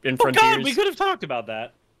whatever in Oh Frontiers. God, we could have talked about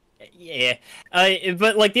that. Yeah,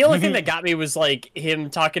 but like the only thing that got me was like him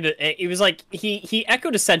talking to. It was like he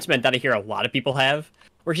echoed a sentiment that I hear a lot of people have,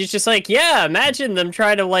 where he's just like, yeah, imagine them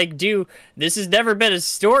trying to like do. This has never been a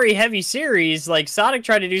story heavy series like Sonic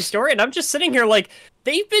tried to do story, and I'm just sitting here like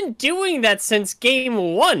they've been doing that since game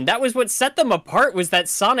one. That was what set them apart, was that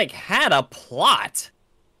Sonic had a plot.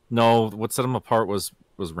 No, what set them apart was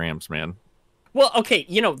Ramps, man. Well, okay,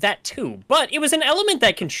 you know that too, but it was an element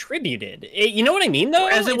that contributed. You know what I mean, though.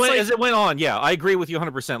 As it It's went, like- as it went on, yeah, I agree with you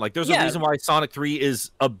 100%. Like, there's a Yeah. reason why Sonic 3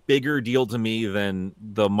 is a bigger deal to me than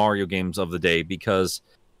the Mario games of the day, because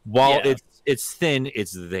while Yeah. it's thin,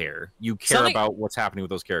 it's there. You care Sonic- about what's happening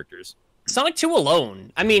with those characters. Sonic 2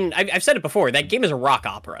 alone. I mean, I've said it before. That game is a rock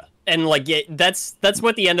opera, and like that's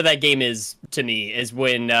what the end of that game is to me. Is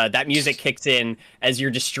when that music kicks in as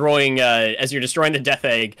you're destroying the Death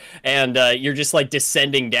Egg, and you're just like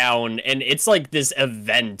descending down, and it's like this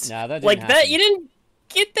event. Nah, that didn't like that happen. you didn't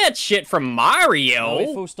get that shit from Mario. No,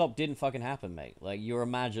 it full stop didn't fucking happen, mate. Like you're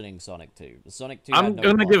imagining Sonic 2. Sonic 2. I'm had no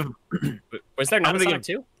gonna plot. give. Was there not a gonna Sonic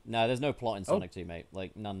 2? No, there's no plot in Oh. Sonic 2, mate.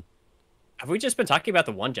 Like none. Have we just been talking about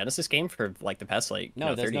the one Genesis game for like the past like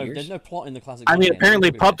No, there's 30 no years? there's no plot in the classic. I Sonic mean, games. apparently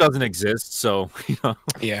Look at Pup it. doesn't exist, so you know.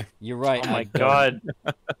 Yeah. You're right. Oh my I don't. God,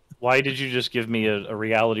 why did you just give me a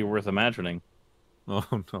reality worth imagining? Oh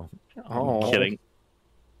no. Oh. Kidding.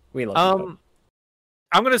 We love you, Pope.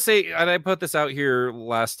 I'm gonna say, and I put this out here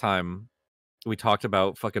last time we talked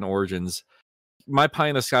about fucking Origins. My pie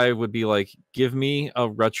in the sky would be like, give me a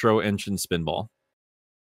retro engine spinball.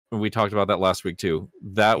 And we talked about that last week too.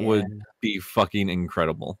 That would be fucking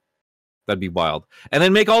incredible. That'd be wild. And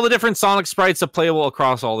then make all the different Sonic sprites playable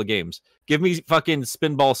across all the games. Give me fucking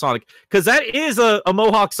Spinball Sonic, because that is a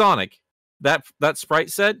Mohawk Sonic. That sprite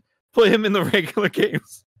set. Put him in the regular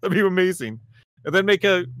games. That'd be amazing. And then make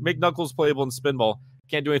Knuckles playable in Spinball.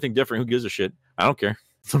 Can't do anything different. Who gives a shit? I don't care.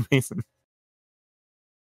 It's amazing.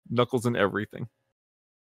 Knuckles in everything.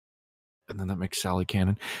 And then that makes Sally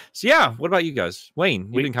canon. So yeah, what about you guys?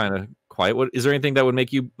 Wayne, you've been kind of quiet. What is there anything that would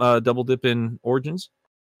make you double dip in Origins?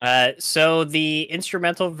 So the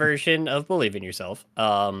instrumental version of "Believe in Yourself."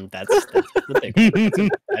 That's the big one.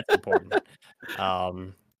 That's important.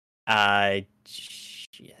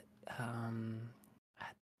 Shit.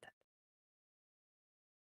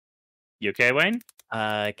 You okay, Wayne?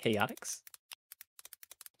 Chaotix.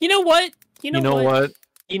 You know what? You know what?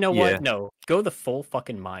 You know Yeah. what? No, go the full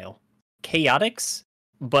fucking mile. Chaotix,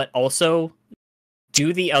 but also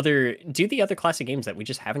do the other classic games that we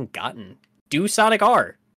just haven't gotten. Do Sonic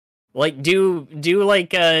R. Like do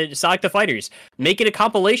like Sonic the Fighters. Make it a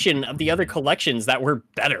compilation of the other collections that were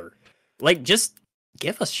better. Like just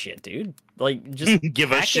give us shit, dude. Like just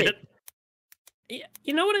Give us pack shit. it. Yeah,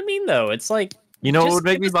 you know what I mean though? It's like You know what just would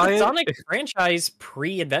make give me us the buy it? Sonic franchise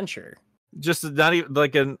pre-adventure. Just not even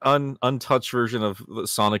like an untouched version of the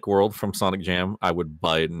Sonic World from Sonic Jam. I would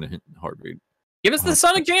buy it in a heartbeat. Give us the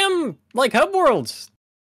Sonic Jam like hub worlds.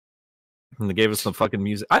 And they gave us some fucking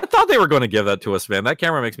music. I thought they were going to give that to us, man. That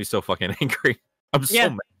camera makes me so fucking angry. I'm so Yeah.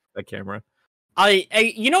 mad at that camera.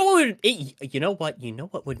 You know what would you know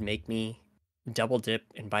what would make me double dip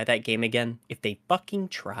and buy that game again? If they fucking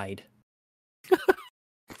tried.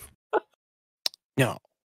 No.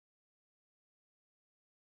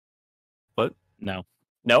 No.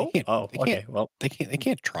 No? They can't- Oh, they okay. can't. Well, They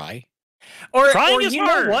can't try. or Trying is you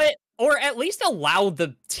hard. know what? Or at least allow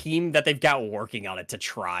the team that they've got working on it to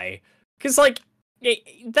try. Cuz like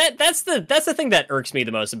that's the thing that irks me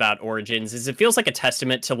the most about Origins is it feels like a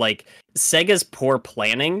testament to like Sega's poor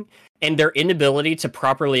planning and their inability to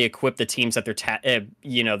properly equip the teams that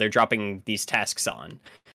they're dropping these tasks on.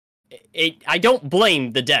 I don't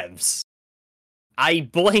blame the devs. I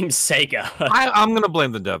blame Sega. I'm going to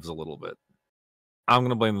blame the devs a little bit.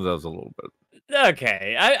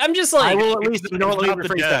 Okay, I'm just I like, will at least, It's you know, let not me the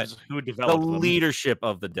rephrase that. devs who The developed them. leadership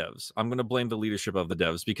of the devs. I'm going to blame the leadership of the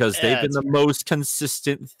devs because they've been that's the most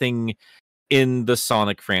consistent thing in the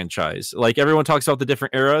Sonic franchise. Like everyone talks about the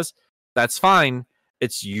different eras. That's fine.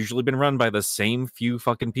 It's usually been run by the same few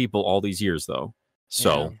fucking people all these years, though.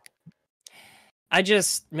 So I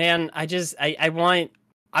just, man, I want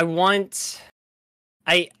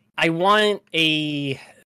a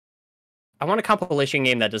compilation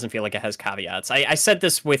game that doesn't feel like it has caveats. I said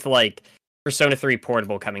this with like Persona 3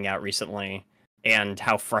 Portable coming out recently and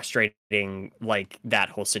how frustrating like that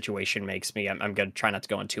whole situation makes me. I'm gonna try not to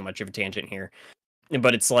go on too much of a tangent here.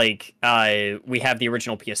 But it's like we have the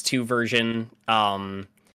original PS2 version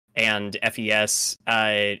and FES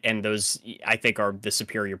and those I think are the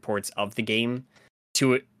superior ports of the game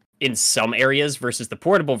to in some areas versus the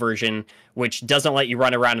portable version, which doesn't let you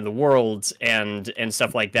run around in the world and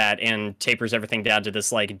stuff like that, and tapers everything down to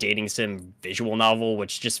this like dating sim visual novel,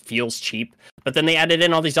 which just feels cheap. But then they added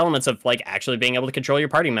in all these elements of like actually being able to control your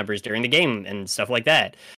party members during the game and stuff like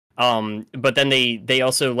that. But then they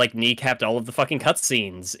also like kneecapped all of the fucking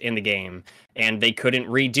cutscenes in the game, and they couldn't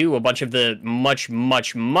redo a bunch of the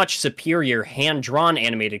much superior hand-drawn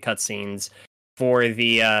animated cutscenes for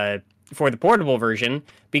the portable version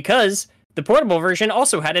because the portable version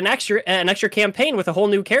also had an extra campaign with a whole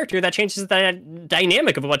new character that changes the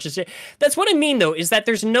dynamic of a bunch of shit. That's what I mean, though, is that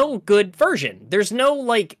there's no good version. There's no,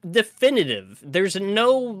 like, definitive. There's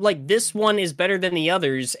no, like, this one is better than the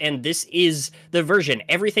others, and this is the version.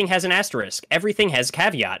 Everything has an asterisk. Everything has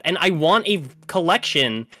caveat. And I want a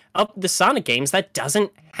collection of the Sonic games that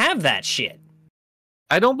doesn't have that shit.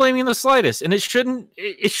 I don't blame you in the slightest, and it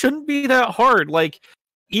shouldn't be that hard. Like,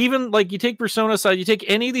 even like you take Persona aside, you take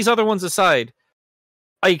any of these other ones aside,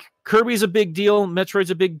 like Kirby's a big deal, Metroid's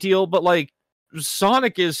a big deal, but like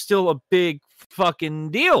Sonic is still a big fucking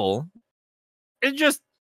deal. It's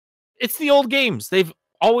the old games. They've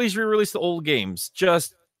always re-released the old games.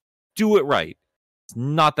 Just do it right. It's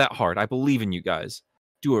not that hard. I believe in you guys.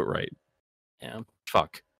 Do it right. Yeah.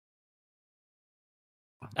 Fuck.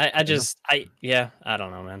 I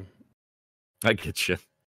don't know, man. I get you.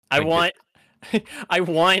 I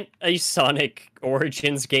want a Sonic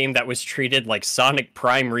Origins game that was treated like Sonic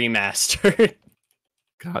Prime Remastered.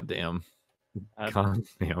 God damn. God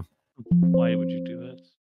damn. Why would you do that?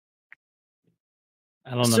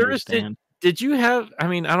 I don't understand. Did you have? I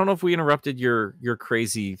mean, I don't know if we interrupted your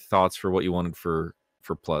crazy thoughts for what you wanted for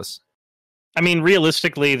Plus. I mean,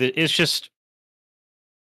 realistically, it's just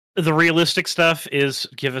the realistic stuff is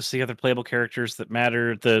give us the other playable characters that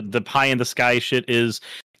matter. The pie in the sky shit is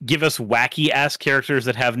give us wacky ass characters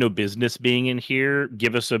that have no business being in here.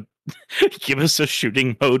 Give us a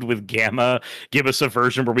shooting mode with Gamma. Give us a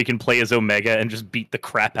version where we can play as Omega and just beat the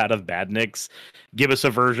crap out of Badniks. Give us a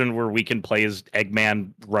version where we can play as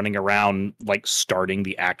Eggman running around, like starting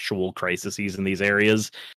the actual crises in these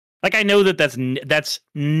areas. Like, I know that's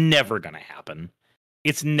never gonna happen.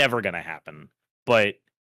 It's never gonna happen. But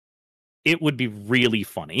it would be really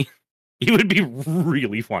funny. It would be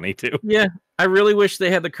really funny too. Yeah, I really wish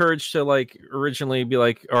they had the courage to like originally be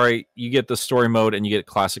like, all right, you get the story mode and you get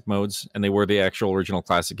classic modes, and they were the actual original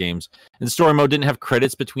classic games. And the story mode didn't have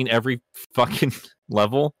credits between every fucking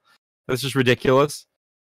level. That's just ridiculous.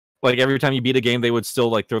 Like every time you beat a game, they would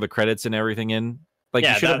still like throw the credits and everything in. Like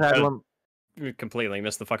you should have had one. You completely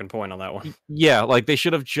missed the fucking point on that one. Yeah, like they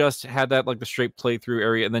should have just had that like the straight playthrough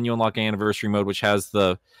area, and then you unlock anniversary mode, which has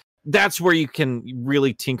the. That's where you can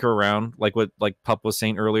really tinker around, like what like Pup was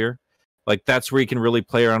saying earlier. Like that's where you can really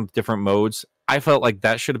play around with different modes. I felt like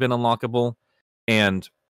that should have been unlockable. And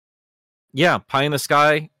yeah, pie in the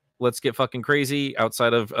sky. Let's get fucking crazy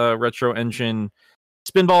outside of Retro Engine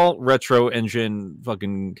Spinball, Retro Engine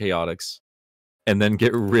fucking Chaotix. And then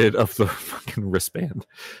get rid of the fucking wristband.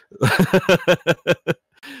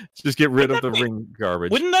 Just get rid of the ring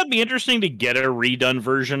garbage. Wouldn't that be interesting to get a redone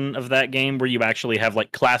version of that game where you actually have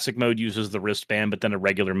like classic mode uses the wristband, but then a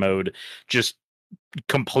regular mode just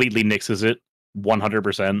completely nixes it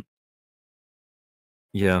 100%?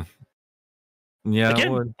 Yeah. Yeah.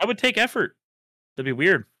 Again, I would take effort. That'd be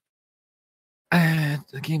weird.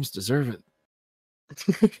 The games deserve it.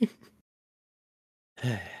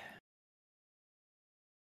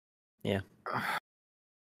 Yeah. Oh,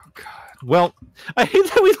 God. Well, I hate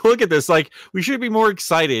that we look at this like we should be more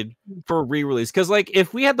excited for a re-release because, like,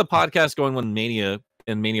 if we had the podcast going when Mania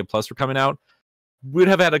and Mania Plus were coming out, we'd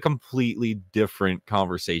have had a completely different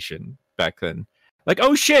conversation back then. Like,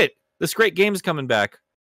 oh shit, this great game is coming back.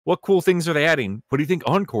 What cool things are they adding? What do you think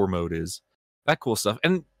Encore mode is? That cool stuff.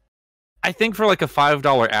 And I think for like a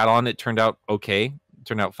 $5 add-on, it turned out okay. It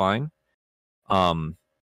turned out fine.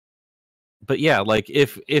 yeah, like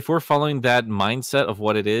if we're following that mindset of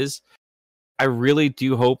what it is, I really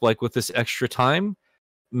do hope, like with this extra time,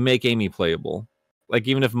 make Amy playable. Like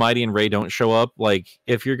even if Mighty and Ray don't show up, like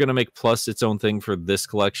if you're gonna make Plus its own thing for this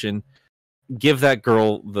collection, give that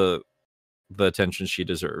girl the attention she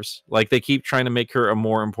deserves. Like they keep trying to make her a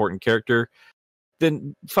more important character,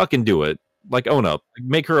 then fucking do it. Like own up.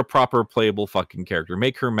 Make her a proper playable fucking character.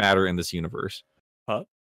 Make her matter in this universe. Huh?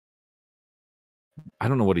 I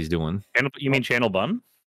don't know what he's doing. You mean Channel Bun?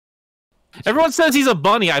 Everyone says he's a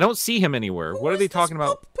bunny. I don't see him anywhere. What are they talking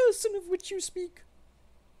about? Person of which you speak.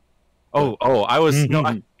 Oh, I was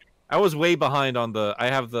I was way behind on the. I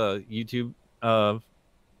have the YouTube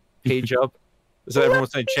page up. So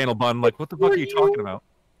everyone's saying Channel Bun. I'm like, what the fuck are you talking about?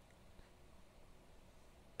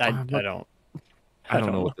 I don't. I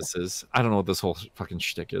don't know what this is. I don't know what this whole fucking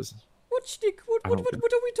shtick is. What shtick? What are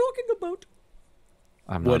we talking about?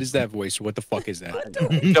 What is that voice? What the fuck is that?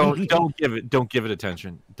 Don't give it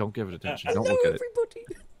attention. Don't give it attention. Don't look at it. Everybody.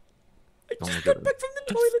 I Don't just look at got back from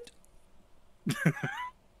the toilet.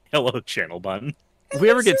 Hello, Channel Bun. If we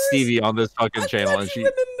ever get Stevie on this fucking channel and she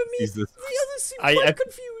remember me. sees this, The others seem quite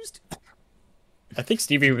confused. I think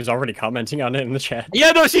Stevie was already commenting on it in the chat.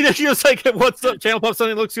 yeah, no, she was like, "What's up, Channel Pop?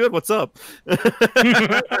 Something looks good. What's up?"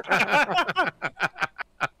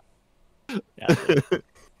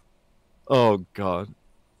 Oh god.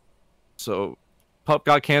 So, Pup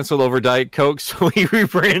got canceled over Diet Coke, so he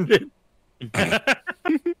rebranded.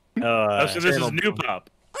 So this is new Pup.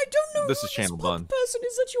 I don't know This who is Channel this Bun. person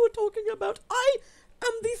is that you are talking about. I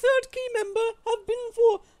am the third key member. Have been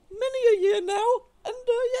for many a year now, and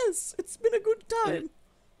yes, it's been a good time.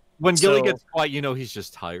 When Gilly So- gets quiet, you know he's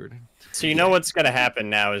just tired. So you know what's gonna happen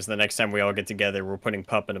now is the next time we all get together, we're putting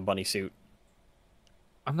Pup in a bunny suit.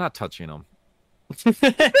 I'm not touching him.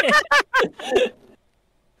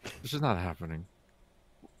 This is not happening.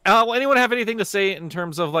 Will anyone have anything to say in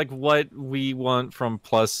terms of like what we want from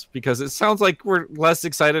Plus? Because it sounds like we're less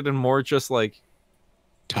excited and more just like,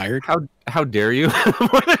 Tired? how dare you?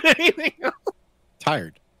 More than anything else.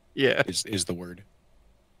 Tired Yeah. is the word.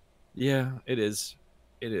 Yeah, it is.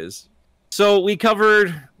 It is. So we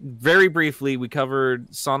covered very briefly. We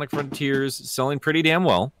covered Sonic Frontiers selling pretty damn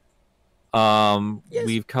well. Yes.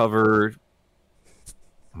 We've covered.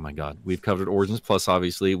 Oh my god, we've covered Origins Plus.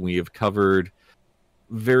 Obviously, we have covered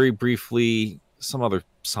very briefly some other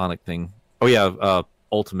Sonic thing. Oh yeah,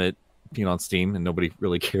 Ultimate being on Steam, and nobody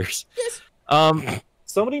really cares. Yes.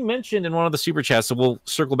 Somebody mentioned in one of the super chats, so we'll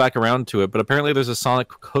circle back around to it. But apparently, there's a Sonic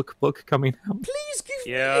cookbook coming out. Please give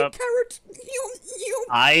me a carrot.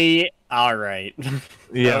 All right.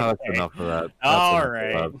 Yeah, Okay. that's enough of that. That's All enough of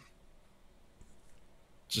right. that.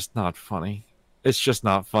 Just not funny. It's just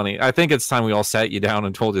not funny. I think it's time we all sat you down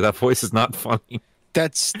and told you that voice is not funny.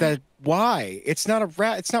 That's why. It's not a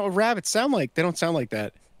rat. It's not what rabbits sound like. They don't sound like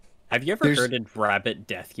that. Have you ever There's- heard a rabbit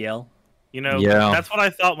death yell? You know, Yeah. that's what I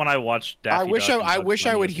thought when I watched Daffy I wish Duck and I Bugs wish I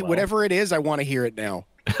Bunny would as hear well. whatever it is. I want to hear it now.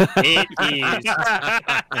 It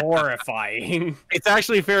is horrifying. It's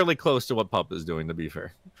actually fairly close to what Pup is doing, to be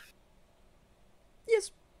fair.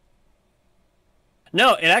 Yes.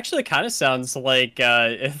 No, it actually kind of sounds like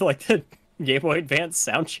the Game Boy Advance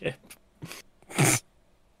sound chip.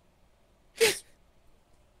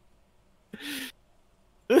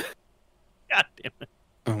 God damn it.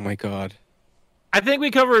 Oh my god. I think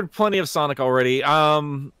we covered plenty of Sonic already.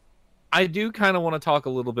 I do kind of want to talk a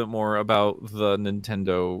little bit more about the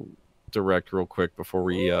Nintendo Direct real quick before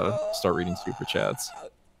we start reading super chats.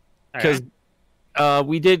 Because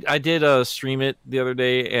I did stream it the other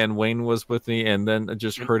day, and Wayne was with me, and then I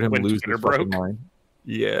just heard him When lose Twitter his fucking broke? mind.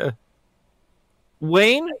 Yeah.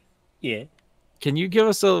 Wayne, Yeah. can you give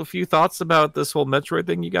us a few thoughts about this whole Metroid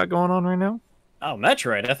thing you got going on right now? Oh,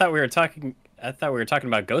 Metroid. I thought we were talking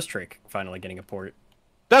about Ghost Trick finally getting a port.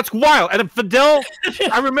 That's wild. And Fidel,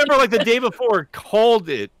 I remember like the day before called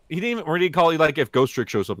it. He didn't even really call it like if Ghost Trick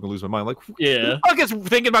shows up, I'm gonna lose my mind. Like, Yeah. who the fuck is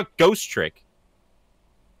thinking about Ghost Trick?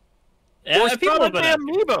 Yeah, Or people Samba have been Damn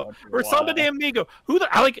asking Amiibo. about it for a Or Samba while. Damn Amiibo. Who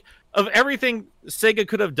the I like of everything Sega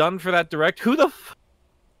could have done for that direct, who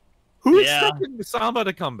Yeah. expected Samba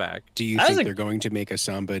to come back? Do you That was think a- they're going to make a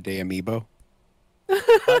Samba de Amiibo?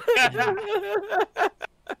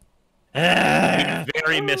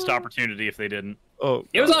 Very missed opportunity if they didn't. Oh,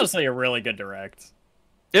 It was honestly a really good direct.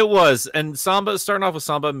 it was, and Samba starting off with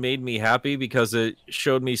Samba made me happy because it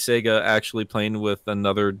showed me Sega actually playing with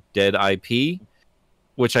another dead IP,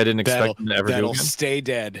 which I didn't expect them to ever do That'll again. stay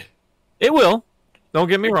dead. It will. Don't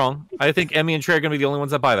get me wrong. I think Emmy and Trey are gonna be the only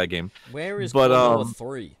ones that buy that game. Where is But, Commodore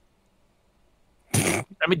 3? I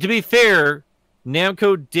mean, to be fair,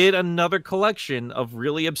 Namco did another collection of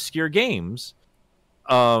really obscure games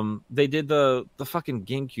they did the fucking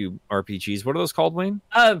GameCube RPGs. What are those called, Wayne?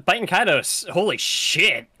 Biting Kaitos. Holy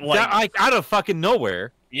shit! Like, out of fucking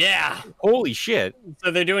nowhere. yeah. Holy shit!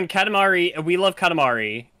 So they're doing Katamari. We love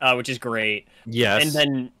Katamari, which is great. Yes.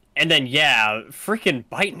 And then yeah, freaking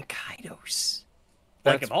Biting Kaitos.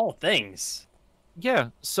 Like That's- of all things. Yeah,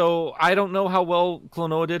 so I don't know how well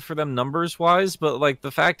Klonoa did for them numbers wise, but like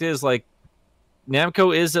the fact is, like,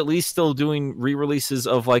 Namco is at least still doing re-releases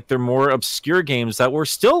of like their more obscure games that were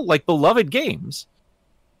still like beloved games,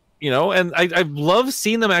 you know. And I love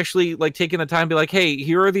seeing them actually like taking the time to be like, hey,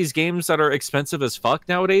 here are these games that are expensive as fuck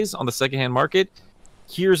nowadays on the secondhand market.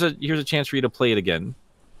 Here's a chance for you to play it again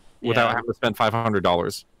without having to spend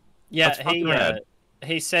 $500. Yeah. That's fucking rad.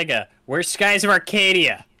 Hey Sega, where's Skies of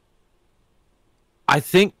Arcadia? I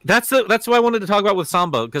think that's what I wanted to talk about with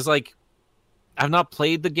Samba, because like I've not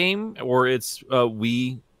played the game or it's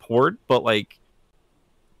Wii port, but like,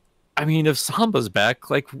 I mean, if Samba's back,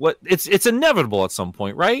 like what? It's inevitable at some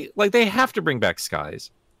point, right? Like they have to bring back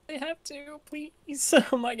Skies. They have to, please.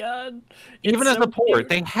 Oh my god. Even as a port,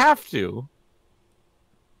 they have to.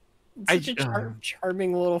 It's such a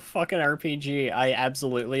charming little fucking RPG. I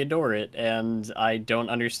absolutely adore it, and I don't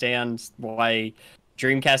understand why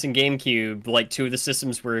Dreamcast and GameCube, like two of the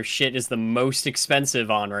systems where shit is the most expensive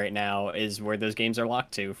on right now, is where those games are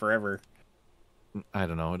locked to forever. I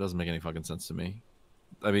don't know. It doesn't make any fucking sense to me.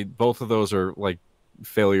 I mean, both of those are like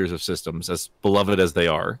failures of systems, as beloved as they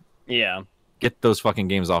are. Yeah. Get those fucking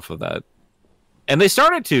games off of that. And they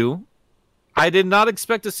started to. I did not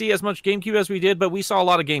expect to see as much GameCube as we did, but we saw a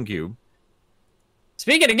lot of GameCube.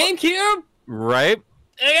 Speaking of GameCube, Right?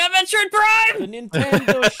 I got Metroid Prime! The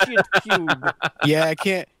Nintendo shit cube. Yeah,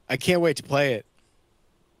 I can't wait to play it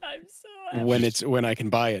I'm so happy. when I can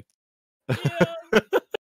buy it.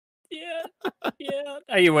 Yeah.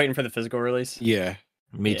 Are you waiting for the physical release? Yeah.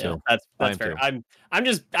 Me Yeah, too. That's Mine fair. too. I'm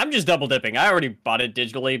just double dipping. I already bought it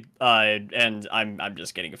digitally, and I'm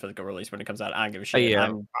just getting a physical release when it comes out. I don't give a shit.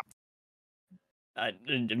 Yeah. A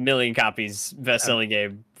million copies best-selling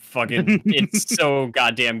game. Fucking, it's so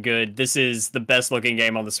goddamn good. This is the best looking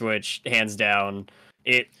game on the Switch, hands down.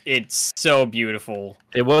 It's so beautiful.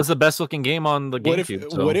 It was the best looking game on the What if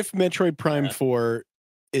GameCube. so- what if Metroid Prime 4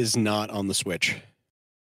 is not on the Switch?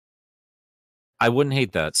 I wouldn't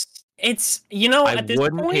hate that. It's I at this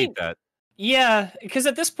wouldn't point, hate that. yeah, because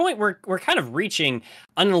at this point we're kind of reaching,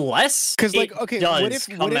 unless 'Cause, like, it okay, does what if-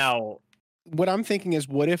 come out. What I'm thinking is,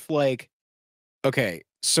 what if, like, okay,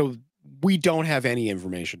 so we don't have any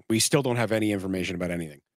information. We still don't have any information about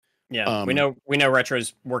anything. Yeah, we know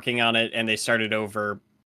Retro's working on it, and they started over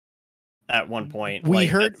at one point. We like,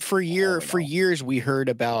 heard that's for all we know. years we heard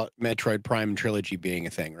about Metroid Prime trilogy being a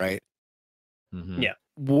thing, right? Mhm. Yeah.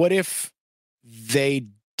 What if they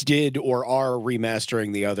did or are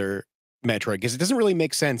remastering the other Metroid? Because it doesn't really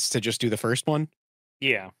make sense to just do the first one.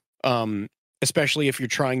 Yeah. Especially if you're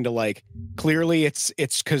trying to, like, clearly it's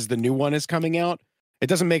because the new one is coming out. It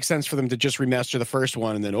doesn't make sense for them to just remaster the first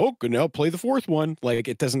one and then now play the fourth one. Like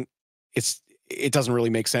it doesn't really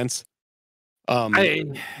make sense.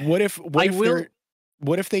 What if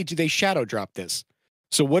they shadow drop this?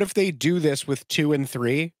 So what if they do this with 2 and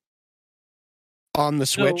 3 on the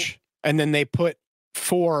Switch, and then they put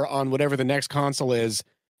 4 on whatever the next console is,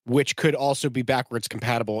 which could also be backwards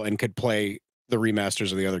compatible and could play the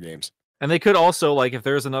remasters of the other games? And they could also, like, if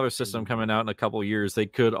there's another system coming out in a couple of years, they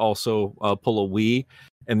could also pull a Wii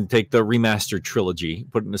and take the remastered trilogy,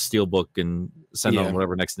 put it in a steelbook, and send on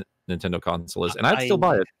whatever next Nintendo console is. And I'd still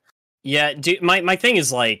buy it. Yeah, dude, my thing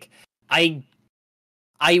is, like, I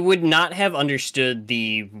would not have understood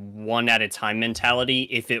the one at a time mentality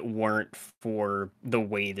if it weren't for the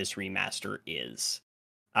way this remaster is.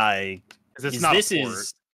 Because it's not this a port.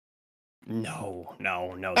 is no.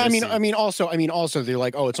 I this mean, is- also they're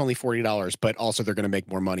like, oh, it's only $40, but also they're going to make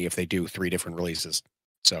more money if they do 3 different releases.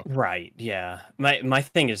 So right, yeah. My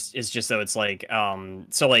thing is just though it's like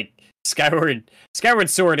so like Skyward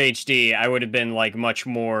Sword HD, I would have been like much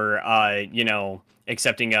more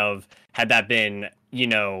accepting of had that been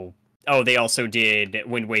oh, they also did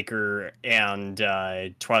Wind Waker and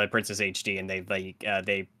Twilight Princess HD, and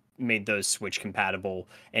they made those Switch compatible,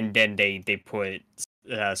 and then they put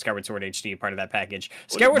Skyward Sword HD part of that package.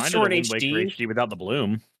 Skyward Minded a Sword Wind Waker HD. HD without the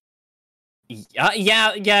bloom.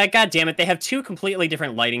 Yeah. God damn it! They have 2 completely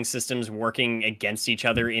different lighting systems working against each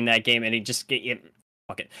other in that game, and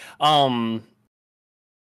fuck it.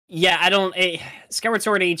 Yeah, I don't. Skyward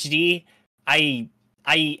Sword HD.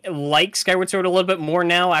 I like Skyward Sword a little bit more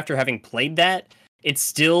now after having played that. It's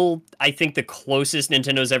still, I think, the closest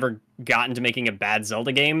Nintendo's ever gotten to making a bad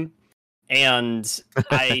Zelda game, and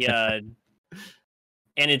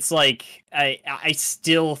And it's like I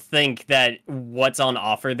still think that what's on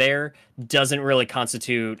offer there doesn't really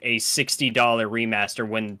constitute a $60 remaster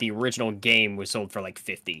when the original game was sold for like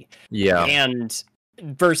 50. Yeah. And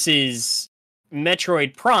versus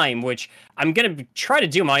Metroid Prime, which I'm gonna try to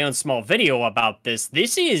do my own small video about this.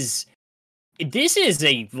 This is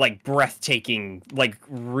a like breathtaking like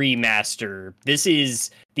remaster. This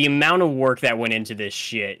is the amount of work that went into this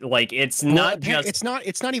shit. Like it's not just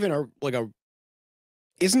it's not even a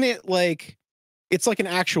isn't it like it's like an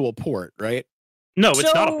actual port, right? No, it's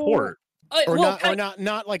not a So, port. Or well,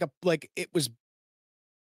 not like it was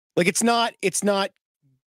like it's not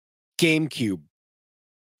GameCube.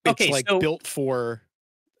 It's Okay, like so- built for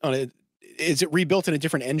is it rebuilt in a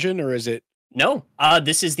different engine or is it No,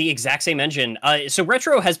 this is the exact same engine. So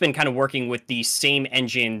Retro has been kind of working with the same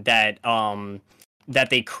engine that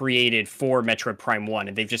they created for Metroid Prime 1,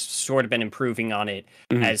 and they've just sort of been improving on it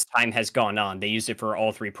Mhm. as time has gone on. They used it for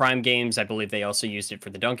all 3 Prime games. I believe they also used it for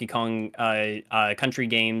the Donkey Kong Country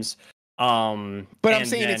games. But I'm and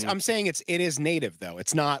saying then- it is native though.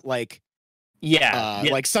 It's not like yeah,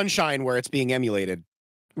 like Sunshine where it's being emulated.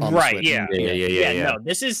 on the right, Switch. Yeah. Yeah, no,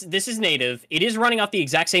 this is native. It is running off the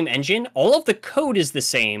exact same engine. All of the code is the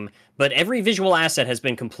same, but every visual asset has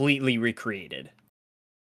been completely recreated.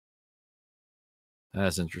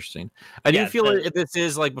 That's interesting. I do Yeah, feel like this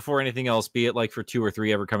is like before anything else, be it like for 2 or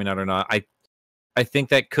 3 ever coming out or not. I think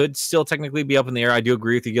that could still technically be up in the air. I do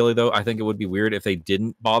agree with you, Gilly, though. I think it would be weird if they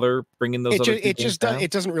didn't bother bringing those.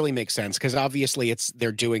 It doesn't really make sense because obviously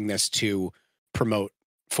they're doing this to promote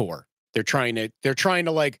 4. They're trying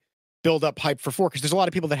to like build up hype for 4 because there's a lot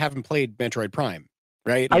of people that haven't played Metroid Prime,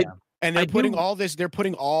 right? And they're putting all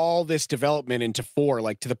this development into 4,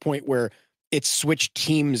 like to the point where it's switched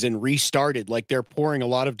teams and restarted. Like they're pouring a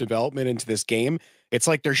lot of development into this game. It's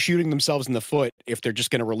like they're shooting themselves in the foot if they're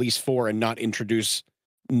just going to release 4 and not introduce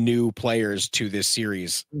new players to this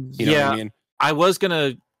series. You know what I mean? I was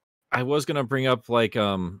gonna bring up like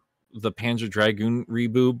the Panzer Dragoon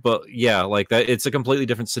reboot, but yeah, like that it's a completely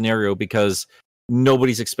different scenario because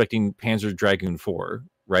nobody's expecting Panzer Dragoon 4,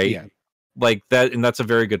 right? Yeah. Like that, and that's a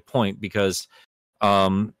very good point because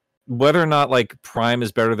whether or not like Prime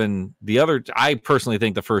is better than the other, I personally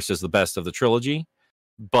think the first is the best of the trilogy,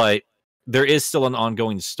 but there is still an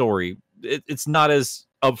ongoing story. It's not as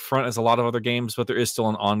upfront as a lot of other games, but there is still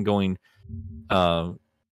an ongoing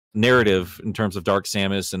narrative in terms of Dark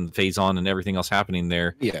Samus and Phazon and everything else happening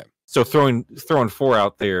there. Yeah. So throwing 4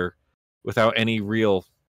 out there without any real,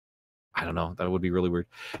 I don't know, that would be really weird.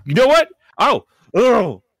 You know what? Oh,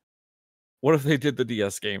 what if they did the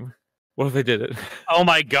DS game? What if they did it? Oh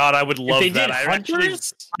my god, I would If love they that. did I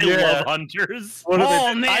Hunters, love Hunters.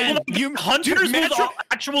 oh man, Hunters with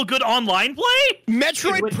actual good online play?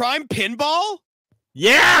 Metroid would- Prime Pinball?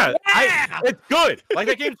 Yeah, Yeah! it's good. Like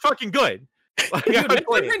that game's fucking good. Like, dude, I would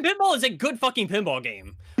play it. Metroid Pinball is a good fucking pinball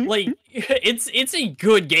game. Like it's a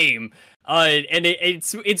good game. And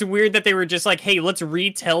it's weird that they were just like, hey, let's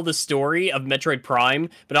retell the story of Metroid Prime,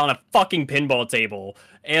 but on a fucking pinball table,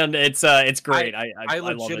 and it's great. I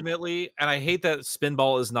love it. legitimately, and I hate that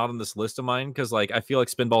Spinball is not on this list of mine because like I feel like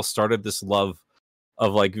Spinball started this love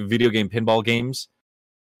of like video game pinball games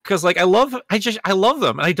because like I love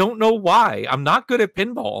them and I don't know why. I'm not good at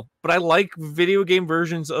pinball, but I like video game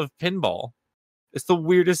versions of pinball. It's the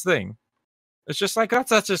weirdest thing. It's just like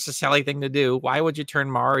that's just a silly thing to do. Why would you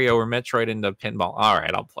turn Mario or Metroid into pinball? All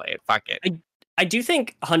right, I'll play it. Fuck it. I do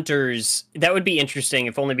think Hunters, that would be interesting,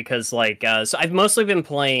 if only because, like, so I've mostly been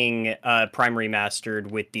playing Prime Remastered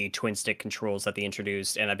with the twin stick controls that they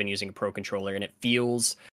introduced, and I've been using a Pro controller, and it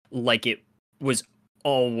feels like it was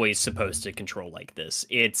always supposed to control like this.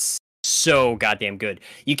 It's so goddamn good.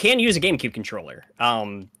 You can use a GameCube controller,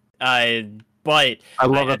 but I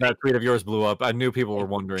love that tweet of yours blew up. I knew people were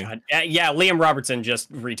wondering. God, yeah, Liam Robertson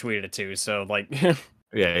just retweeted it too, so like,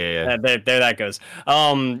 Yeah. there that goes.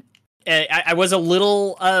 I was a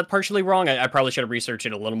little partially wrong. I probably should have researched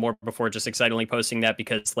it a little more before just excitedly posting that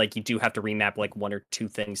because like you do have to remap like 1 or 2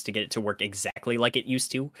 things to get it to work exactly like it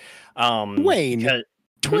used to. Wayne, because-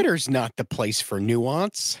 Twitter's not the place for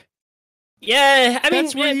nuance. yeah, I mean,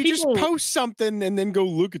 That's where you people, just post something and then go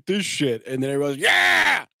look at this shit, and then everyone's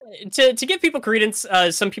yeah. to give people credence.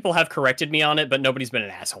 Some people have corrected me on it, but nobody's been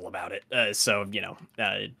an asshole about it. So you know,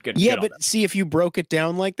 good. Yeah, good on them. but see, if you broke it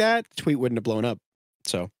down like that, the tweet wouldn't have blown up.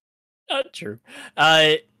 So True.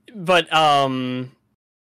 But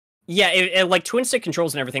yeah, like twin stick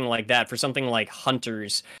controls and everything like that for something like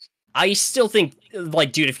Hunters, I still think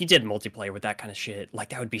like, dude, if you did multiplayer with that kind of shit, like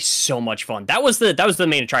that would be so much fun. That was the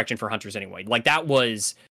main attraction for Hunters anyway. Like that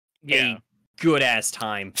was a good ass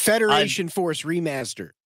time. Federation Force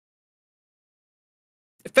remaster.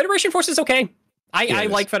 Federation Force is okay. I it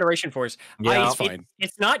is. like Federation Force. Yeah, it's fine.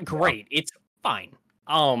 It's not great. It's fine. It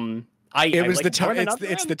I was like the it more time. than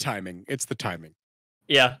It's other the timing. It's the timing.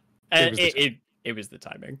 Yeah, It was the it was the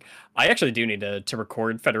timing. I actually do need to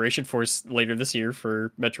record Federation Force later this year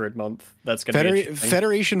for Metroid Month. That's gonna be interesting.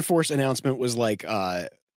 Federation Force announcement was like,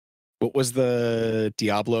 what was the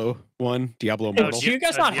Diablo one? Diablo Hey, Immortal. do you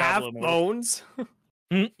guys not have Diablo Immortal. phones?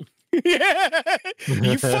 Yeah,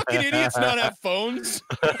 you fucking idiots not have phones.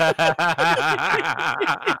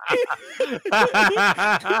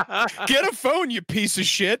 Get a phone, you piece of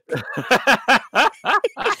shit.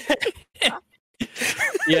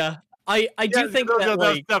 Yeah, I do think that that's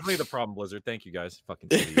like definitely the problem, Blizzard. Thank you guys, fucking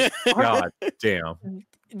idiots. God damn.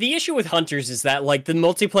 the issue with Hunters is that like the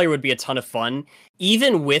multiplayer would be a ton of fun,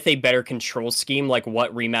 even with a better control scheme like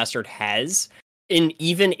what Remastered has. And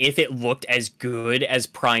even if it looked as good as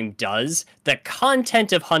Prime does, the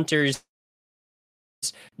content of Hunters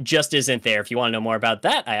just isn't there. If you want to know more about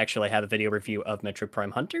that, I actually have a video review of Metroid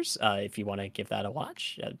Prime Hunters. If you want to give that a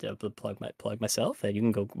watch, plug myself. You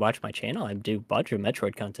can go watch my channel. I do a bunch of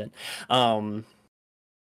Metroid content. I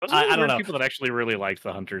don't know. People that actually really liked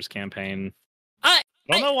the Hunters campaign. I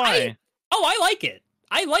don't know why. I like it.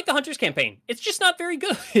 I like the Hunters campaign. It's just not very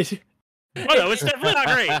good. Oh no, it's definitely not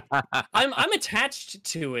great. I'm attached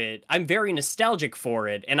to it. I'm very nostalgic for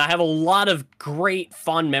it, and I have a lot of great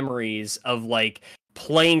fond memories of like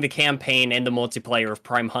playing the campaign and the multiplayer of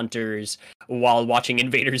Prime Hunters while watching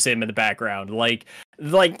Invader Zim in the background. Like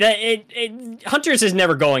that. Hunters is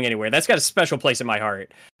never going anywhere. That's got a special place in my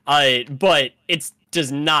heart. But it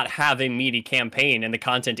does not have a meaty campaign, and the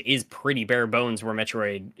content is pretty bare bones where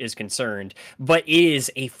Metroid is concerned. But it is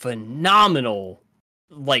a phenomenal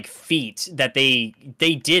like feat that they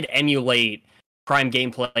did emulate Prime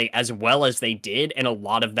gameplay as well as they did, and a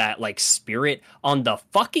lot of that like spirit on the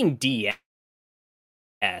fucking DS.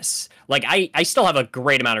 Like I still have a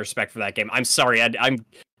great amount of respect for that game. I'm sorry, I'm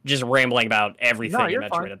just rambling about everything in Metroid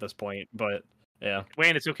fine. at this point, but yeah.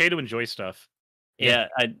 Wayne, it's okay to enjoy stuff. Yeah,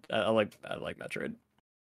 I like Metroid.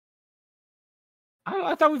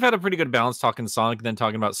 I thought we've had a pretty good balance talking Sonic and then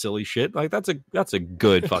talking about silly shit. Like that's a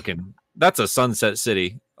good fucking that's a Sunset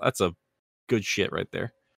City. That's a good shit right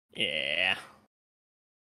there. Yeah.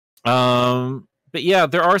 But yeah,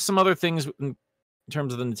 there are some other things in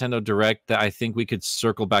terms of the Nintendo Direct that I think we could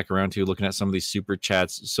circle back around to looking at some of these super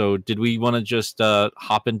chats. So did we want to just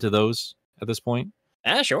hop into those at this point?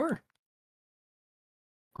 Sure.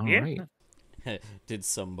 All Yeah. right. Did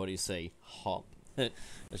somebody say hop? I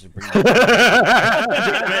should bring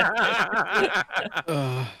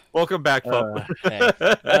Welcome back, Pup.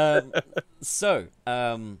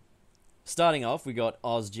 Starting off, we got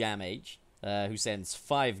OzJamH, who sends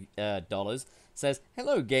 $5. Says,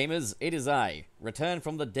 "Hello, gamers. It is I, returned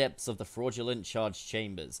from the depths of the fraudulent charged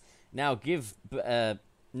chambers. Now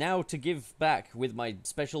to give back with my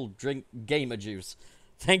special drink, Gamer Juice.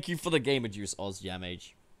 Thank you for the Gamer Juice,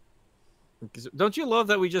 OzJamH." Don't you love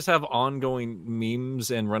that we just have ongoing memes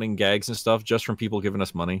and running gags and stuff just from people giving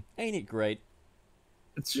us money? Ain't it great?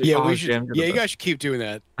 It's Yeah, we OzJam, should. you're the Yeah, you best. guys should keep doing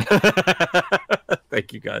that.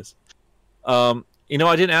 Thank you guys. You know,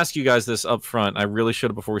 I didn't ask you guys this up front. I really should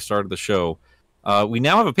have before we started the show. We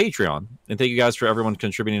now have a Patreon, and thank you guys for everyone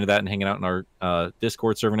contributing to that and hanging out in our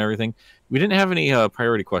Discord server and everything. We didn't have any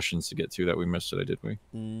priority questions to get to that we missed today, did we?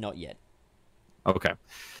 Not yet. Okay.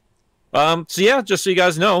 So yeah, just so you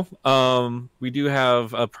guys know, we do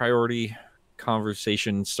have a priority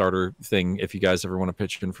conversation starter thing if you guys ever want to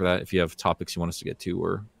pitch in for that, if you have topics you want us to get to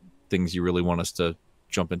or things you really want us to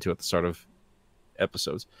jump into at the start of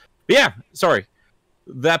episodes. But yeah, sorry.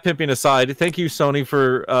 That pimping aside, thank you, Sony,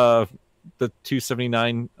 for the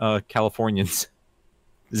 279 Californians.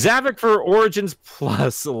 Zavik for Origins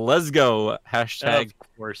Plus. Let's go. Hashtag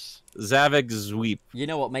Of course. Zavik Zweep. You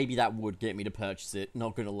know what? Maybe that would get me to purchase it.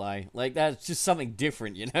 Not gonna lie. Like, that's just something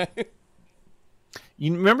different, you know?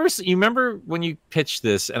 You remember when you pitched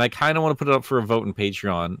this, and I kind of want to put it up for a vote in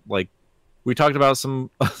Patreon. Like, we talked about some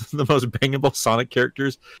of the most bangable Sonic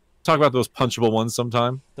characters. Talk about those punchable ones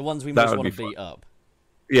sometime. The ones we That most would want be to beat up.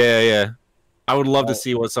 Yeah. I would love to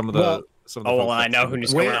see what some of the. well- some of the Oh, well, folks I know have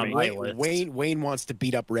who's to going say. on my list. Wayne wants to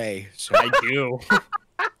beat up Ray. So. I do.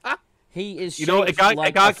 He is. You know, it shaped got like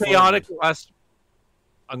it got a friend. chaotic last.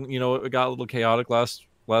 It got a little chaotic last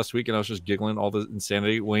week, and I was just giggling all the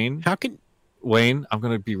insanity. Wayne, I'm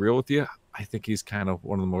gonna be real with you. I think he's kind of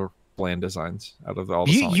one of the more bland designs out of all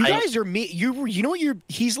the Sonic. You guys are me. You know what you're.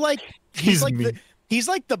 He's like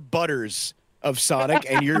the Butters of Sonic,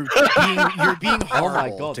 and you're being Oh horrible my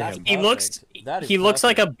god, to that's him. He looks perfect. That is he looks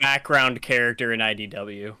like perfect. a background character in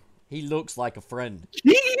IDW. He looks like a friend.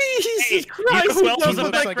 Jeez. Jesus Christ! You know who else was He a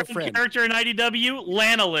looks like a background friend. character in IDW?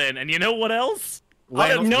 Lanolin. And you know what else? No,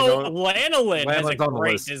 you know- Lanolin has a Lanolin's on the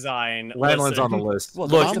great list. design. Lanolin's on the Listen. list. Well,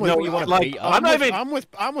 Look, I'm with no, you, wanna like, beat up. I'm not even.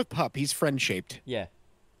 I'm with Pup. He's friend shaped. Yeah.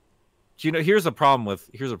 You know, here's a problem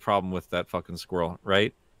with that fucking squirrel,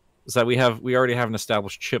 right? Is that we already have an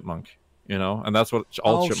established chipmunk, you know, and that's what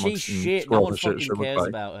all Oh, chipmunks she's and shit. No squirrels one should fucking look cares like.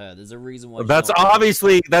 about her. There's a reason why. she's That's not-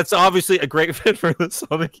 obviously a great fit for the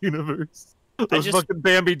Sonic universe. Those just- fucking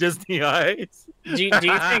Bambi Disney eyes. Do you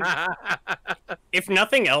think, if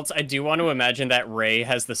nothing else, I do want to imagine that Ray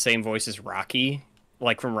has the same voice as Rocky,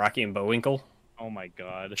 like from Rocky and Bullwinkle. Oh my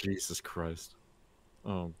god. Jesus Christ.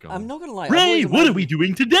 Oh god. I'm not gonna lie. I've Ray, always what are imagined- we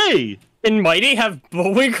doing today? And Mighty have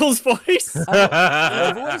Bullwinkle's voice?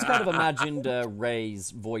 I've always kind of imagined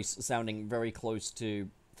Ray's voice sounding very close to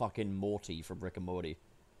fucking Morty from Rick and Morty.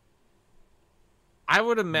 I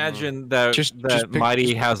would imagine that Just pick-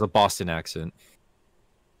 Mighty has a Boston accent.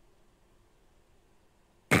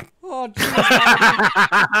 Oh,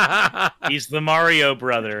 jeez. He's the Mario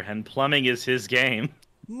brother, and plumbing is his game.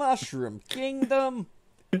 Mushroom Kingdom.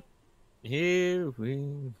 Here we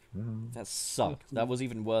That sucked. That was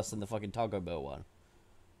even worse than the fucking Taco Bell one.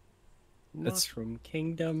 Mushroom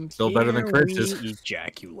Kingdom. Still better than here Chris's. we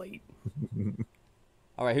ejaculate.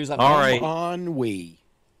 All right, who's up? All next? right. On Wii.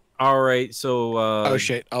 All right, so Oh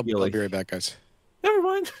shit! I'll be Gilly. right back, guys. Never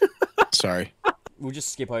mind. Sorry. We'll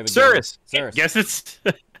just skip over. Cirrus. Cirrus. Guess it's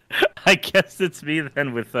I guess it's me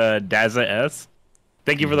then with Daza S.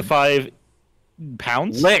 Thank you for the £5.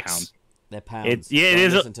 Licks. Pounds. They're pounds. It Don't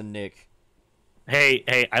is a- Listen to Nick.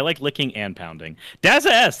 Hey, I like licking and pounding. Daza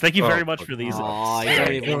S, thank you very Oh, much for these. Oh, you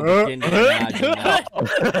don't even begin to imagine that.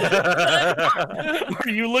 Are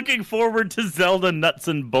you looking forward to Zelda Nuts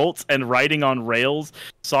and Bolts and riding on rails,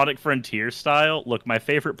 Sonic Frontier style? Look, my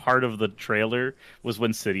favorite part of the trailer was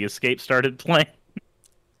when City Escape started playing.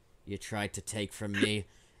 You tried to take from me.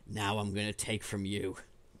 Now I'm gonna take from you.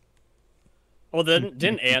 Well, then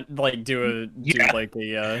didn't Ant like do Yeah. like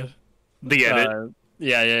the The edit. where it,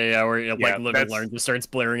 Yeah, like Living that's- Learn just starts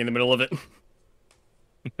blaring in the middle of it.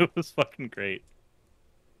 It was fucking great.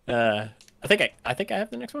 I think I have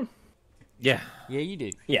the next one. Yeah. Yeah, you do.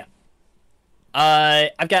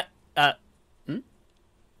 I've got I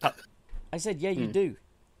said, yeah, you do.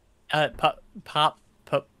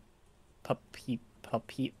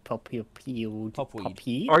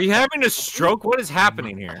 Popweed. Are you having a stroke? What is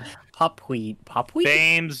happening here? Popweed.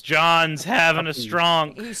 James John's having a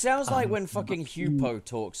strong. He sounds like when fucking Hupo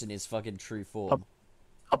talks in his fucking true form.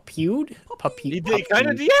 Popewed. He did kind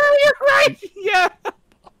of. Yeah, you're right. Yeah.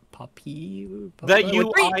 Popewed. That With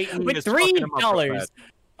UIE with is fucking him up so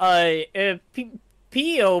 $3.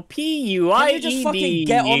 P-O-P-U-I-E-D. Can you just fucking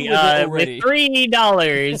get on with it already? With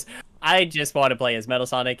 $3. I just want to play as Metal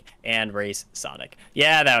Sonic and race Sonic.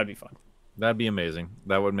 Yeah, that would be fun. That'd be amazing.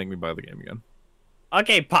 That would make me buy the game again.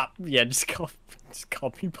 Okay, Pop. Yeah, just call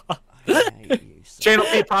me Pop. I hate you so Channel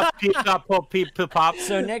P pop P pop pop P pop.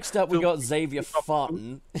 So next up, we got Xavier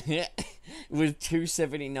Farton with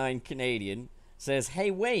 279 Canadian. Says, "Hey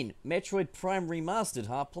Wayne, Metroid Prime Remastered,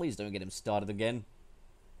 huh? Please don't get him started again."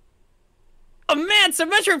 Oh man, so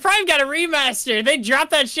Metroid Prime got a remaster. They dropped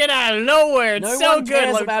that shit out of nowhere. It's No so one good.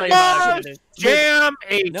 cares Let me about tell you that about shit. it. Jam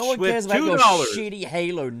H No one with cares about your $2. shitty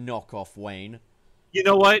Halo knockoff, Wayne. You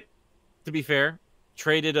know what? To be fair,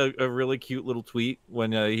 Trey did a really cute little tweet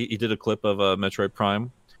when he did a clip of Metroid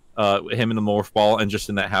Prime, him in the morph ball and just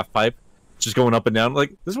in that half pipe, just going up and down. Like,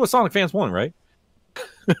 this is what Sonic fans want, right?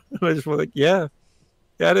 I just was like, yeah,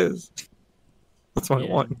 it is. That's what I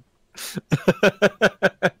Yeah. want.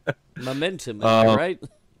 Momentum, am I right?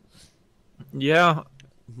 Yeah,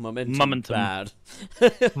 Momentum. Bad.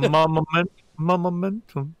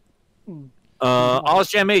 momentum. Alice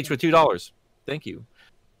Jam H with $2. Thank you.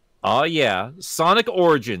 Oh yeah, Sonic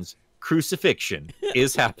Origins Crucifixion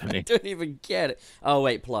is I happening. don't even get it. Oh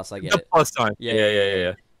wait, plus I get The it. plus sign. Yeah,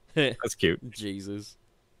 Yeah. yeah. That's cute. Jesus.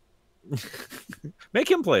 Make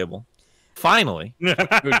him playable. Finally.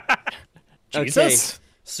 Jesus.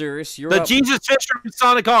 Cirrus, you're The up. Jesus fish from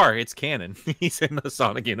Sonic R. It's canon. He's in the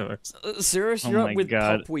Sonic universe. Cirrus, Oh you're my up with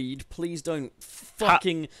God. Popweed. Please don't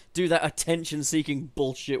fucking do that attention-seeking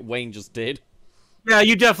bullshit Wayne just did. Yeah,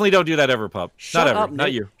 you definitely don't do that ever, pup. Shut Not ever. up, Not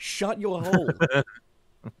Nick. you. Shut your hole.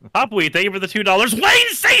 Popweed, thank you for the $2. Wayne,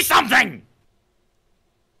 say something!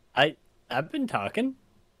 I've been talking.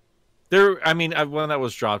 When that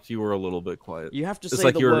was dropped, you were a little bit quiet. You have to It's say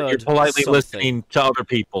like the you're word politely something. listening to other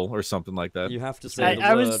people or something like that. You have to say the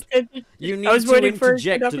I word. was. You need I was to waiting for a good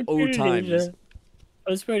interject at all opportunity times.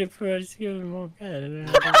 I was waiting for us to give him more You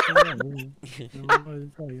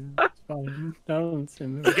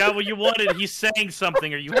got what you wanted. He's saying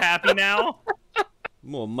something. Are you happy now?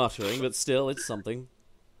 More muttering, but still, it's something.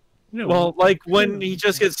 Well, like when he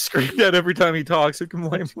just gets screamed at every time he talks, it can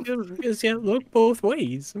blame him. Because you look both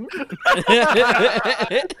ways.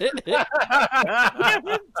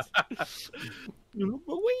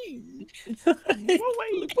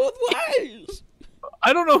 Both ways.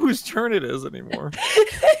 I don't know whose turn it is anymore.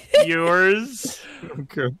 Yours.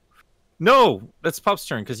 Okay. No, that's Pup's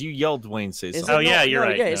turn because you yelled Wayne say Is something. Oh, it yeah, not? you're No,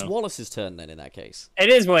 right, Yeah, it's no. Wallace's turn then in that case. It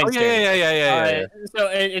is Oh, Wayne's turn. yeah. So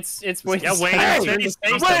it's Wayne's Yeah, Wayne, turn say to say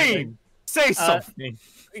something. something. Wayne, say something.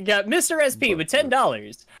 Got Mr. SP with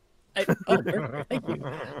 $10. Perfect, thank you.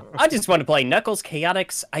 I just want to play Knuckles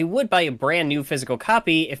Chaotix. I would buy a brand new physical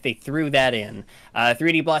copy if they threw that in.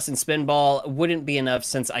 3D Blast and Spinball wouldn't be enough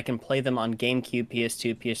since I can play them on GameCube,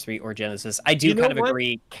 PS2, PS3, or Genesis. I do You know kind of what?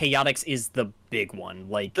 agree. Chaotix is the big one.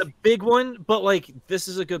 Like, The big one, but like this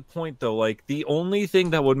is a good point though. Like the only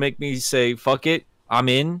thing that would make me say fuck it, I'm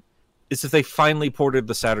in, is if they finally ported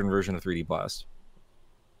the Saturn version of 3D Blast.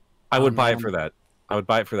 I would buy it for that. I would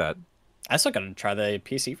buy it for that. I still gotta try the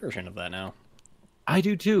PC version of that now. I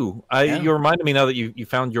do too. Yeah. You reminded me now that you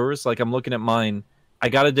found yours. Like I'm looking at mine. I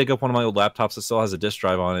got to dig up one of my old laptops that still has a disk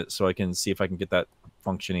drive on it, so I can see if I can get that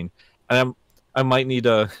functioning. And I might need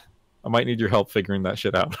your help figuring that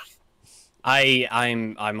shit out.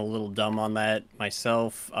 I'm a little dumb on that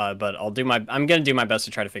myself, but I'm gonna do my best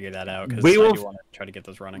to try to figure that out because We I will- do want to try to get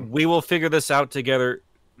those running. We will figure this out together,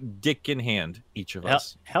 dick in hand, each of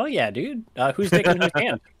us. Hell yeah, dude. Who's taking his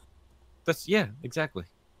hand? That's exactly.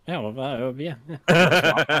 Yeah, well, yeah.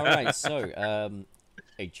 All right, so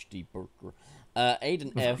HD Burger,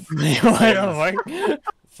 Aiden F.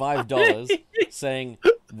 $5 saying,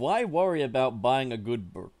 "Why worry about buying a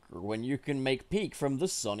good burger when you can make Peak from the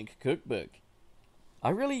Sonic Cookbook?"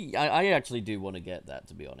 I actually do want to get that,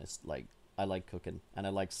 to be honest. Like, I like cooking and I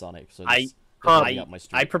like Sonic, so that's definitely up my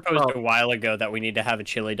street. I proposed a while ago that we need to have a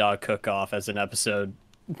chili dog cook-off as an episode.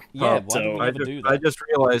 Yeah, why so did we I never just, do I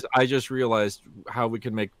that? just realized how we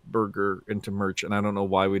can make burger into merch, and I don't know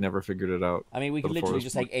why we never figured it out. I mean, we could before literally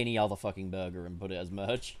this just take any other fucking burger and put it as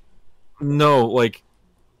merch. No, like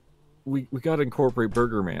we got to incorporate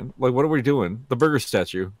Burger Man. Like, what are we doing? The burger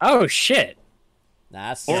statue. Oh shit!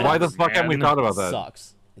 Nah, Why the fuck haven't we thought about It that?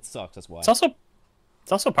 sucks. It sucks. That's why. It's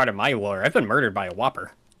also part of my lore. I've been murdered by a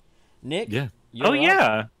Whopper. Nick. Yeah. You're Oh up.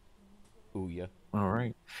 yeah. Ooh yeah. All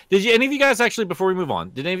right. Did any of you guys actually, before we move on,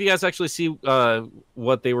 did any of you guys actually see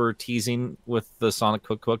what they were teasing with the Sonic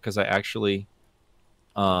Cookbook? Because I actually,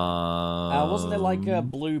 Wasn't there like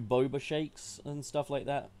blue boba shakes and stuff like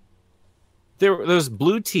that? there's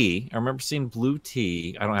blue tea. I remember seeing blue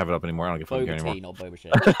tea. I don't have it up anymore. I don't give a fuck Boba anymore. tea, not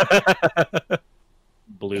boba shake.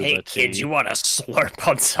 Blue Hey the kids, tea. you want to slurp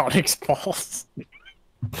on Sonic's balls?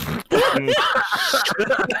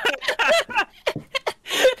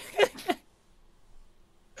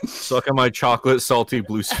 Suck on my chocolate salty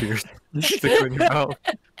blue spheres. Stick it in your mouth.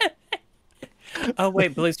 Oh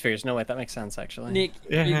wait, blue spheres. No wait, that makes sense actually. Nick,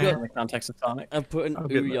 Yeah. you in got. the context of Sonic. I'm putting I'll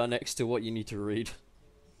get Ouya next to what you need to read.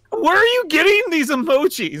 Where are you getting these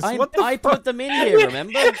emojis? What the I fuck? put them in here,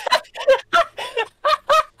 remember?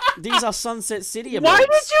 These are Sunset City emotes. Why did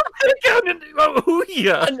you pick out an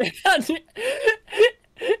Ouya?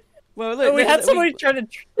 Well, look, we had we- somebody try to.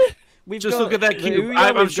 We've Just got look at that the cube. Ouya,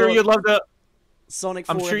 I'm we've sure got you'd love to. Sonic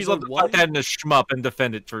 4 I'm sure you'd love Episode to 1. put that in a shmup and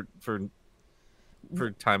defend it for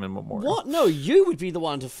time and memorial. What? No, you would be the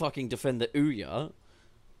one to fucking defend the Ouya.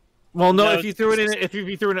 Well, no, No, if you threw it in,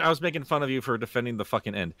 I was making fun of you for defending the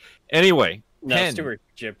fucking end. Anyway, No, Ken, Stuart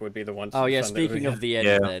Jip would be the one. To Oh yeah, defend it. speaking of the end,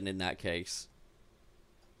 Yeah. then in that case,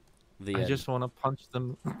 the I end. just want to punch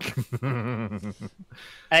them.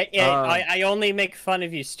 I only make fun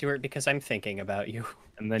of you, Stuart, because I'm thinking about you.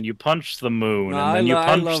 And then you punch the moon, No, and then you I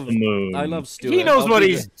punch love- the moon. I love Stuart. He knows I'll what be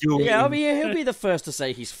he's doing. Yeah, he'll be the first to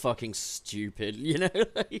say he's fucking stupid. You know.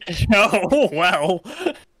 Oh well.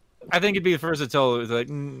 I think he'd be the first to tell. Like,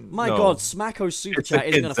 My no. God, Smacko Super It's the Chat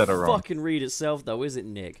isn't kids that are gonna wrong. fucking read itself though, is it,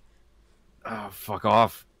 Nick? Oh, fuck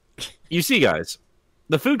off. You see, guys,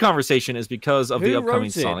 the food conversation is because of the Who upcoming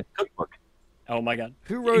wrote it? Sonic Cookbook. Oh my god.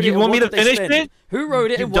 Who wrote You it? and want me what to did they finish spend? it? Who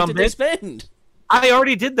wrote it You and what dumb did they bitch. spend? I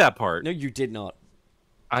already did that part. No, you did not.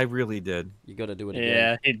 I really did. You got to do it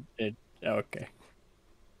Yeah. again. Okay.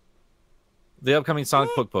 The upcoming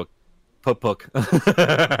Sonic Cookbook. Cookbook.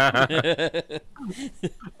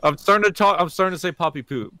 I'm starting to talk. I'm starting to say poppy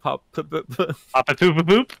poo. Pop a poop a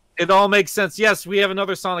poop. It all makes sense. Yes, we have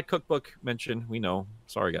another Sonic Cookbook mention. We know.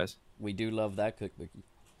 Sorry, guys. We do love that cookbook.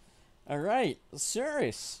 All right,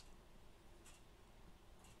 Cirrus.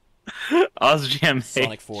 OzJam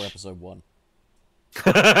Sonic 4 Episode 1.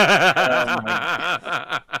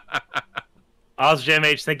 OzJam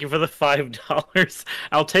H, thank you for the $5.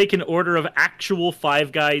 I'll take an order of actual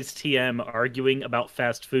Five Guys TM arguing about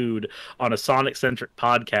fast food on a Sonic-centric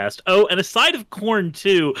podcast. Oh, and a side of corn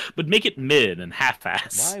too, but make it mid and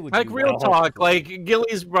half-ass. Why would Like you real want- talk, like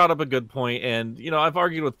Gilly's brought up a good point, and you know I've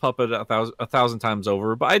argued with Puppet a thousand times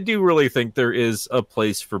over, but I do really think there is a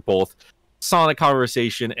place for both Sonic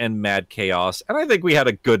conversation and mad chaos, and I think we had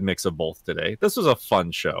a good mix of both today. This was a fun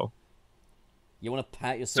show. You want to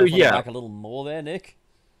pat yourself on the back a little more there, Nick?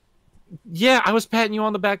 Yeah, I was patting you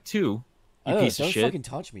on the back too. You piece don't of shit. fucking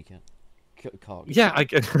touch me, Ken. Cog. Yeah, I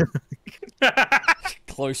can.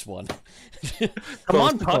 Close one. Come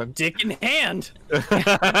on, Pup, dick in hand.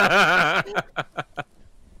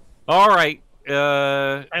 All right.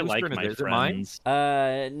 I whose like turn my is it? Is it mine?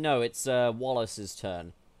 friends. No, it's Wallace's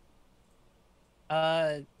turn.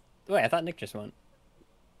 Wait, I thought Nick just went.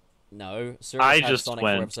 No, Sir I had just Sonic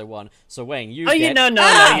went. 4 Episode 1. So Wayne, you Oh, get... no,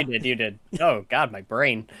 you did. Oh God, my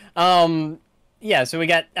brain. Yeah. So we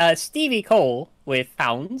got Stevie Cole with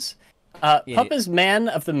pounds. Yeah. Puppa's man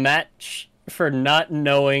of the match for not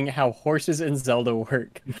knowing how horses in Zelda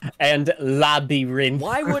work, and Labyrinth.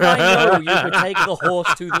 Why would I know you could take the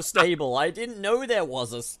horse to the stable? I didn't know there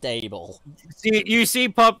was a stable. See,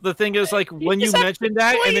 Pup. The thing is, like, when you mentioned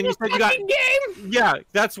that, and then you said you got, game. yeah,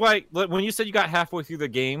 that's why. When you said you got halfway through the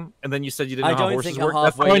game, and then you said you didn't I know how don't horses think I'm work,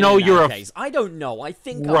 that's halfway how I know in you're that a case. I don't know. I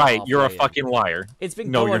think I'm right. You're a halfway in. fucking liar. It's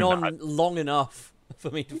been No, going you're on not. long enough for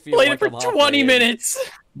me to feel Played like it I'm for halfway 20 in. minutes.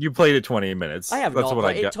 You played it 20 minutes. I have That's not. what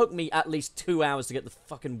But I it got. took me at least 2 hours to get the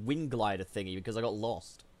fucking wing glider thingy because I got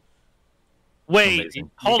lost. Wait,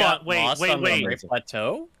 Amazing. hold You on, got wait, lost wait, on the wait. Great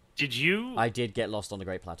Plateau. Did you? I did get lost on the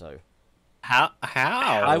Great Plateau. How?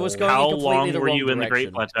 I was going How completely long the were wrong you in the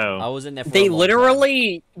Great direction. Plateau? I was in there for a They long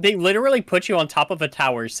time. literally put you on top of a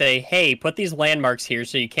tower, say, "Hey, put these landmarks here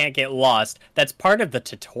so you can't get lost." That's part of the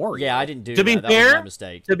tutorial. Yeah, I didn't do To be that. That was fair- my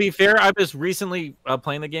mistake. To be fair, I was recently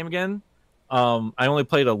playing the game again. I only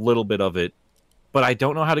played a little bit of it, but I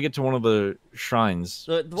don't know how to get to one of the shrines,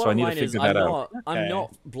 The so I bottom need to line is, figure that out. I'm Okay.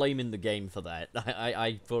 not blaming the game for that.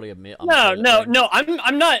 I fully admit. I'm No, sorry. no.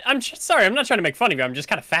 I'm not. Sorry. I'm not trying to make fun of you. I'm just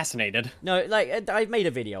kind of fascinated. No, like I made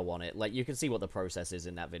a video on it. Like you can see what the process is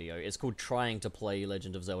in that video. It's called trying to play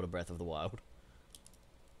Legend of Zelda: Breath of the Wild.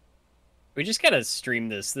 We just gotta stream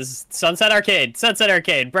this. This is Sunset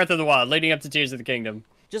Arcade, Breath of the Wild, leading up to Tears of the Kingdom.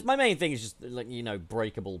 Just my main thing is just like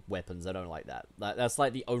breakable weapons. I don't like that. That's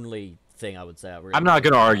like the only thing I would say. I really I'm not don't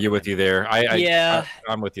going to like argue that with game. you there. Yeah.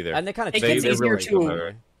 I'm with you there. And they're kind of It gets easier to-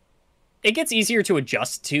 too. It gets easier to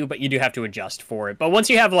adjust to, but you do have to adjust for it. But once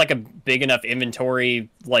you have like a big enough inventory,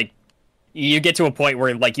 like you get to a point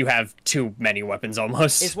where like you have too many weapons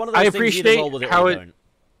almost. It's one of I those things you either appreciate roll with it how or it- you don't.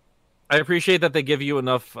 I appreciate that they give you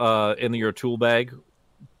enough in your tool bag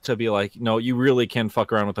to be like, no, you really can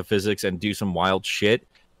fuck around with the physics and do some wild shit.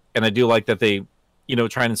 And I do like that they,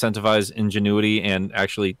 try and incentivize ingenuity and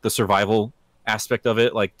actually the survival aspect of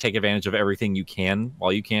it. Like, take advantage of everything you can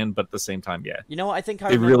while you can, but at the same time, yeah, You know what? I think I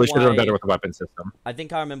they remember really should have done why- better with the weapon system. I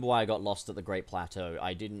think I remember why I got lost at the Great Plateau.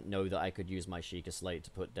 I didn't know that I could use my Sheikah Slate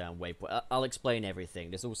to put down waypoint. I'll explain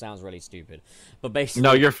everything. This all sounds really stupid, but basically,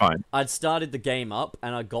 No, you're fine. I'd started the game up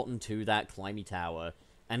and I'd gotten to that climby tower,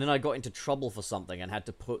 and then I got into trouble for something and had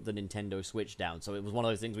to put the Nintendo Switch down. So it was one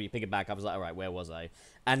of those things where you pick it back up, I was like, all right, where was I?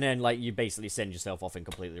 And then like you basically send yourself off in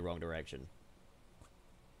completely the wrong direction.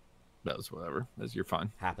 That's whatever. You're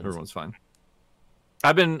fine. Happens. Everyone's fine.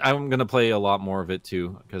 I'm gonna play a lot more of it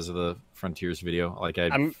too because of the Frontiers video. Like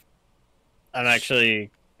I'm actually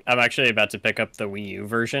about to pick up the Wii U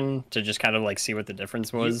version to just kind of like see what the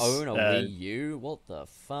difference was. You own a Wii U? What the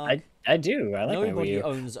fuck? I do. I like my Wii Nobody U.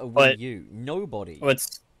 owns a Wii But- U. Nobody.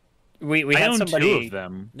 What's we I had own somebody two of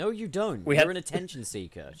them. No, you don't. We You're had- an attention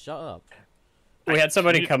seeker. Shut up. we had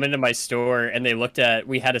somebody come into my store and they looked at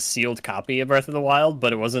we had a sealed copy of Breath of the Wild,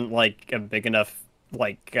 but it wasn't like a big enough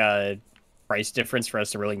like price difference for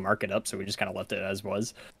us to really mark it up, so we just kind of left it as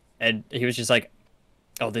was. And he was just like,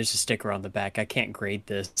 "Oh, there's a sticker on the back. I can't grade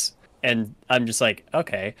this." And I'm just like,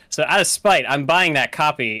 "Okay." So out of spite, I'm buying that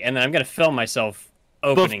copy and then I'm gonna film myself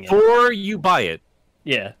opening it. before you buy it.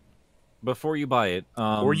 Yeah. Before you buy it.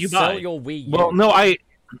 Or you Sell buy. your Wii U. Well, no, I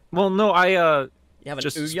You have an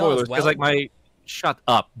just Ouya spoilers as because well? like my shut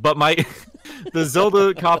up, but my the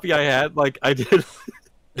Zelda copy I had, like I did.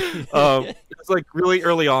 It's like really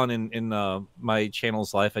early on in my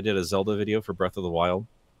channel's life. I did a Zelda video for Breath of the Wild.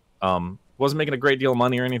 Wasn't making a great deal of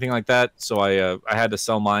money or anything like that, so I had to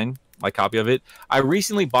sell my copy of it. I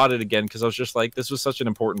recently bought it again because I was just like, this was such an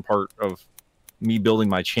important part of me building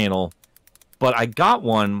my channel. But I got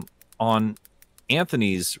one on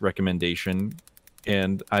Anthony's recommendation,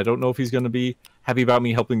 and I don't know if he's going to be happy about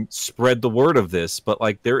me helping spread the word of this, but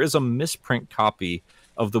like there is a misprint copy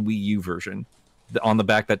of the Wii U version on the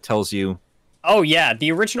back that tells you. Oh yeah,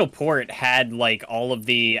 the original port had like all of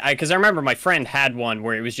the because I remember my friend had one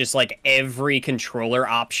where it was just like every controller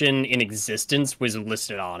option in existence was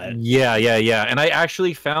listed on it. Yeah, and I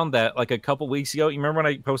actually found that like a couple weeks ago. You remember when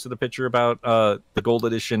I posted the picture about the gold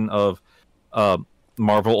edition of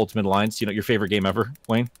Marvel Ultimate Alliance? You know, your favorite game ever,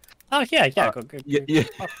 Wayne? Oh yeah. Yeah.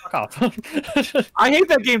 Fuck off. I hate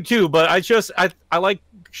that game too, but I like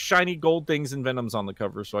shiny gold things and Venoms on the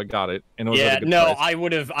cover, so I got it. And it was at a good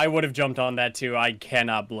price. I would have jumped on that too. I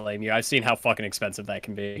cannot blame you. I've seen how fucking expensive that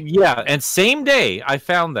can be. Yeah, and same day I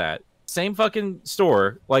found that same fucking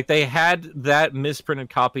store, like they had that misprinted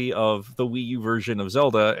copy of the Wii U version of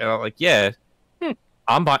Zelda, and I'm like,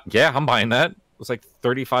 I'm buying that. It was like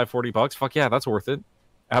 $35-40. Fuck yeah, that's worth it.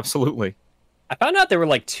 Absolutely. I found out there were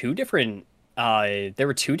like two different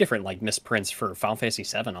like misprints for Final Fantasy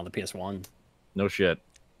VII on the PS1. No shit.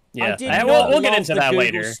 Yeah, I did not we'll get love into the that Google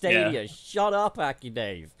later. Stadia. Yeah. Shut up, Aki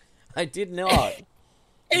Dave. I did not.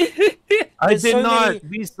 I There's did so not, many-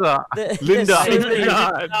 Lisa. There's Linda, so I many did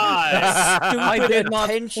not. I stupid did not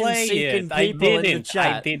play attention-seeking it. I people in the didn't. I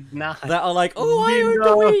chat did not. that are like, "Oh, I owned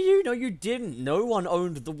the Wii U." No, you didn't. No one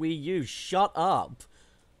owned the Wii U. Shut up.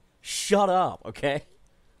 Shut up. Okay.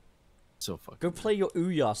 So fucking. Go play your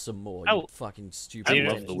Ouya some more. You fucking stupid. I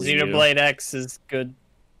love the Wii U. Xenoblade X is good.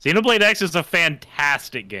 Xenoblade X is a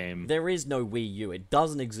fantastic game. There is no Wii U. It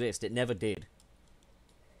doesn't exist. It never did.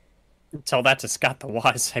 Tell that to Scott the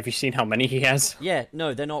Wise. Have you seen how many he has? Yeah,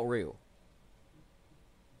 no, they're not real.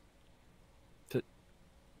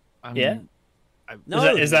 Yeah.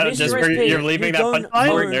 No, is that Mr. just where SP, you're leaving you that don't punchline?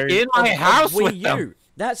 own Or- In my a house Wii with U. them.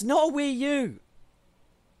 That's not a Wii U.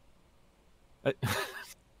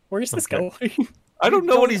 Where's this Okay. going? I don't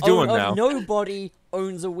know what he's doing own- now. Nobody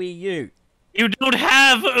owns a Wii U. You don't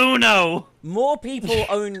have Uno. More people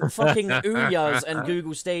own fucking Ouyas and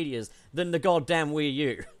Google Stadias than the goddamn Wii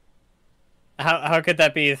U. How could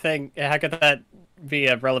that be a thing? How could that be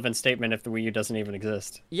a relevant statement if the Wii U doesn't even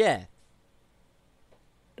exist? Yeah.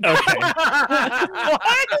 Okay.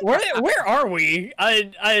 Where are we?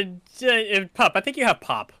 Pop. I think you have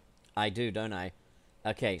Pop. I do, don't I?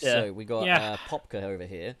 Okay, Yeah. so we got Yeah. Popka over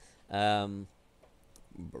here.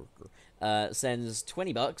 Sends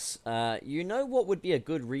 $20. You know what would be a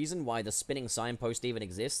good reason why the spinning signpost even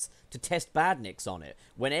exists? To test badniks on it.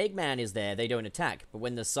 When Eggman is there, they don't attack, but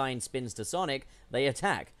when the sign spins to Sonic, they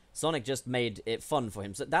attack. Sonic just made it fun for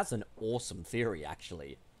him. So that's an awesome theory,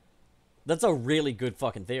 actually. That's a really good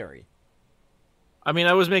fucking theory. I mean,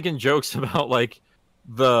 I was making jokes about like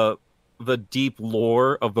the deep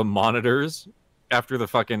lore of the monitors after the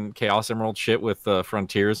fucking Chaos Emerald shit with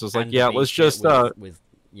Frontiers. I was like, And yeah, the let's beat shit just with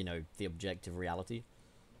you know, the objective reality.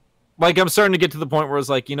 like I'm starting to get to the point where it's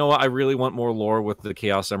like, you know what, I really want more lore with the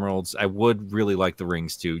Chaos Emeralds. I would really like the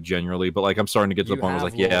rings too, generally, but like I'm starting to get to the point where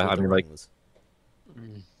it's like, yeah, I mean, like,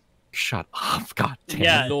 shut up, god damn.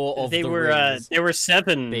 Yeah, Lore of they the were Rings. there were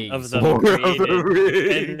 7 Bees. of them Lore of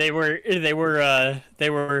created, the and they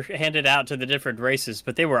were handed out to the different races,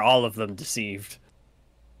 but they were all of them deceived.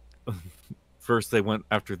 First they went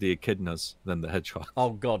after the echidnas, then the hedgehog.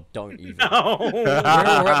 Oh god, don't even. No. We're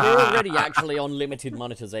already actually on limited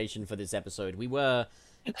monetization for this episode. We were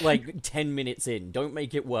like 10 minutes in. Don't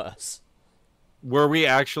make it worse. Were we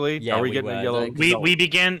actually? Yeah, Are we we getting were. a yellow? Like, We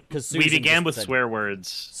began 'Cause we Susan began just with said- swear words,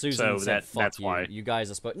 Susan so said, "Fuck that's you. why. You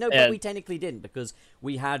guys are supposed." No, Yeah. but we technically didn't because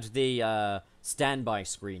we had the standby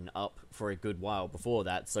screen up for a good while before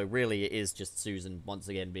that. So really, it is just Susan once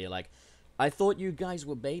again being like, "I thought you guys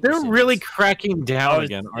were babies." They're really cracking down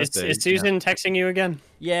again, aren't is, they? is Susan texting you again?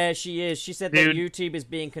 Yeah, she is. She said Dude, that YouTube is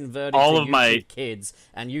being converted all to of YouTube my- Kids,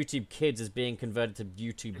 and YouTube Kids is being converted to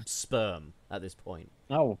YouTube Sperm at this point.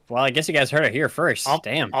 Oh, well, I guess you guys heard it here first.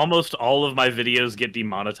 Damn. Almost all of my videos get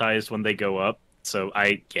demonetized when they go up. So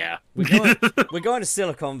yeah. We're going to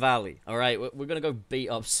Silicon Valley. All right, we're gonna go beat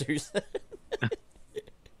up Susan.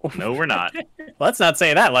 No, we're not. Let's not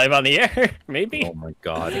say that live on the air. Maybe. Oh my I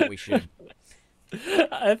god. think we should.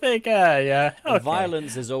 I think, yeah. Okay.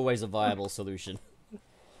 Violence is always a viable solution.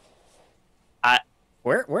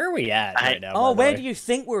 Where are we at right now? Oh, where do you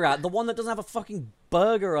think we're at? The one that doesn't have a fucking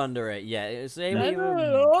burger under it yet. Say we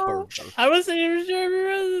burger. I wasn't even sure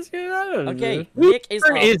where this was going. Okay, Nick is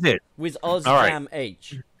Where up is it? with All right. Ozjam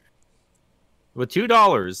H. With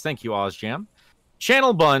 $2, thank you, Ozjam.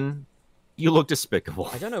 Channel Bun, you look despicable.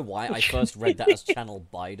 I don't know why I first read that as Channel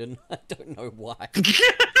Biden. I don't know why.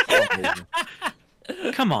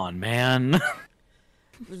 Come on, man.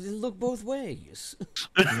 Look both ways.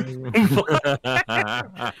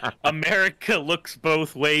 America looks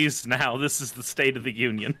both ways now. This is the State of the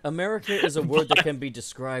Union. America is a word that can be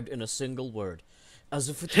described in a single word. As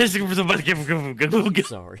if it's...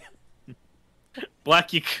 Sorry. Black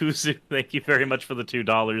Yakuza, thank you very much for the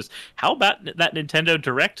 $2. How about that Nintendo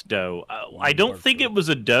Direct dough? I don't think it was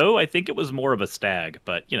a dough. I think it was more of a stag,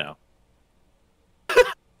 but you know.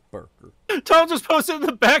 Burger. Tom just posted in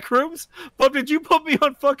the back rooms. But did you put me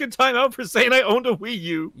on fucking timeout for saying I owned a Wii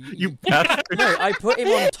U? You bastard. No, I put him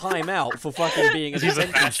on timeout for fucking being a He's a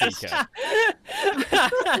attention seeker.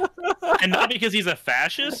 And not because he's a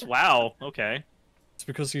fascist? Wow, okay. It's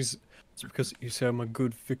because you say I'm a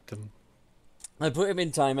good victim. I put him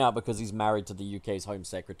in timeout because he's married to the UK's Home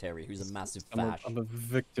Secretary, who's a massive I'm fash. a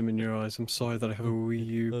victim in your eyes. I'm sorry that I have a Wii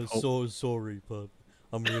U. So sorry, but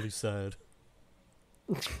I'm really sad.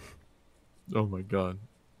 Oh my god.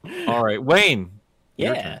 All right, Wayne.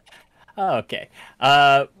 your Yeah. turn. Okay.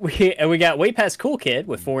 We got Way Past Cool Kid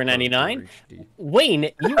with $4.99. Wayne,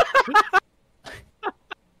 you.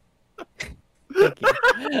 Thank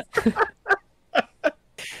you.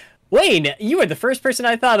 Wayne, you were the first person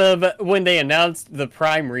I thought of when they announced the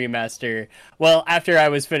Prime remaster. Well, after I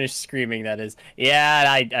was finished screaming, that is. Yeah,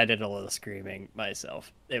 I did a little screaming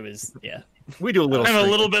myself. It was, yeah. We do a little. I'm a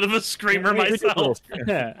screaming. little bit of a screamer We do a little myself. screaming.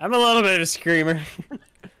 Yeah, I'm a little bit of a screamer.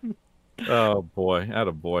 Oh boy,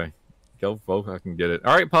 atta boy. Go vote, I can get it.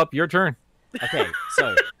 All right, Pup, your turn. Okay,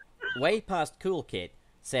 so Way Past Cool Kid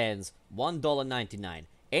sends $1.99.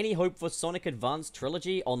 Any hope for Sonic Advance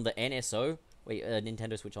Trilogy on the NSO? Wait,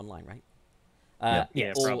 Nintendo Switch Online, right?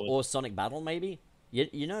 Yeah, or, probably. or Sonic Battle, maybe?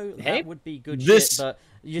 You know, Hey, that would be good this- shit, but...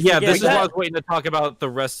 You Yeah, forget this is what I that was waiting to talk about the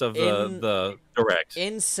rest of the direct.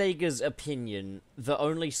 in Sega's opinion, the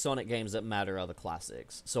only Sonic games that matter are the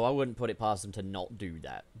classics. So I wouldn't put it past them to not do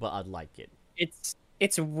that, but I'd like it.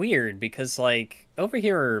 It's weird because like over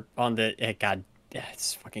here on the God,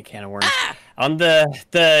 it's fucking can of worms. On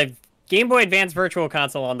the Game Boy Advance Virtual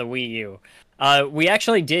Console on the Wii U, we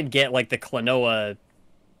actually did get like the Klonoa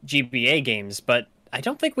GBA games, but I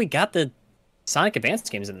don't think we got the Sonic Advance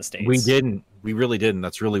games in the States. We didn't. We really didn't.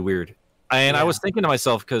 That's really weird. And I was thinking to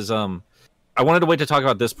myself because I wanted to wait to talk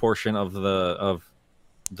about this portion of the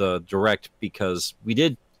direct because we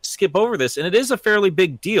did skip over this, and it is a fairly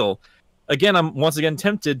big deal. Again, I'm once again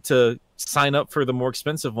tempted to sign up for the more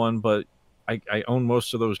expensive one, but I own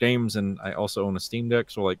most of those games, and I also own a Steam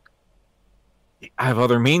Deck, so like I have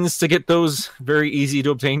other means to get those very easy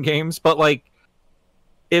to obtain games. But like,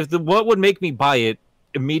 what would make me buy it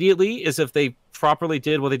immediately is if they properly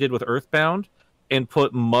did what they did with Earthbound and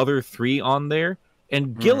put Mother 3 on there.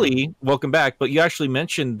 And Gilly, welcome back, but you actually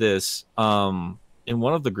mentioned this in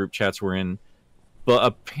one of the group chats we're in, but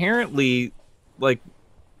apparently like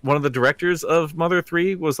one of the directors of Mother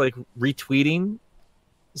 3 was like retweeting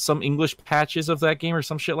some English patches of that game or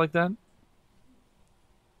some shit like that.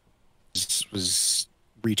 Was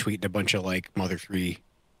retweeting a bunch of like Mother 3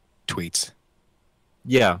 tweets.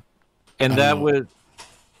 Yeah. And I that don't know. would,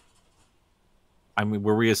 I mean,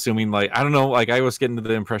 were we assuming like, I don't know, like I was getting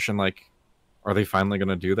the impression like, are they finally going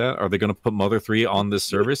to do that? Are they going to put Mother 3 on this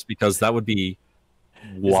service? Because that would be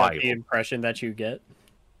Is that wild. the impression that you get?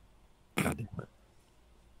 God damn it.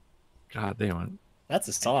 God damn it. That's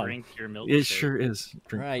a song. Drink your milk. It sure is.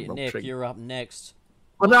 Drink Right, Nick, milkshake. you're up next.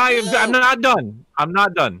 Well, no, I'm not done. I'm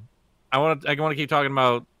not done. I want to keep talking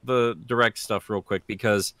about the direct stuff real quick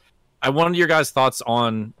because I wanted your guys' thoughts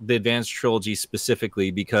on the Advanced Trilogy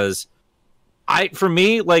specifically because for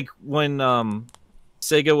me, like when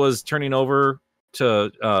Sega was turning over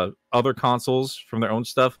to other consoles from their own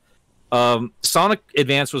stuff, Sonic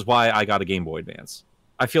Advance was why I got a Game Boy Advance.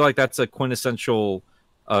 I feel like that's a quintessential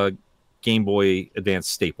Game Boy Advance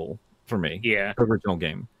staple for me. Yeah. The original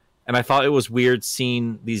game. And I thought it was weird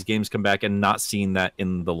seeing these games come back and not seeing that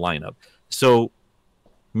in the lineup. So,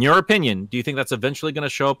 in your opinion, do you think that's eventually going to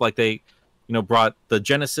show up like they, brought the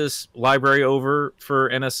Genesis library over for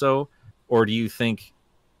NSO? Or do you think,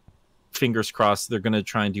 fingers crossed, they're going to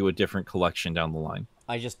try and do a different collection down the line?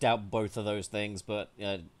 I just doubt both of those things, but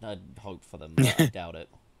I'd hope for them, but I doubt it.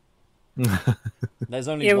 There's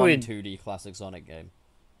only It one would- 2D classic Sonic game.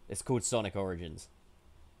 It's called Sonic Origins.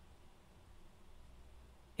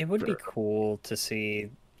 It would be cool to see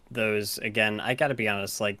those again. I gotta be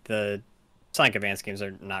honest, like the Sonic Advance games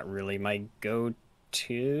are not really my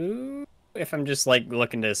go-to if I'm just like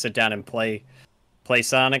looking to sit down and play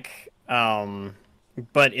Sonic.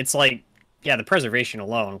 But it's like, yeah, the preservation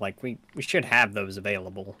alone, like we should have those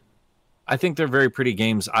available. I think they're very pretty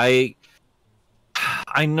games. I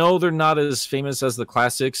know they're not as famous as the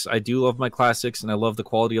classics. I do love my classics, and I love the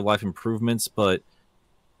quality of life improvements, but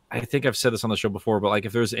I think I've said this on the show before, but like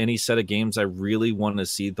if there's any set of games I really want to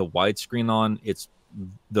see the widescreen on, it's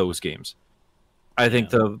those games. I think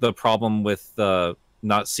the problem with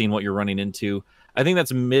not seeing what you're running into, I think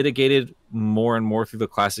that's mitigated more and more through the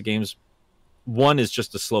classic games. 1 is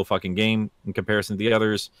just a slow fucking game in comparison to the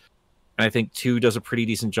others. And I think 2 does a pretty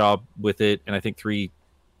decent job with it. And I think 3,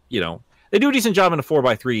 you know, they do a decent job in a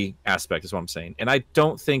 4x3 aspect is what I'm saying. And I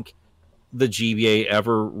don't think the GBA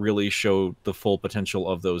ever really showed the full potential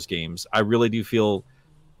of those games. I really do feel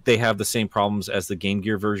they have the same problems as the Game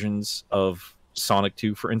Gear versions of Sonic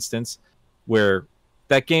 2, for instance, where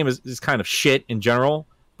that game is kind of shit in general,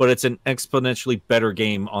 but it's an exponentially better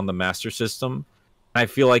game on the Master System. I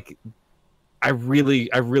feel like I really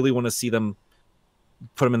want to see them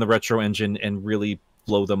put them in the retro engine and really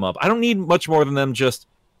blow them up. I don't need much more than them just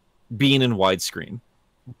being in widescreen,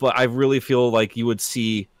 but I really feel like you would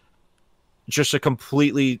see just a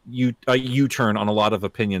completely U-turn on a lot of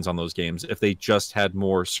opinions on those games if they just had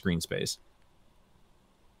more screen space.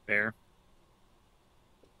 Fair.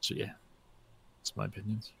 So yeah, that's my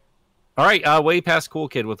opinions. All right, way past Cool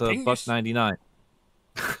Kid with a $1.99.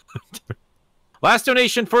 Last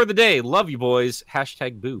donation for the day. Love you, boys.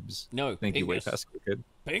 Hashtag boobs. No, thank you, way past Cool Kid.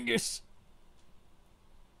 Pingus.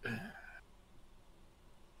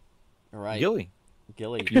 All right, Gilly.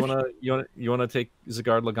 Gilly. You wanna take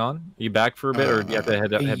Zagard Lagan? Are you back for a bit, or do you have to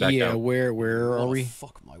head back yeah, out? where are we?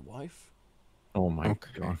 Fuck my wife. Oh my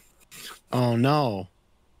Okay. god. Oh no.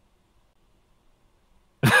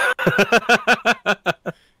 I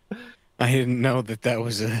didn't know that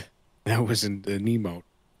was an emote.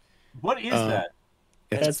 What is that?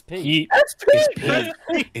 That's Pete.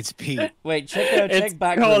 It's Pete. Wait, check It's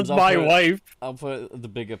backwards. called my wife. I'll put the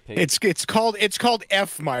bigger Pete. It's called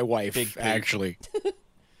F my wife. Big Pete. Actually.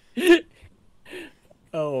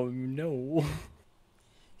 Oh no.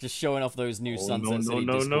 Just showing off those new Sunset City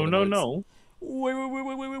no. Discord emotes.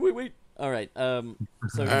 Wait. All right. So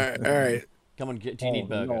All right. come on, do you need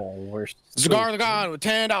burger? No, we're Cigar Lagan with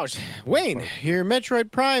 $10. Wayne, your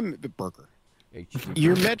Metroid Prime burger.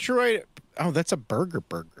 Your Metroid. Oh, that's a burger.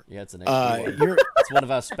 Yeah, it's an extra one. It's one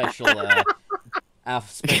of our special,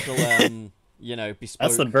 you know, bespoke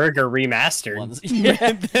That's the burger remastered. ones.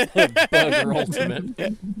 Yeah. Burger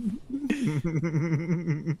Ultimate.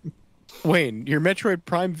 Wayne, your Metroid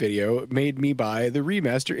Prime video made me buy the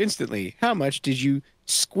remaster instantly. How much did you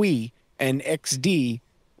squee an XD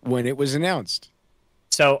when it was announced?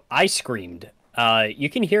 So I screamed. You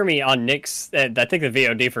can hear me on Nick's. I think the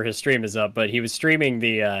VOD for his stream is up, but he was streaming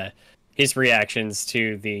the his reactions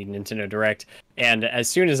to the Nintendo Direct, and as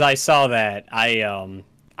soon as I saw that, I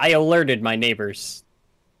alerted my neighbors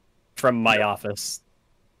from my office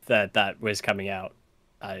that was coming out.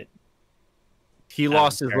 He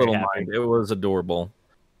lost his very little happy. mind. It was adorable.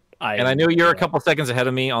 And I know you're a couple seconds ahead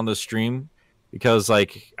of me on the stream because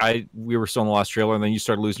like we were still in the last trailer, and then you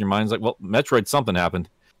started losing your minds. Like, well, Metroid, something happened.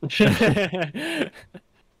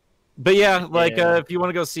 But yeah, like if you want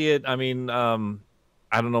to go see it, I mean,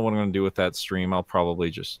 I don't know what I'm going to do with that stream. I'll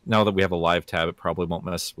probably just, now that we have a live tab, it probably won't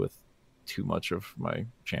mess with too much of my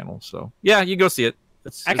channel. So yeah, you go see it.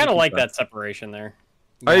 I kind of like that separation there.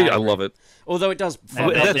 I love it. Although it does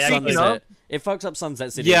fuck up the Sunset. It fucks up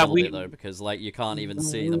Sunset City a little bit though, because like you can't even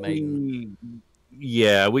see the main.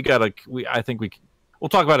 Yeah, I think we'll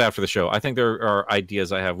talk about it after the show. I think there are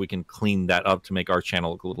ideas I have. We can clean that up to make our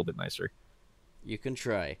channel look a little bit nicer. You can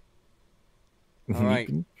try. All right,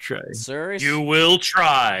 try. Serious? You will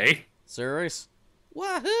try. Serious?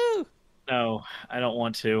 Wahoo! No, I don't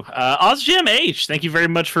want to. OzGem H, thank you very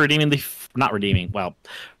much for redeeming the... Not redeeming, well,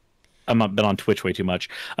 I've been on Twitch way too much.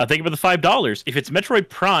 Thank you for the $5. If it's Metroid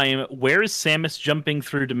Prime, where is Samus jumping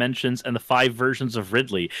through dimensions and the 5 versions of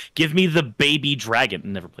Ridley? Give me the baby dragon.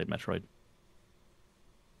 Never played Metroid.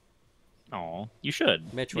 Oh, you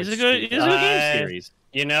should. Metroid's It's a good game series.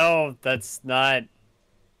 You know, that's not.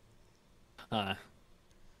 I'm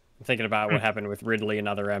thinking about what happened with Ridley and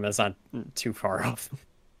other M's. Not too far off.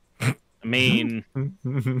 I mean,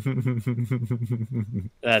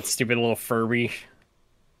 That stupid little Furby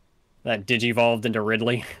that digivolved into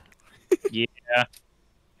Ridley. yeah.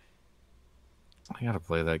 I gotta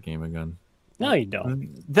play that game again. No, you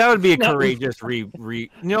don't. That would be a courageous You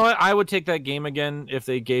know what? I would take that game again if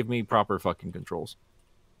they gave me proper fucking controls.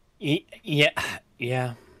 Yeah.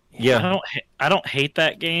 Yeah. I don't hate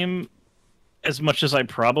that game as much as I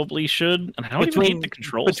probably should, and I don't even hate the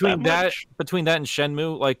controls between that much. Between that and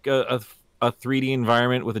Shenmue, like a 3D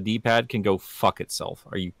environment with a D-pad can go fuck itself.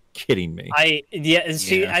 Are you kidding me?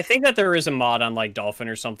 See, I think that there is a mod on like Dolphin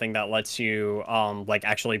or something that lets you like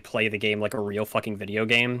actually play the game like a real fucking video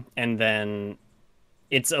game, and then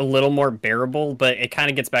it's a little more bearable, but it kind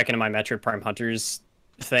of gets back into my Metroid Prime Hunters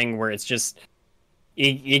thing where it's just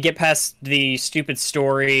you get past the stupid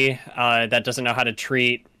story that doesn't know how to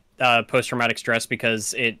treat post-traumatic stress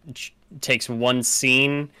because it takes one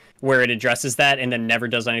scene where it addresses that and then never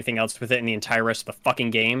does anything else with it in the entire rest of the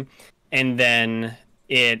fucking game, and then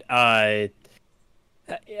and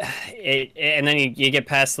then you get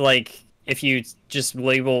past, like, if you just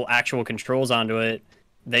label actual controls onto it,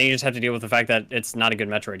 then you just have to deal with the fact that it's not a good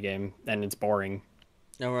Metroid game and it's boring.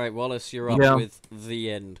 All right, Wallace, you're up with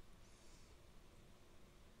the end.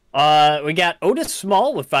 We got Otis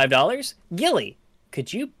Small with $5. Gilly,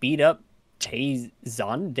 could you beat up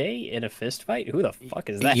Tay-Zonde in a fist fight? Who the fuck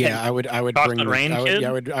is that? Yeah, I would Chocolate bring Rain Kid?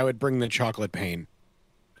 I would bring the chocolate pain.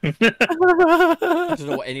 I don't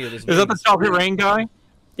know what any of this means. Is that the Chocolate Rain guy?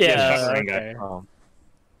 Yeah. Chocolate Rain Okay. guy. Oh,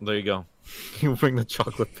 there you go. You bring the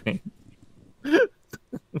chocolate pain.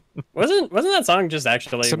 Wasn't that song just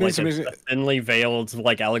actually Somebody- like a thinly veiled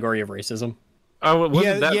like allegory of racism? Oh,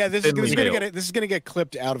 Yeah. This is gonna get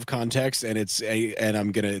clipped out of context, and and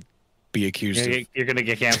I'm gonna be accused of. You're gonna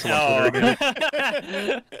get canceled on Twitter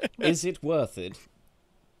again. Is it worth it?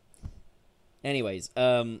 Anyways,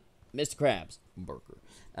 Mr. Krabs Burger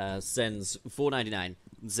sends $4.99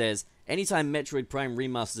 and says, anytime Metroid Prime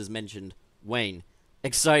Remastered is mentioned, Wayne,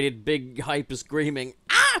 excited big hyper screaming,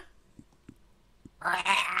 ah!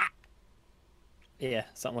 Yeah,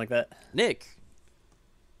 something like that. Nick.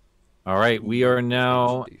 All right, we are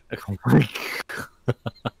now. Oh my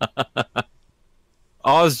God.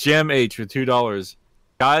 Oz Gem H for $2.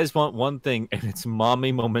 Guys want one thing, and it's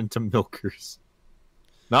mommy momentum milkers.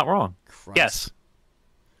 Not wrong. Christ.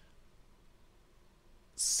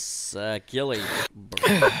 Yes. Gilly.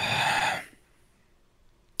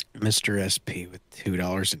 Mr. SP with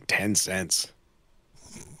 $2.10.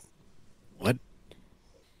 What?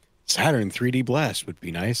 Saturn 3D Blast would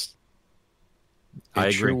be nice. I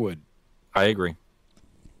It sure agree. would. I agree.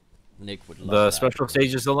 Nick would love The that. special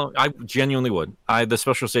stages alone, I genuinely would. The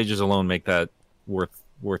special stages alone make that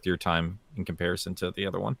worth your time in comparison to the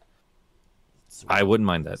other one. So- I wouldn't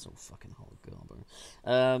mind that. So fucking hard,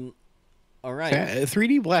 Garbo. All right.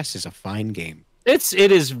 3D Blast is a fine game. It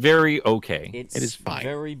is very okay. It's It is fine.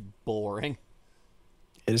 very boring.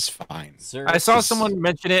 It is fine. Sir, I saw someone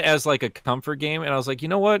mention it as like a comfort game, and I was like, you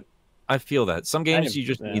know what? I feel that some games you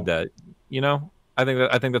just need that. You know, I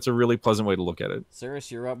think that's a really pleasant way to look at it. Cyrus,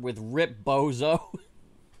 you're up with Rip Bozo.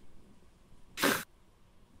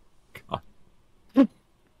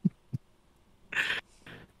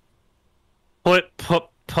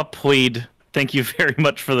 Plead. Thank you very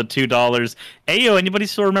much for the $2. Ayo, anybody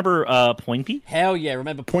still remember Pointy? Hell yeah,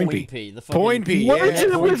 remember Pointy. Pointy? The fucking Pointy, What yeah. is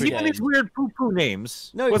it Pointy with you game. and these weird poo-poo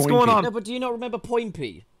names? No, What's it's- going on? No, but do you not remember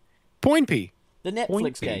Pointy? Pointy. The Netflix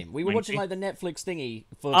Pointy. game. We were watching like the Netflix thingy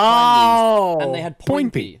for Prime Oh, News, and they had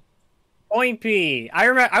Pointy. Point P. I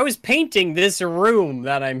remember I was painting this room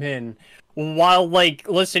that I'm in while like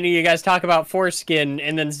listening to you guys talk about foreskin,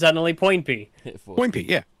 and then suddenly Point P. Pointy,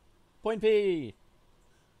 yeah. Pointy.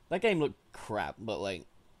 That game looked crap, but like,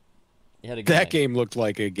 it had a good That game looked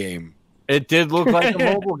like a game. It did look like a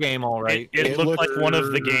mobile game, all right. It looked like one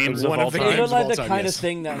of the games one of all of the It time. games looked like of the all time, kind yes. of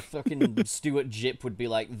thing that fucking Stuart Jip would be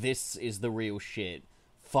like, this is the real shit.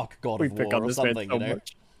 Fuck God We of pick War on or this man something, so you know?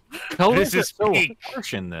 much. Colors This are is so peak.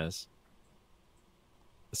 harsh in this.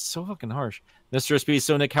 It's so fucking harsh. Mr. SP,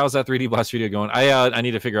 so Nick, how's that 3D Blast video going? I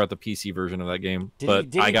need to figure out the PC version of that game, Did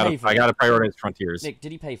but he I pay for gotta that? prioritize Frontiers. Nick,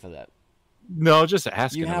 did he pay for that? No, just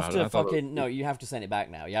asking. You have about to it. I thought it fucking no. You have to send it back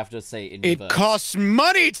now. You have to say it in It reverse. costs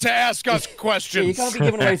money to ask us Yeah, you questions. can't be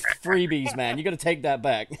giving away freebies, man. You got to take that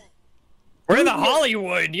back. We're the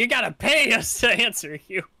Hollywood. You gotta pay us to answer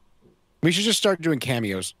you. We should just start doing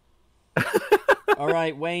cameos. All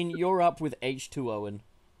right, Wayne, you're up with H2O.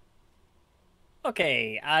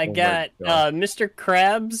 Okay, I my got God. Mr.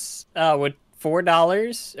 Krabs with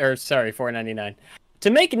 $4, or sorry, $4.99. To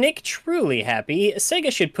make Nick truly happy,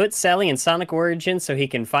 Sega should put Sally in Sonic Origins so he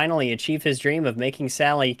can finally achieve his dream of making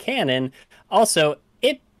Sally canon. Also,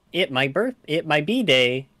 it my B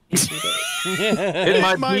day. It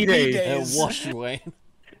might My be day. B-Days. Wash you, Wayne.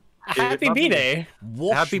 Happy might B be- day.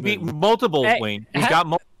 Happy beat Washman. multiple, Hey, Wayne. He's got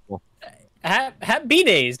multiple. Happy B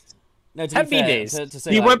days. No, to be Happy fair, days. To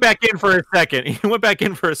say, He like, went back in for a second. He went back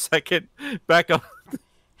in for a second. Back up.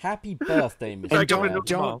 happy birthday, Mr. Like, And going Krabs.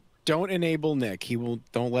 to- don't enable Nick. He will.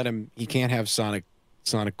 Don't let him. He can't have Sonic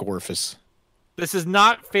Gorfus. This is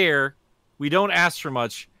not fair. We don't ask for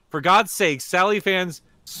much. For God's sake, Sally fans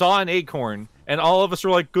saw an acorn, and all of us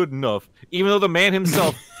were like, good enough. Even though the man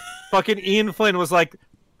himself, fucking Ian Flynn, was like,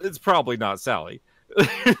 it's probably not Sally.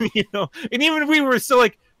 You know? And even we were still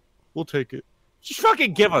like, we'll take it. Just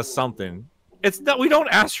fucking give us something. It's that we don't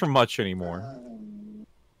ask for much anymore.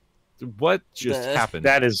 What just happened?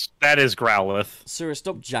 That is Growlithe. Sir,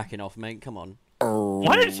 stop jacking off, mate. Come on.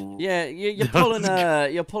 What? Yeah, you're pulling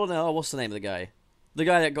oh, what's the name of the guy? The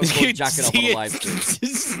guy that got caught jacking off on a live stream.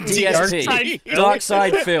 DSP.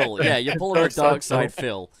 Darkside Phil. Yeah, you're pulling a Darkside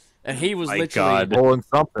Phil. And he was literally pulling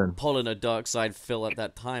something. pulling a Darkside Phil at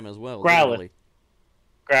that time as well. Growlithe.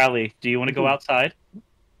 Growly, do you want to go outside? Do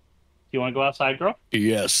you want to go outside, girl?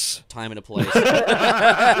 Yes. Time and a place.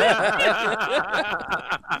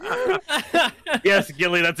 Yes,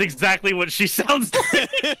 Gilly, that's exactly what she sounds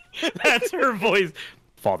like. That's her voice.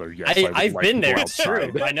 Father, yes, I've like been to there. go It's true.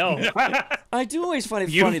 outside. I know. I do always find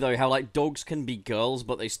it funny though how like dogs can be girls,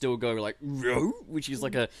 but they still go like "row," which is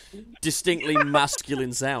like a distinctly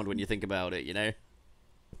masculine sound when you think about it. You know.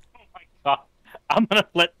 Oh my god. I'm gonna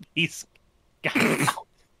let these guys out.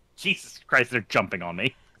 Jesus Christ, they're jumping on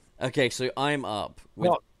me. Okay, so I'm up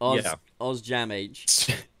with Well, yeah.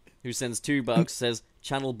 OzJamH, who sends $2, says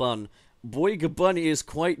Channel Bun. Boyga Bunny is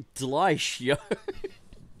quite delish, yo.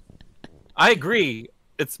 I agree.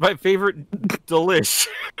 It's my favorite delish.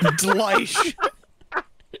 Delish.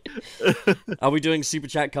 Are we doing super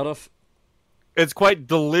chat cutoff? It's quite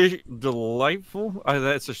delightful.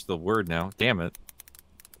 That's just the word now. Damn it.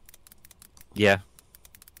 Yeah.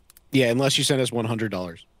 Yeah, unless you send us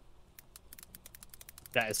 $100,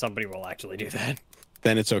 That somebody will actually do that.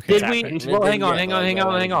 then it's okay. Did we? happened. Well, hang on, Yeah, hang on, like, hang I on,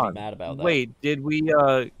 wouldn't hang be on. mad about that. Wait, did we?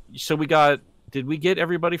 So we got. Did we get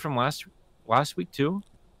everybody from last week too?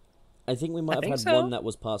 I think we might have think had so. one that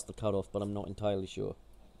was past the cutoff, but I'm not entirely sure.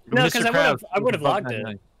 No, Mr. 'cause Krabs I would've was above logged it.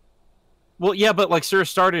 99. Well, yeah, but like Cirrus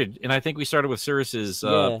started, and I think we started with Cirrus's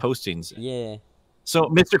Yeah. postings. Yeah. So,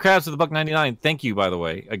 Mr. Krabs with the $1.99. Thank you, by the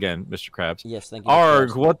way, again, Mr. Krabs. Yes, thank you.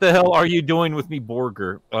 Arg, what the hell are you doing with me,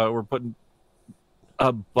 Borger? We're putting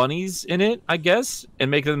bunnies in it, I guess, and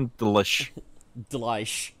make them delish.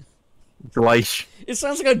 Delish. Delish. It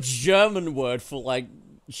sounds like a German word for like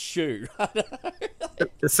shoe.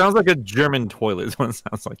 It sounds like a German toilet. Is what it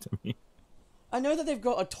sounds like to me. I know that they've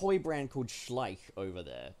got a toy brand called Schleich over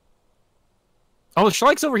there. Oh,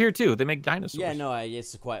 Schleich's over here too. They make dinosaurs. Yeah, no,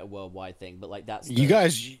 it's quite a worldwide thing, but like that's You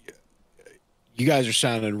the- guys are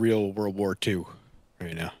sounding real World War II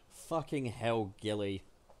right now. fucking hell, Gilly.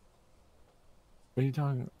 What are you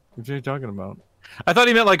talking? What are you talking about? I thought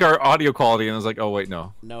he meant like our audio quality, and I was like, oh wait,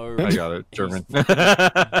 no, No, I got it. German.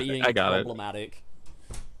 being I got it. problematic.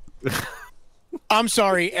 I'm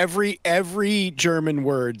sorry. Every German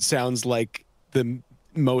word sounds like the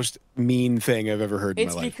most mean thing I've ever heard in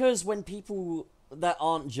It's my life. because when people that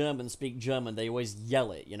aren't German speak German, they always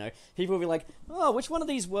yell it, you know? People will be like, oh, which one of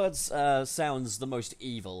these words sounds the most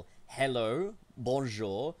evil? Hello,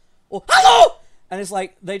 bonjour, or hello! And it's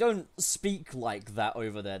like, they don't speak like that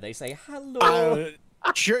over there. They say, hello.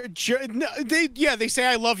 No, they say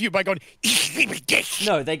I love you by going.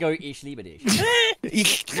 No, they go, ich liebe dich.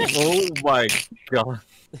 Oh my god.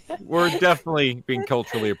 We're definitely being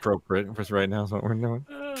culturally appropriate for right now. Is what we're doing.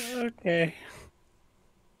 Okay.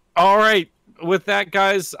 All right. With that,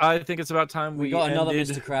 guys, I think it's about time We got another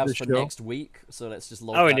ended Mr. Krabs the for show. next week, so let's just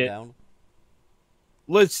log Oh, we that did. down.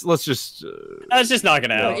 Let's just. Let's just knock it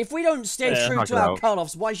No, out. if we don't stay Yeah. true Knock to it our out.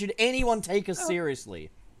 cutoffs, why should anyone take us seriously?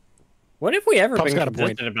 What if we ever Puff's been got a point.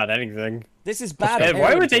 consistent about anything? This is bad And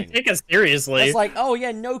why would they parenting. take us seriously? It's like, oh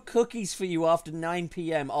yeah, no cookies for you after 9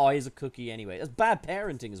 p.m. Oh, here's a cookie anyway. That's bad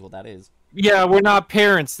parenting is what that is. Yeah, we're not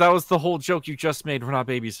parents. That was the whole joke you just made. We're not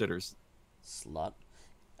babysitters. Slut.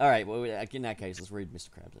 Alright, well, in that case, let's read Mr.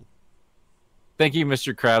 Krabs in. Thank you,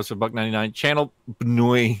 Mr. Krabs, for $1.99. Channel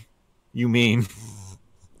Bnui, you mean?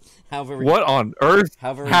 How very, What on earth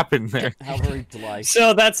how very, happened there? How very delightful.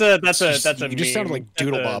 so that's a You just meme. sounded like That's a-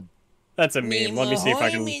 Doodlebob. That's a meme. Let me see if I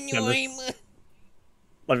can.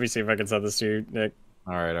 Let me see if I can send this to you, Nick.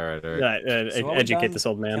 All right. So are we Educate done? this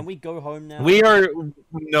old man. Can we go home now? We are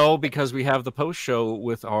no, because we have the post show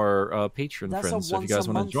with our patron That's friends. a So if once you guys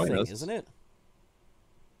a want to month join thing, us, isn't it?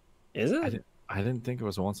 Is it? I didn't think it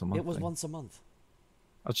was a once a month. It was thing. once a month.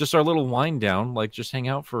 It's just our little wind down, like just hang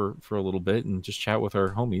out for a little bit and just chat with our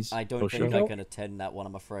homies. I don't post-show. think I can attend that one,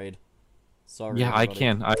 I'm afraid. Sorry. Yeah, I everybody.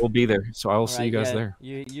 can. I will be there, so I will see you Alright, guys yeah,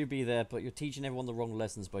 there. You be there, but you're teaching everyone the wrong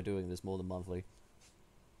lessons by doing this more than monthly.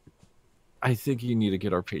 I think you need to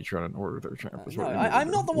get our Patreon in order there, Champ. No,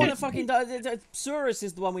 I'm not the one that fucking does. Surus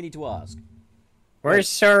is the one we need to ask. Where's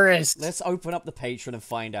Cirrus? Let's open up the Patreon and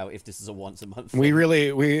find out if this is a once a month. We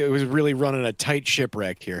it was really running a tight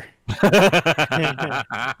shipwreck here.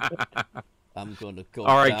 I'm gonna go.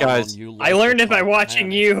 All right, down guys. on you I like learned a it by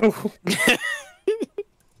watching Titanic. you.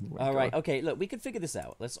 All right, okay. Look, we can figure this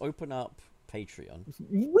out. Let's open up Patreon.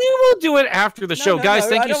 We will do it after the show, guys.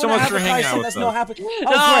 Thank you so much for hanging out with That's us. not happening. Oh,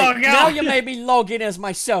 Oh, great. God. Now you made me log in as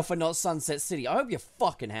myself and not Sunset City. I hope you're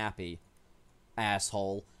fucking happy,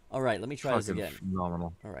 asshole. All right, let me try this Fucking again.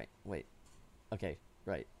 phenomenal. All right, wait. Okay,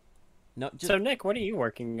 right. No, just So Nick, what are you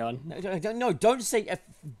working on? no, don't say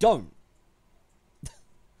don't.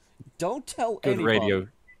 Don't tell Good anybody. radio.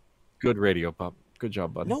 Good radio, Pop. Good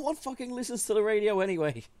job, buddy. No one fucking listens to the radio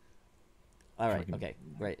anyway. All right, Fucking- okay,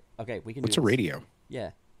 great. Okay, we can What's do a this. radio?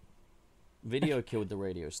 Yeah. Video killed the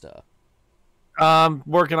radio star.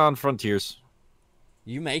 Working on Frontiers.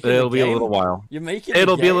 You making It'll a be a game? little while. You're making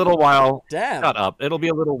It'll be a game? little while. Damn. Shut up. It'll be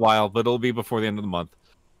a little while, but it'll be before the end of the month.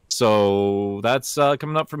 So that's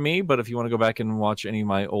coming up for me. But if you want to go back and watch any of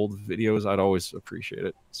my old videos, I'd always appreciate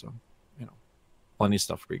it. So, plenty of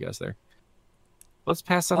stuff for you guys there. Let's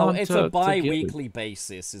pass that Oh, on it's to a Gilly. bi-weekly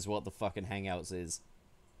basis is what the fucking Hangouts is.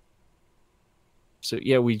 So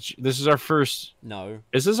yeah, this is our first. No.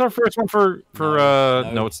 Is this our first one for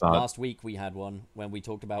no, it's not. Last week we had one when we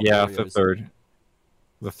talked about Yeah, Oreos.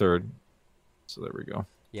 the third. So there we go.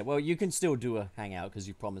 Yeah, well, you can still do a Hangout because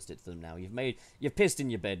you promised it to them now. You've pissed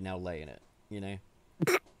in your bed, now lay in it, you know?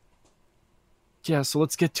 Yeah, so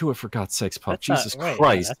let's get to it for God's sakes, Pop. That's not- Jesus wait,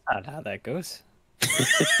 Christ. That's not how that goes.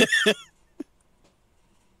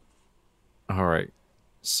 All right.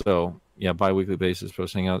 So, yeah, bi-weekly basis,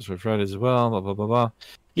 posting out for Fridays as well, blah, blah, blah, blah.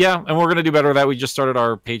 Yeah, and we're going to do better with that. We just started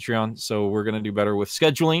our Patreon, so we're going to do better with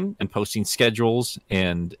scheduling and posting schedules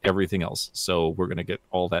and everything else. So we're going to get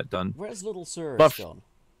all that done. Where's Little Sir Buff- gone?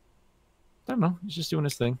 I don't know. He's just doing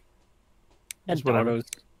his thing. And Just whatever. donos.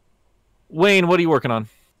 Wayne, what are you working on?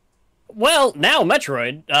 Well, now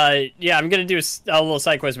Metroid. Yeah, I'm gonna do a little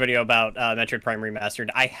side quest video about Metroid Prime Remastered.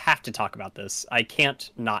 I have to talk about this. I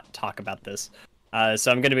can't not talk about this.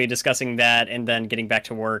 So I'm gonna be discussing that and then getting back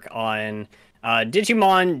to work on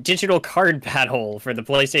Digimon Digital Card Battle for the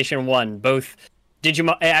PlayStation 1. Both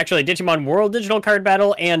Digimon World Digital Card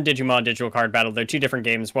Battle and Digimon Digital Card Battle. They're two different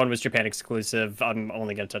games. One was Japan exclusive. I'm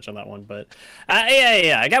only gonna touch on that one, but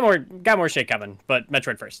yeah. I got more shit coming. But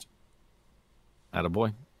Metroid first.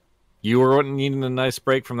 Attaboy. You were needing a nice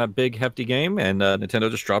break from that big, hefty game, and Nintendo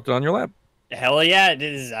just dropped it on your lap. Hell yeah, it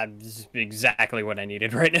is exactly what I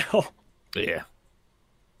needed right now. Yeah.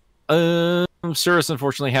 Cirrus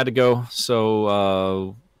unfortunately had to go,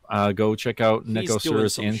 so go check out He's Neko doing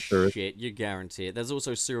Cirrus some and Cirrus. shit, you guarantee it. There's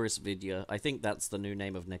also Cirrus Vidya. I think that's the new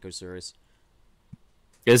name of Neko Cirrus.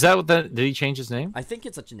 Is that what that? Did he change his name? I think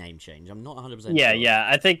it's a name change. I'm not 100% Yeah, sure. yeah.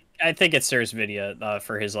 I think it's Sir's Vidya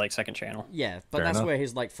for his second channel. Yeah, but Fair that's enough. where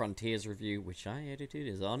his Frontiers review, which I edited,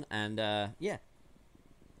 is on, and yeah.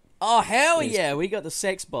 Oh hell yeah, we got the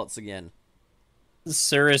sex bots again.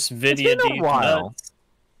 Sir's Vidya. It's been a dude, while. nuts.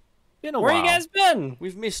 Been a Where while. you guys been?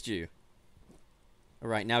 We've missed you. All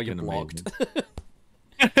right, now you're Been blocked.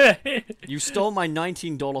 amazing. You stole my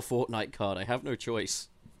 $19 Fortnite card. I have no choice.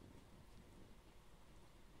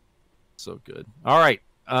 So good. All right.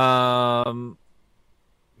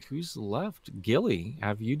 Who's left? Gilly,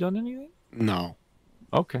 have you done anything? No,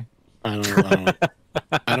 Okay. I don't.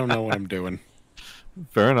 I don't know what I'm doing.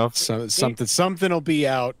 Fair enough. So something will be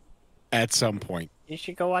out at some point. You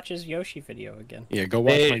should go watch his Yoshi video again. Yeah, go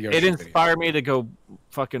watch my It Yoshi video. inspired me to go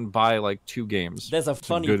fucking buy like 2 games. There's a It's a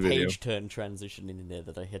funny good video. page turn transition in there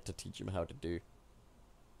that I had to teach him how to do.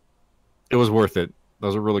 It was worth it. That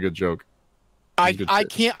was a really good joke. I Good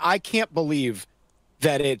shit. can't believe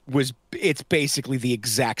that it's basically the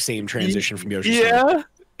exact same transition from Yoshi's Story. Yeah.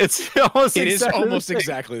 It's almost It is exactly the almost same.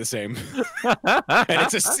 exactly the same.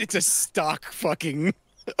 And it's a stock fucking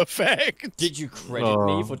effect. Did you credit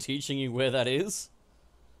me Oh. for teaching you where that is?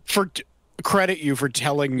 Credit you for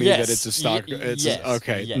telling me Yes, that it's a stock. yes,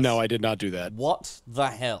 Okay, yes. no, I did not do that. What the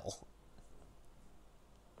hell?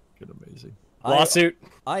 Good, amazing. Lawsuit.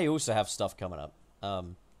 I also have stuff coming up.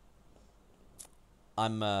 I'm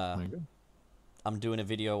There you go. I'm doing a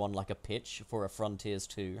video on like a pitch for a Frontiers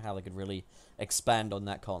 2, how they could really expand on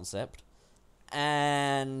that concept.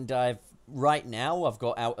 And right now I've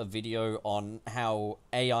got out a video on how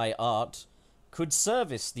AI art could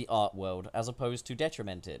service the art world as opposed to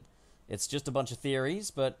detriment it. It's just a bunch of theories,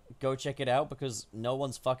 but go check it out because no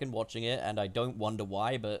one's fucking watching it and I don't wonder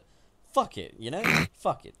why, but fuck it, you know?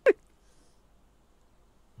 Fuck it.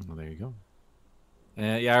 Well, there you go.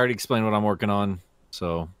 Yeah, I already explained what I'm working on,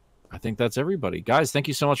 so I think that's everybody. Guys, thank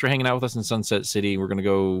you so much for hanging out with us in Sunset City. We're going to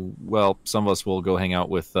go, well, some of us will go hang out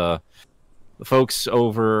with the folks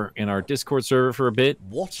over in our Discord server for a bit.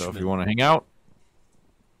 So if you want to hang out,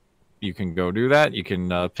 you can go do that. You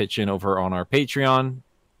can pitch in over on our Patreon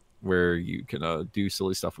where you can do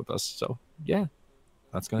silly stuff with us. So, yeah.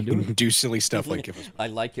 that's gonna do it. Do silly stuff like give us. I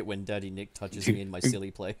like it when Daddy Nick touches me in my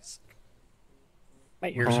silly place. My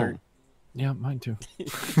ears hurt. Yeah, mine too.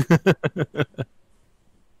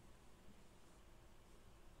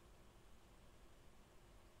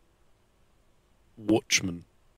 Watchman.